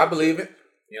 mind to. I believe it.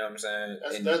 You know what I'm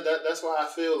saying? That's why I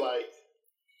feel like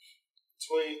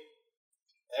between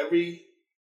every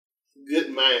good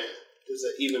man, there's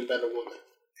an even better woman.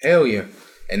 Hell yeah,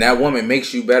 and that woman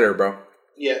makes you better, bro.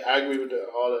 Yeah, I agree with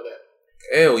all of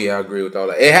that. Hell yeah, I agree with all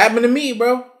that. It happened to me,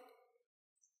 bro.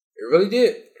 It really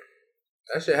did.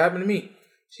 That shit happened to me.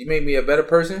 She made me a better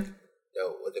person.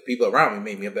 Yo, the people around me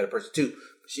made me a better person too.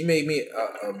 She made me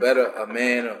a better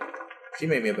man. She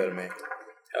made me a better man.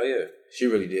 Hell yeah, she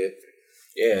really did.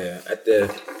 Yeah.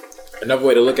 Another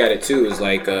way to look at it too is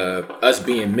like us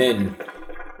being men,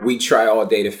 we try all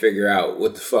day to figure out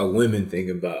what the fuck women think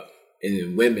about. And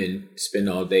then women spend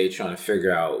all day trying to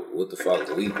figure out what the fuck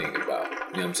do we think about. You know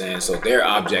what I'm saying? So their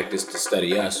object is to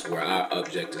study us, where our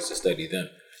object is to study them.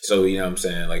 So, you know what I'm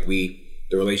saying? Like the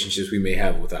relationships we may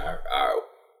have with our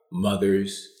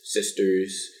mothers,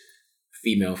 sisters,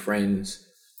 female friends,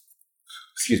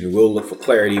 we'll look for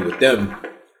clarity with them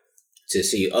to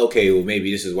see, okay, well,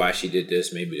 maybe this is why she did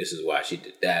this. Maybe this is why she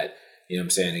did that. You know what I'm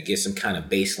saying? To get some kind of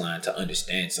baseline to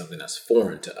understand something that's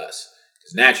foreign to us.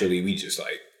 Because naturally, we just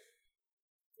like,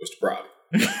 what's the problem?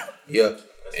 Yeah.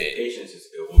 Patience is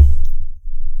a good one.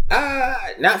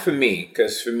 Not for me,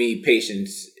 because for me,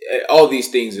 patience, all these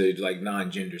things are like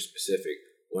non-gender specific.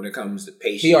 When it comes to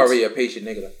patience, he already a patient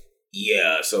nigga.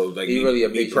 Yeah, so like he really a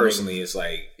patient me personally, nigga. It's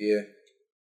like, yeah,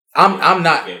 I'm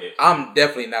not. I'm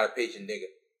definitely not a patient nigga.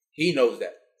 He knows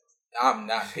that. I'm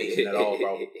not patient at all,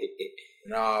 bro.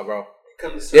 Nah, bro.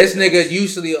 This nigga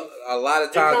usually a lot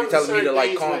of times be telling me to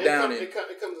like calm down. It comes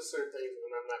to certain things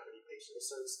when I'm not really patient with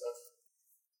certain stuff.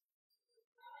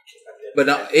 But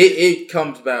no, it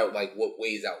comes about like what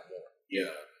weighs out more.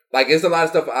 Yeah. Like it's a lot of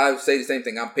stuff. I say the same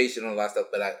thing. I'm patient on a lot of stuff,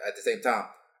 but at the same time,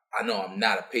 I know I'm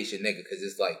not a patient nigga because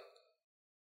it's like,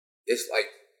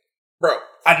 bro,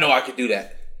 I know I could do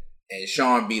that, and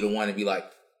Sean be the one to be like,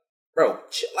 bro,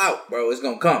 chill out, bro. It's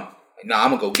gonna come. Like, nah,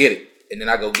 I'm gonna go get it, and then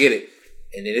I go get it,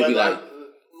 and then it be like,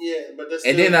 yeah, but that's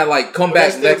and then I like come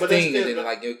back next thing, and then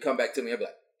like you come back to me. I be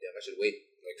like, damn, I should wait.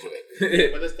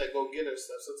 But it's that go getter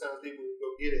stuff. Sometimes people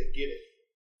go get it.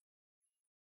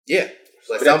 Yeah.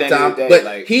 But sometimes,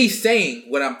 but he's saying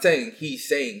what I'm saying. He's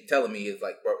saying, telling me is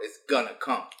like, bro, it's gonna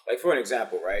come. Like for an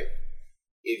example, right?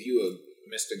 If you a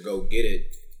Mr. Go Get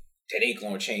It, that ain't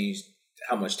gonna change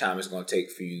how much time it's gonna take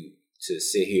for you to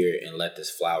sit here and let this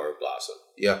flower blossom.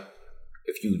 Yeah.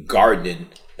 If you gardening,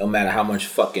 no matter how much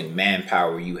fucking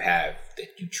manpower you have, that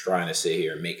you trying to sit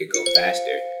here and make it go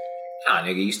faster,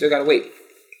 nigga, you still gotta wait.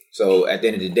 So at the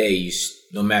end of the day,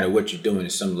 no matter what you're doing,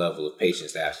 there's some level of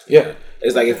patience that has to be done.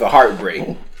 It's like if a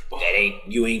heartbreak,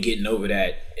 you ain't getting over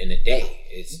that in a day.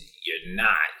 You're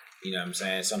not. You know what I'm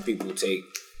saying? Some people take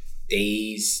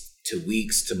days to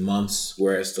weeks to months,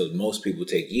 whereas most people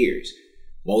take years.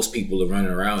 Most people are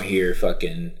running around here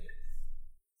fucking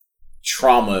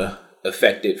trauma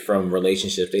affected from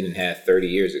relationships they didn't have 30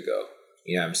 years ago.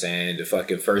 You know what I'm saying? The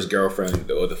fucking first girlfriend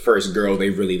or the first girl they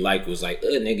really liked was like,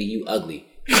 nigga, you ugly.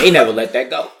 They never let that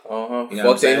go. You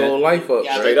know, fuck their whole life up.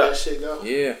 Straight up. That shit go.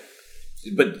 Yeah.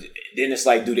 But then it's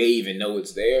like, do they even know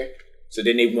it's there? So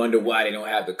then they wonder why they don't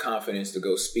have the confidence to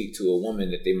go speak to a woman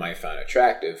that they might find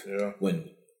attractive when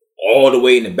all the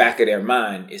way in the back of their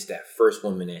mind, it's that first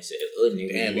woman that said,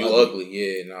 nigga, damn, you ugly.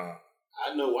 Yeah, nah.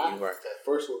 I know why. Right. That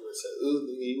first woman said,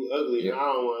 nigga, you ugly. Yeah. I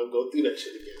don't want to go through that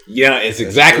shit again. Yeah, it's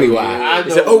exactly why. I He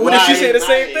know said, what if she why said the in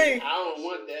same my thing? head, I don't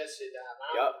want that shit to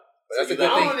happen. Yup. That's a I good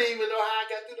thing. don't even know how I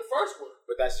got through the first one.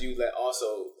 But that's you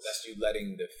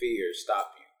letting the fear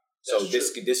stop you. So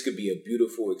That's this could be a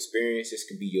beautiful experience. This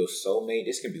could be your soulmate.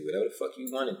 This could be whatever the fuck you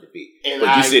want it to be. And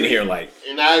but you sitting here like,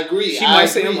 and I agree. She might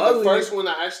say I'm ugly. The first one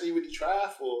I actually really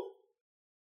tried for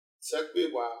took me a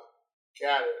while.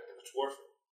 Got it. It was worth it.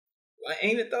 well,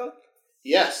 ain't it though?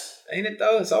 Yes. Ain't it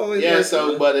though? It's always Yeah. worth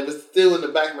So, it. but it was still in the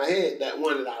back of my head. That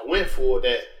one that I went for.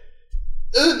 That,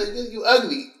 nigga, you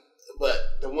ugly. But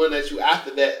the one that you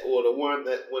after that, or the one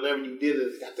that whenever you did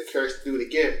it, got the courage to do it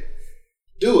again.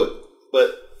 Do it.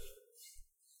 But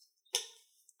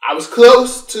I was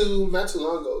close to not too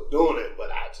long ago doing it, but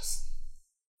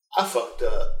I fucked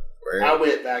up. Where? I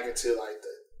went back into like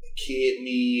the kid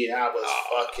me. I was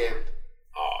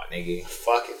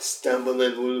fucking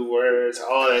stumbling with words,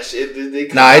 all that shit.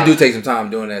 It do take some time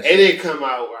doing that shit. It didn't come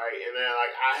out right, and then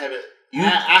like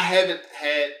I haven't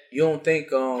had. You don't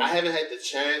think I haven't had the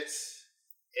chance,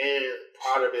 and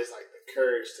part of it is like the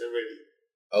courage to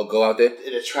really go out there?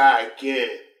 to try again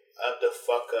up the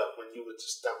fuck up when you were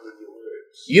just stumbling your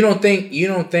words. You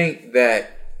don't think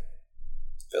that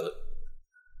Feel it.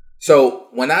 So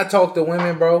when I talk to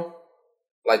women, bro,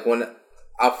 like when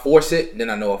I force it, then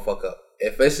I know I fuck up.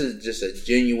 If this is just a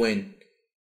genuine,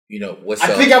 what's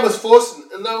up? I think I was forcing.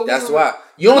 No, that's why.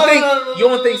 You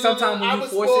don't think sometimes when you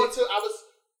force it?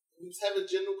 We was having a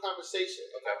general conversation.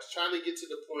 Okay. I was trying to get to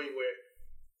the point where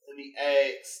let me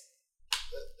ask,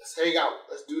 let's hang out,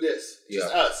 let's do this,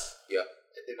 just us. Yeah.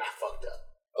 And then I fucked up.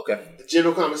 Okay. The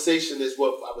general conversation is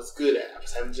what I was good at. I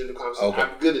was having general conversation. Okay.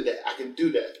 I'm good at that. I can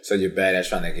do that. So you're bad at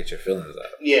trying to get your feelings out.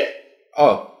 Yeah.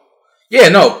 Oh. Yeah,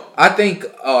 no. I think,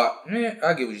 I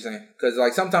get what you're saying. Because,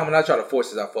 like, sometimes when I try to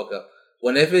force it, I fuck up.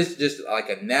 When if it's just, like,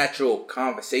 a natural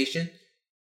conversation,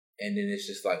 and then it's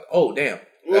just like, oh, damn.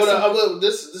 Well,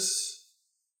 this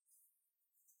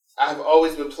I've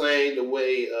always been playing the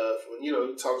way of when you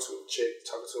talk to a chick,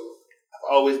 talking to her.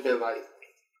 I've always been like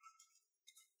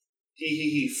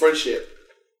he friendship,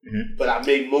 but I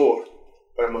make more.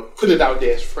 But I'm gonna put it out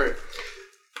there as friend,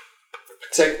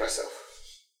 protect myself.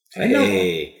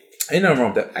 Hey, ain't nothing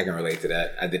wrong with that. I can relate to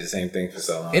that. I did the same thing for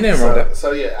so long. Ain't nothing wrong with that.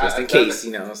 So yeah, just in case,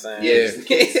 you know what I'm saying? Yeah, just in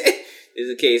case. It's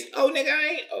a case. Oh, nigga, I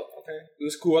ain't. Oh, okay. It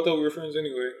was cool. I thought we were friends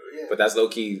anyway. Yeah. But that's low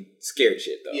key scared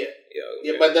shit, though. Yeah.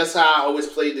 Yeah, but that's how I always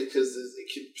played it because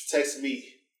it protects me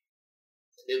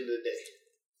at the end of the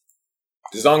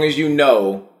day. As long as you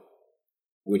know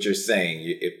what you're saying,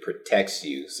 it protects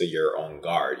you, so you're on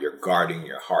guard. You're guarding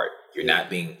your heart. You're not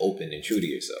being open and true to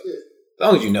yourself. Yeah. As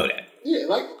long as you know that. Yeah,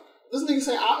 like this nigga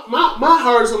say, my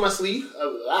heart is on my sleeve a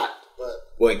lot, but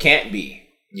well, it can't be.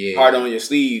 Yeah, heart on your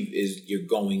sleeve is you're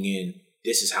going in.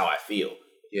 This is how I feel.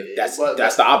 Yeah, that's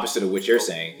the opposite of what you're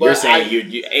saying. You're saying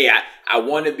I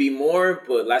want to be more,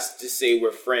 but let's just say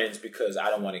we're friends because I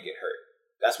don't want to get hurt.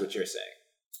 That's what you're saying.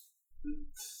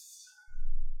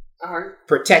 All right.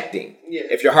 Protecting. Yeah.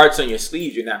 If your heart's on your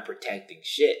sleeve, you're not protecting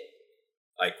shit.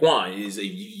 Like Juan is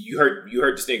you hurt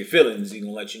this nigga feelings. He's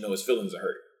gonna let you know his feelings are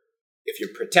hurt. If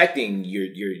you're protecting,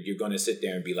 you're gonna sit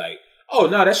there and be like, oh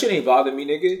no, that shit ain't bothering me,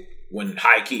 nigga. When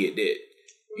high key it did.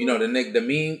 The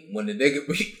meme when the nigga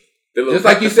the just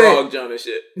like you said, John and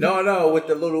shit. No, with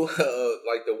the little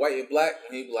like the white and black,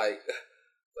 and he be like,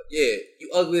 yeah,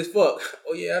 you ugly as fuck.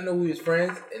 Oh yeah, I know who his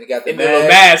friends, and he got the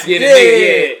mask. Yeah,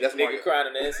 that's nigga crying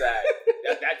on the inside.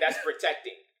 That's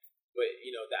protecting. But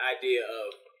the idea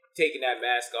of taking that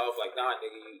mask off, like, nah,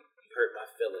 nigga, you hurt my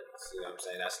feelings. You know what I'm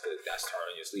saying? That's heart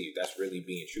on your sleeve. That's really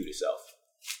being true to self.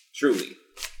 Truly,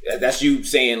 that's you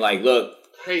saying like, look.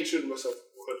 I ain't true to myself 100%.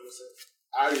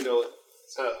 I already know it.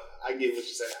 So I get what you're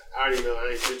saying. I already know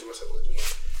I ain't true to myself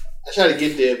 100%. I try to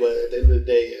get there, but at the end of the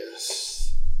day,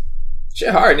 shit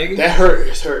hard, nigga. That hurt.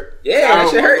 It's hurt. Yeah,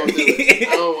 that shit hurt. I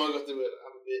don't want to go through it.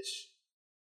 I'm a bitch.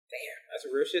 Damn, that's a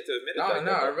real shit to admit.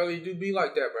 No, it really do be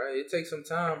like that, bro. It takes some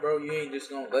time, bro. You ain't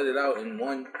just gonna let it out in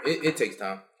one. It takes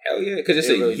time. Hell yeah, because it's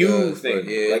a you thing.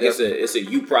 Yeah, like it's a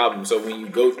you problem. So when you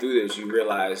go through this, you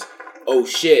realize, oh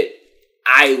shit,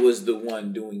 I was the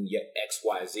one doing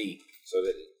XYZ. So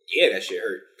that shit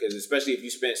hurt. Because especially if you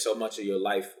spent so much of your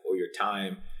life or your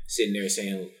time sitting there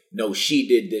saying, no, she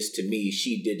did this to me,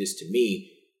 she did this to me.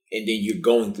 And then you're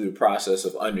going through the process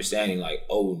of understanding like,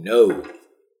 oh no,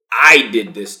 I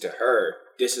did this to her.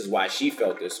 This is why she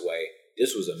felt this way.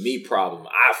 This was a me problem.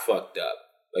 I fucked up.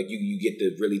 Like you get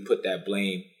to really put that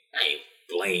blame. I ain't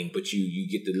blame, but you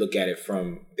get to look at it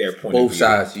from their point both of view.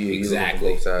 sides.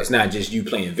 Exactly. Both sides. It's not just you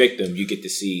playing victim. You get to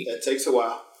see. That takes a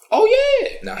while. Oh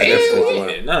yeah. No, Hell takes a while.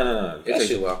 yeah. No. It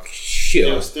takes a while.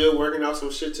 Shit. I'm still working out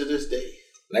some shit to this day.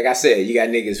 Like I said, you got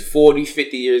niggas 40,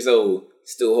 50 years old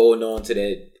still holding on to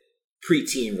that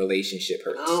preteen relationship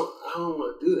hurts. I don't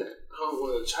want to do that. I don't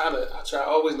want to I try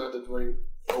always not to bring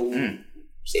old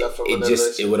stuff from another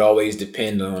relationship. It would always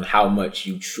depend on how much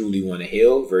you truly want to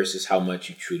heal versus how much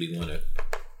you truly want to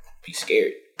be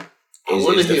scared. I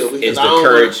want to heal because is the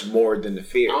courage more than the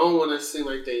fear? I don't want to seem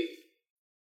like they.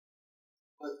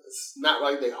 It's not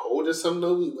like they holding something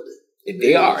over me, but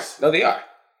they are. No, they are.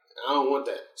 I don't want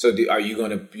that. So are you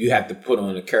gonna? You have to put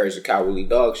on the courage of cowardly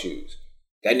dog shoes.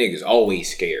 That nigga's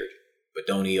always scared, but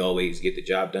don't he always get the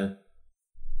job done?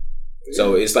 Yeah.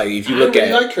 So it's like if you look at,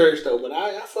 I like courage though, but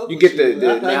I fuck you with get you.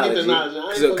 the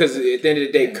analogy because at the end of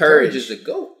the day, courage is the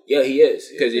goat. Yeah, he is.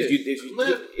 Because if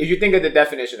you think of the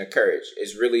definition of courage,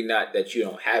 it's really not that you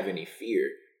don't have any fear.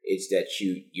 It's that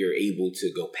you're able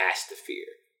to go past the fear.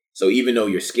 So even though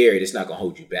you're scared, it's not gonna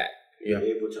hold you back. Yeah,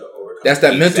 you're able to overcome. That's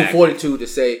that mental fortitude to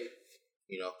say,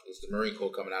 it's the Marine Corps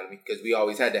coming out of me because we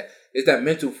always had that. It's that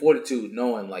mental fortitude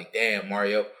knowing, like, damn,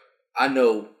 Mario, I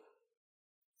know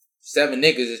 7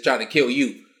 niggas is trying to kill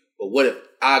you, but what if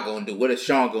I gonna do? What if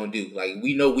Sean gonna do? Like,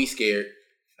 we know we scared.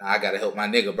 I gotta help my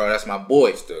nigga, bro. That's my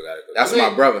boy. Still gotta go. That's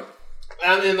my brother.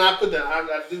 And I put that.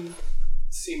 I do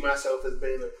see myself as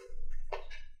being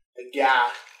a guy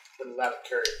with a lot of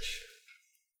courage.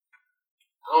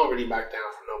 I don't really back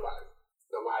down from nobody,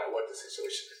 no matter what the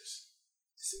situation is.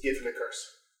 It's a gift and a curse.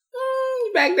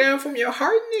 You back down from your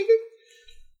heart, nigga?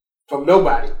 From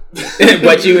nobody.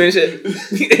 But you and shit.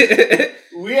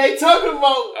 We ain't talking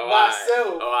about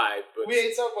myself. Alright. We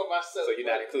ain't talking about myself. So you're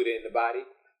not included in the body?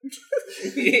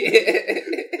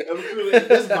 I'm included in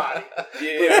this body.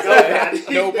 Yeah,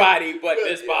 nobody but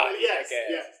this body. Yes. Okay.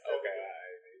 Yes. Okay.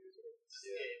 Alright.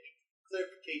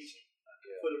 Clarification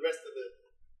for the rest of the.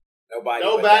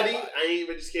 Nobody. I ain't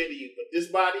really scared of you, but this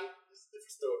body is a different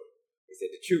story. He said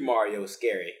the true Mario is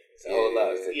scary. So hold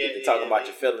up. So you're talking about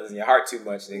your feelings and your heart too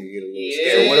much, nigga. You get a little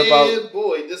scared. So what about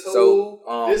boy?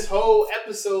 This whole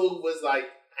episode was like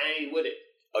I ain't with it.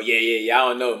 Oh yeah. I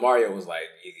don't know. Mario was like,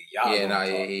 y'all.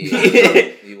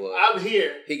 He was. I'm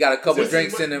here. He got a couple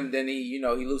drinks in him. Then he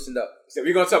loosened up. So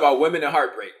we're gonna talk about women and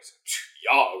heartbreaks.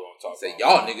 Y'all gonna talk. Say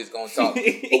y'all niggas gonna talk.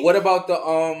 But what about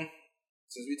the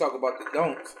Since we talk about the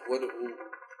don'ts,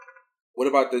 what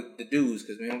about the do's?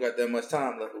 Because we don't got that much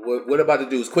time left. What about the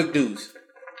do's? Quick do's.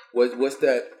 What's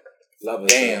that? Love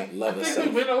Damn. Love I think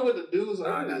we went over the do's.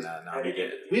 No.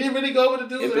 We didn't really go over the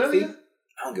do's earlier.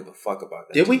 I don't give a fuck about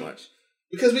that. Did we? Too much.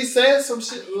 Because we said some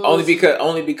shit. Only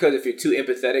because if you're too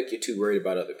empathetic, you're too worried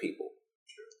about other people.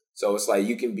 So it's like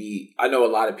you can be. I know a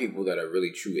lot of people that are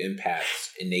really true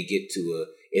empaths, and they get to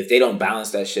if they don't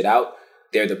balance that shit out,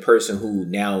 they're the person who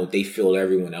now they feel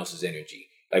everyone else's energy.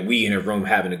 Like we in a room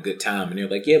having a good time, and they're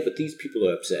like, "Yeah, but these people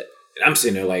are upset," and I'm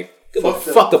sitting there like, "Give a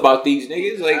fuck about these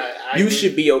niggas." Like you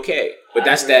should be okay, but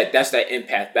that's that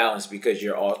empath balance because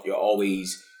you're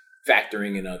always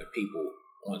factoring in other people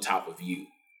on top of you.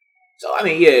 So I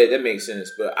mean, yeah, that makes sense.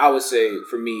 But I would say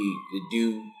for me,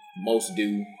 most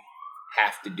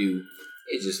have to do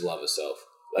is just love yourself.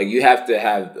 Like you have to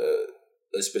have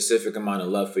a specific amount of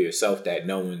love for yourself that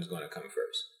no one's going to come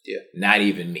first. Yeah, not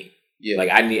even me. Yeah, like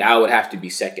I would have to be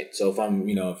second. So if I'm,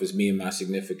 if it's me and my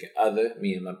significant other,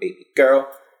 me and my baby girl,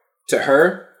 to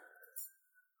her,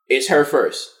 it's her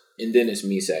first, and then it's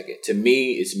me second. To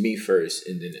me, it's me first,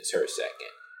 and then it's her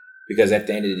second. Because at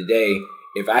the end of the day,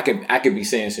 if I could be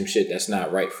saying some shit that's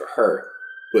not right for her,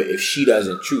 but if she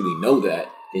doesn't truly know that,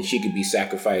 then she could be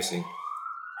sacrificing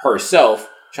herself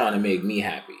trying to make me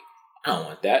happy. I don't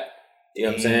want that. You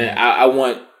know what I'm saying? I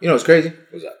want. You know what's crazy?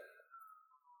 What's up?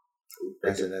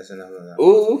 That's another.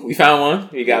 Ooh, we found one.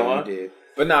 You got one. We did.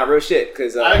 But nah, real shit.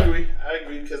 Cause I agree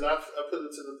because I put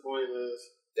it to the point as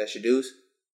that's your dues.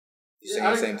 You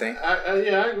saying the same thing?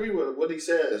 I agree with what he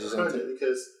said.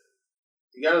 Because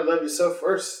you gotta love yourself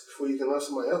first before you can love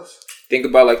somebody else. Think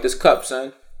about like this cup,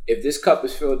 son. If this cup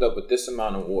is filled up with this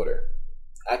amount of water,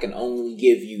 I can only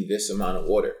give you this amount of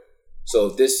water.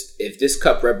 So if this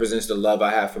cup represents the love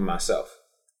I have for myself,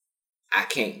 I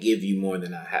can't give you more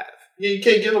than I have. Yeah, you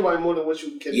can't give nobody more than what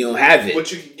you can. You don't have it.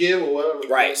 What you can give or whatever.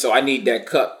 Right. So I need that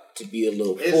cup to be a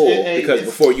little full because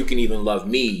before you can even love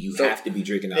me, you have to be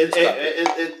drinking out this cup.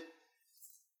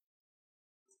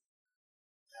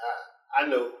 I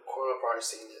know Quan probably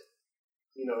seen it.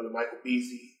 The Michael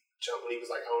Beasley jump when he was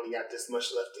like, I only got this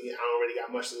much left to get. I don't really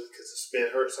got much of it because the spin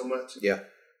hurt so much. Yeah.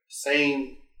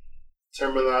 Same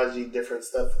terminology, different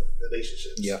stuff,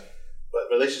 relationships. Yeah.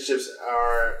 But relationships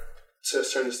are, to a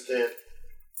certain extent,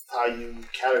 how you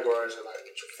categorize it, like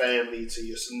your family to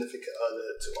your significant other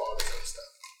to all this other stuff.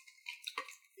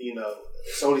 You know,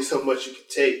 it's only so much you can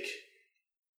take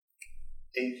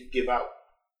and you can give out.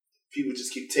 People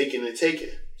just keep taking and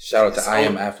taking. Shout out to I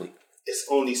Am Athlete. It's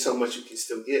only so much you can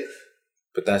still give.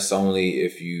 But that's only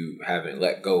if you haven't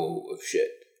let go of shit.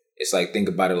 It's like, think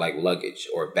about it like luggage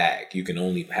or a bag. You can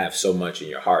only have so much in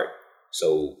your heart,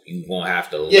 so you won't have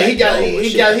to. Yeah, he got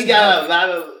a lot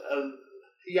of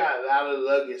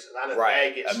luggage, a lot of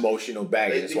baggage, emotional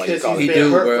baggage. That's why you because call he's it.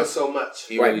 been hurt for so much.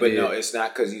 Right, but no, it's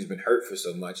not because he's been hurt for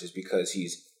so much. It's because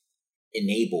he's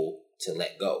enabled to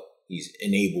let go. He's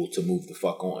enabled to move the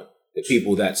fuck on. The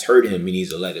people that's hurt him, he needs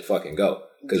to let it fucking go.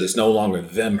 Because it's no longer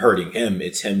them hurting him,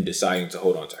 it's him deciding to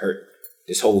hold on to hurt.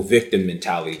 This whole victim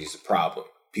mentality is a problem.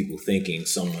 People thinking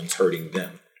someone's hurting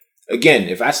them. Again,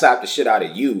 if I slap the shit out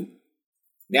of you,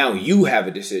 now you have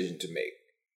a decision to make.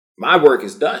 My work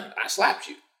is done. I slapped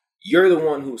you. You're the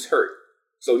one who's hurt.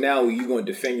 So now you going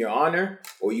to defend your honor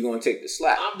or you going to take the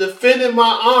slap? I'm defending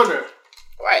my honor.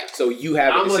 Right. So you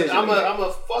have a decision. I'm going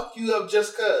to fuck you up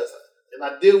just because. And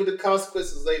I deal with the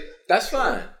consequences later. That's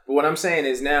fine. But what I'm saying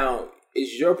is now,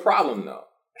 it's your problem though.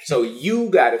 So you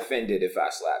got offended if I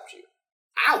slapped you.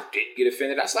 I didn't get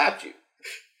offended. I slapped you.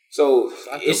 So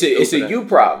it's a you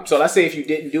problem. So let's say if you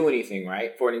didn't do anything,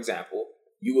 right? For an example,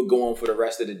 you would go on for the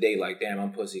rest of the day like, damn,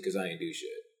 I'm pussy because I ain't do shit.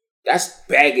 That's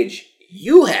baggage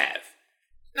you have.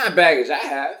 Not baggage I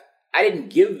have. I didn't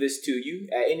give this to you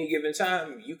at any given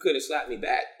time. You could have slapped me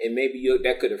back. And maybe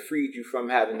that could have freed you from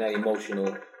having that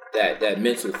emotional, that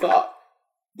mental thought.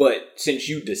 But since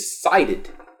you decided,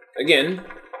 again,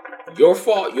 your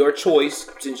fault, your choice,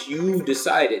 since you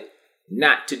decided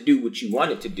not to do what you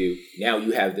wanted to do, now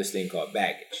you have this thing called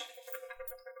baggage.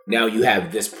 Now you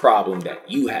have this problem that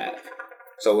you have.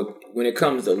 So when it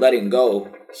comes to letting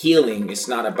go, healing, it's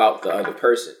not about the other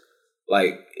person.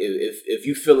 Like, if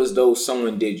you feel as though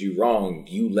someone did you wrong,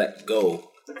 you let go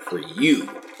for you.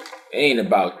 It ain't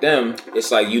about them.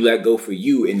 It's like you let go for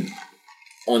you, and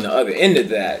on the other end of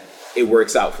that, it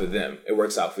works out for them. It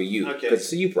works out for you. Okay.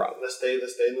 It's a you problem. Let's stay in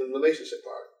the relationship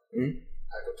part. Mm-hmm.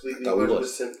 I completely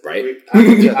 100% right?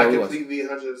 agree. I completely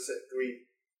 100% agree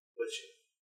with you.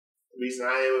 The reason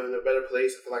I am in a better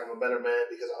place, I feel like I'm a better man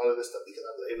because of all of this stuff, because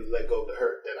I was able to let go of the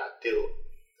hurt that I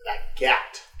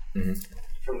got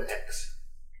from the ex.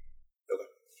 Okay.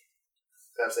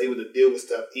 And I was able to deal with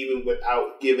stuff even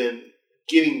without getting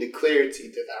the clarity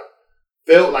that I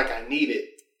felt like I needed.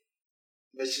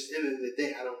 But it's just, at the end of the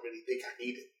day, I don't really think I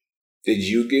need it. Did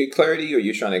you get clarity, or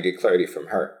you're trying to get clarity from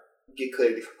her? Get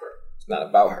clarity from her. It's not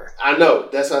about her. I know.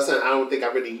 That's what I'm saying. I don't think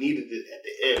I really needed it at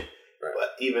the end. Right. But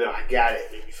even though I got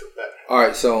it made me feel better. All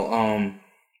right, so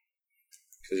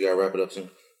because you gotta wrap it up soon.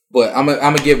 But I'm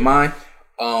gonna give mine.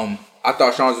 I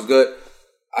thought Sean's was good.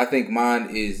 I think mine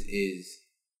is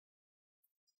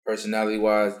personality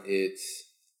wise.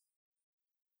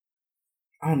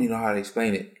 I don't even know how to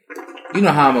explain it. You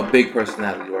know how I'm a big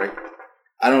personality, right?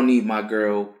 I don't need my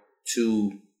girl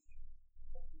to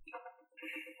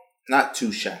not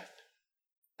too shy.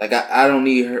 Like I don't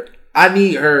need her. I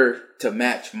need her to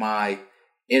match my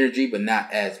energy, but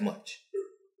not as much.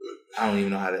 I don't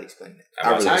even know how to explain that.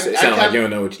 It sounds like you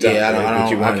don't know what you're talking about.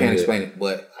 Yeah, I can't explain it,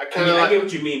 but I kind of I get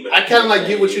what you mean. But I kind of like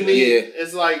get what you need. Yeah.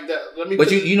 It's like that. Let me.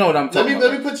 But you know what I'm talking about.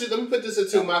 Let me put this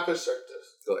into my perspective.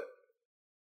 Go ahead.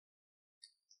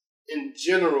 In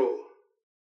general,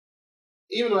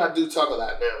 even though I do talk a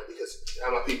lot now because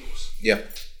I'm my peoples. Yeah.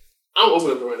 I don't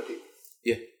open up around the people.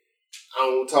 Yeah. I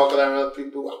don't talk a lot around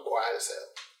people. I'm quiet as hell.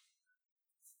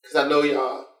 Because I know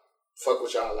y'all fuck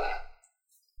with y'all a lot.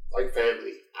 Like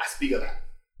family. I speak a lot.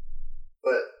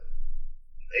 But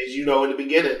as you know in the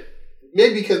beginning,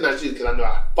 maybe because not you, because I know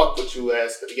I fuck with you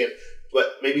as the beginning, but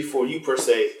maybe for you per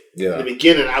se, in the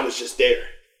beginning I was just there.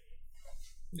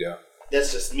 Yeah.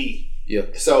 That's just me. Yeah.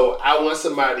 So I want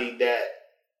somebody that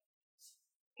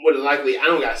more than likely I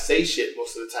don't gotta say shit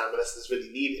most of the time unless it's really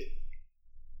needed.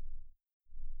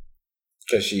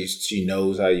 Because she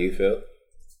knows how you feel.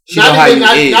 Not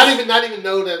even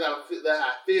know that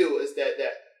I feel is that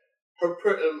her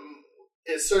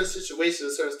in certain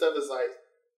situations, certain stuff is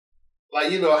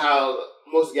like you know how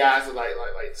most guys are like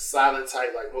silent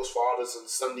type, like most fathers in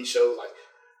some of these shows, like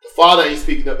the father ain't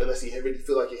speaking up unless he really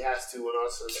feel like he has to, and all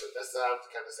sorts of. That's what I'm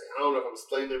kind of saying. I don't know if I'm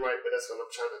explaining it right, but that's what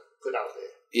I'm trying to put out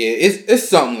there. Yeah, it's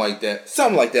something like that.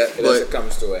 Something like that. But as it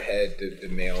comes to a head, the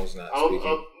male's not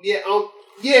speaking.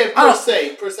 Yeah, per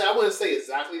se. I wouldn't say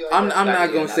exactly like I'm that. I'm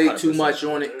not gonna say too much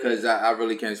on it because I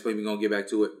really can't explain. We're gonna get back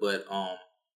to it, but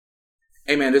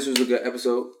hey man, this was a good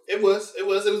episode. It was.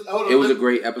 Hold on. It was a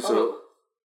great episode.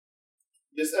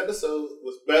 this episode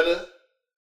was better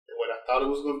than what I thought it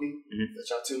was gonna be. Mm-hmm. That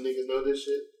y'all two niggas know this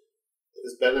shit. It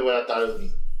was better than what I thought it would be.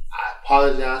 I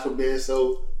apologize for being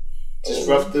so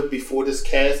disruptive before this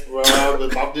cast brought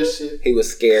about this shit. He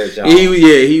was scared, y'all.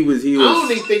 He was. I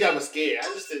don't even think I was scared.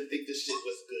 I just didn't think this shit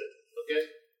was good. Okay,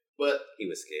 but He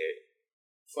was scared.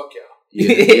 fuck y'all. Yeah,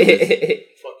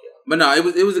 Fuck y'all. but no,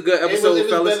 it was a good episode, it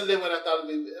was fellas. better than what I thought it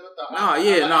would be.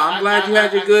 I'm glad you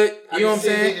had your good. You know what I'm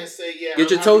saying?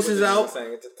 Get your toasters out.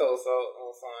 Get your toast out.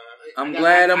 I'm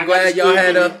glad y'all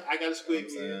had a. I got a squid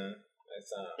man.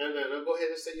 No, go ahead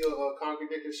and say your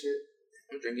congregation shit.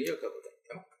 I'm drinking your cup.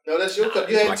 No, that's your cup.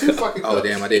 You had two fucking cups. Oh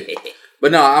damn, I did.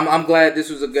 But no, I'm glad this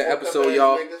was a good episode,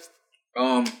 y'all.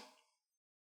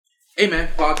 Hey man,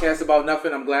 podcast about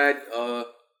nothing. I'm glad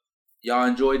y'all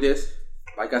enjoyed this.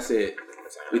 Like I said,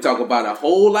 we talk about a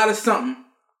whole lot of something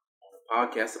on a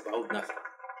podcast about nothing.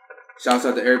 Shouts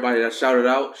out to everybody that shouted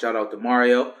out. Shout out to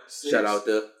Mario. 6. Shout out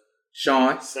to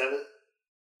Sean. 7,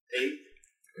 8.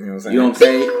 You know what I'm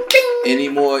saying? Any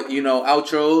more,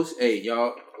 outros? Hey,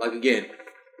 y'all, again,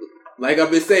 like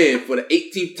I've been saying for the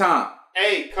 18th time.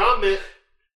 Hey, comment.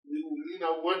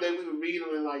 One day we would read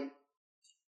them and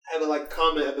have a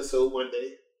comment episode one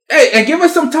day. Hey, and give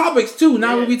us some topics too.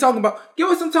 Now what we talking about, give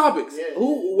us some topics. Yeah.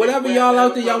 Whatever y'all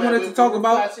out there y'all wanted to talk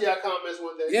about. I'll see y'all comments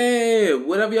one day. Yeah,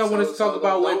 whatever y'all wanted to talk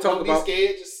about, don't be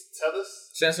scared. Just tell us.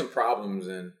 Send some problems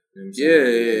and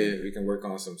yeah, we can work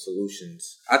on some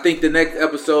solutions. I think the next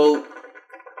episode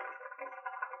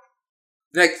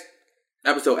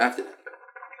after that,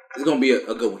 it's gonna be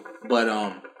a good one. But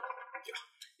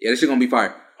this shit gonna be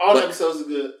fire. All the episodes are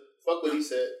good. Fuck what he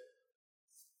said.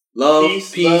 Love,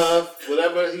 peace, love,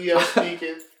 whatever he else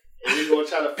speaking, and we gonna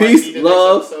try to fight peace, me the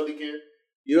love, next episode again.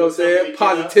 You know what I'm saying?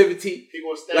 Positivity. He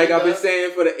gonna stand like I've been up.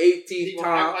 saying for the 18th He gonna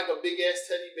time. act like a big ass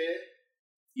teddy bear.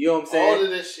 You know what I'm saying? All of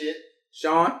this shit.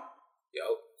 Sean, yo,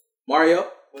 Mario,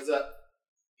 what's up?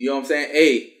 You know what I'm saying?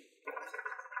 Hey,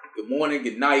 good morning,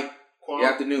 good night, good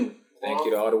afternoon. Thank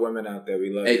you to all the women out there. We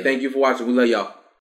love you. Hey, thank you for watching. We love y'all.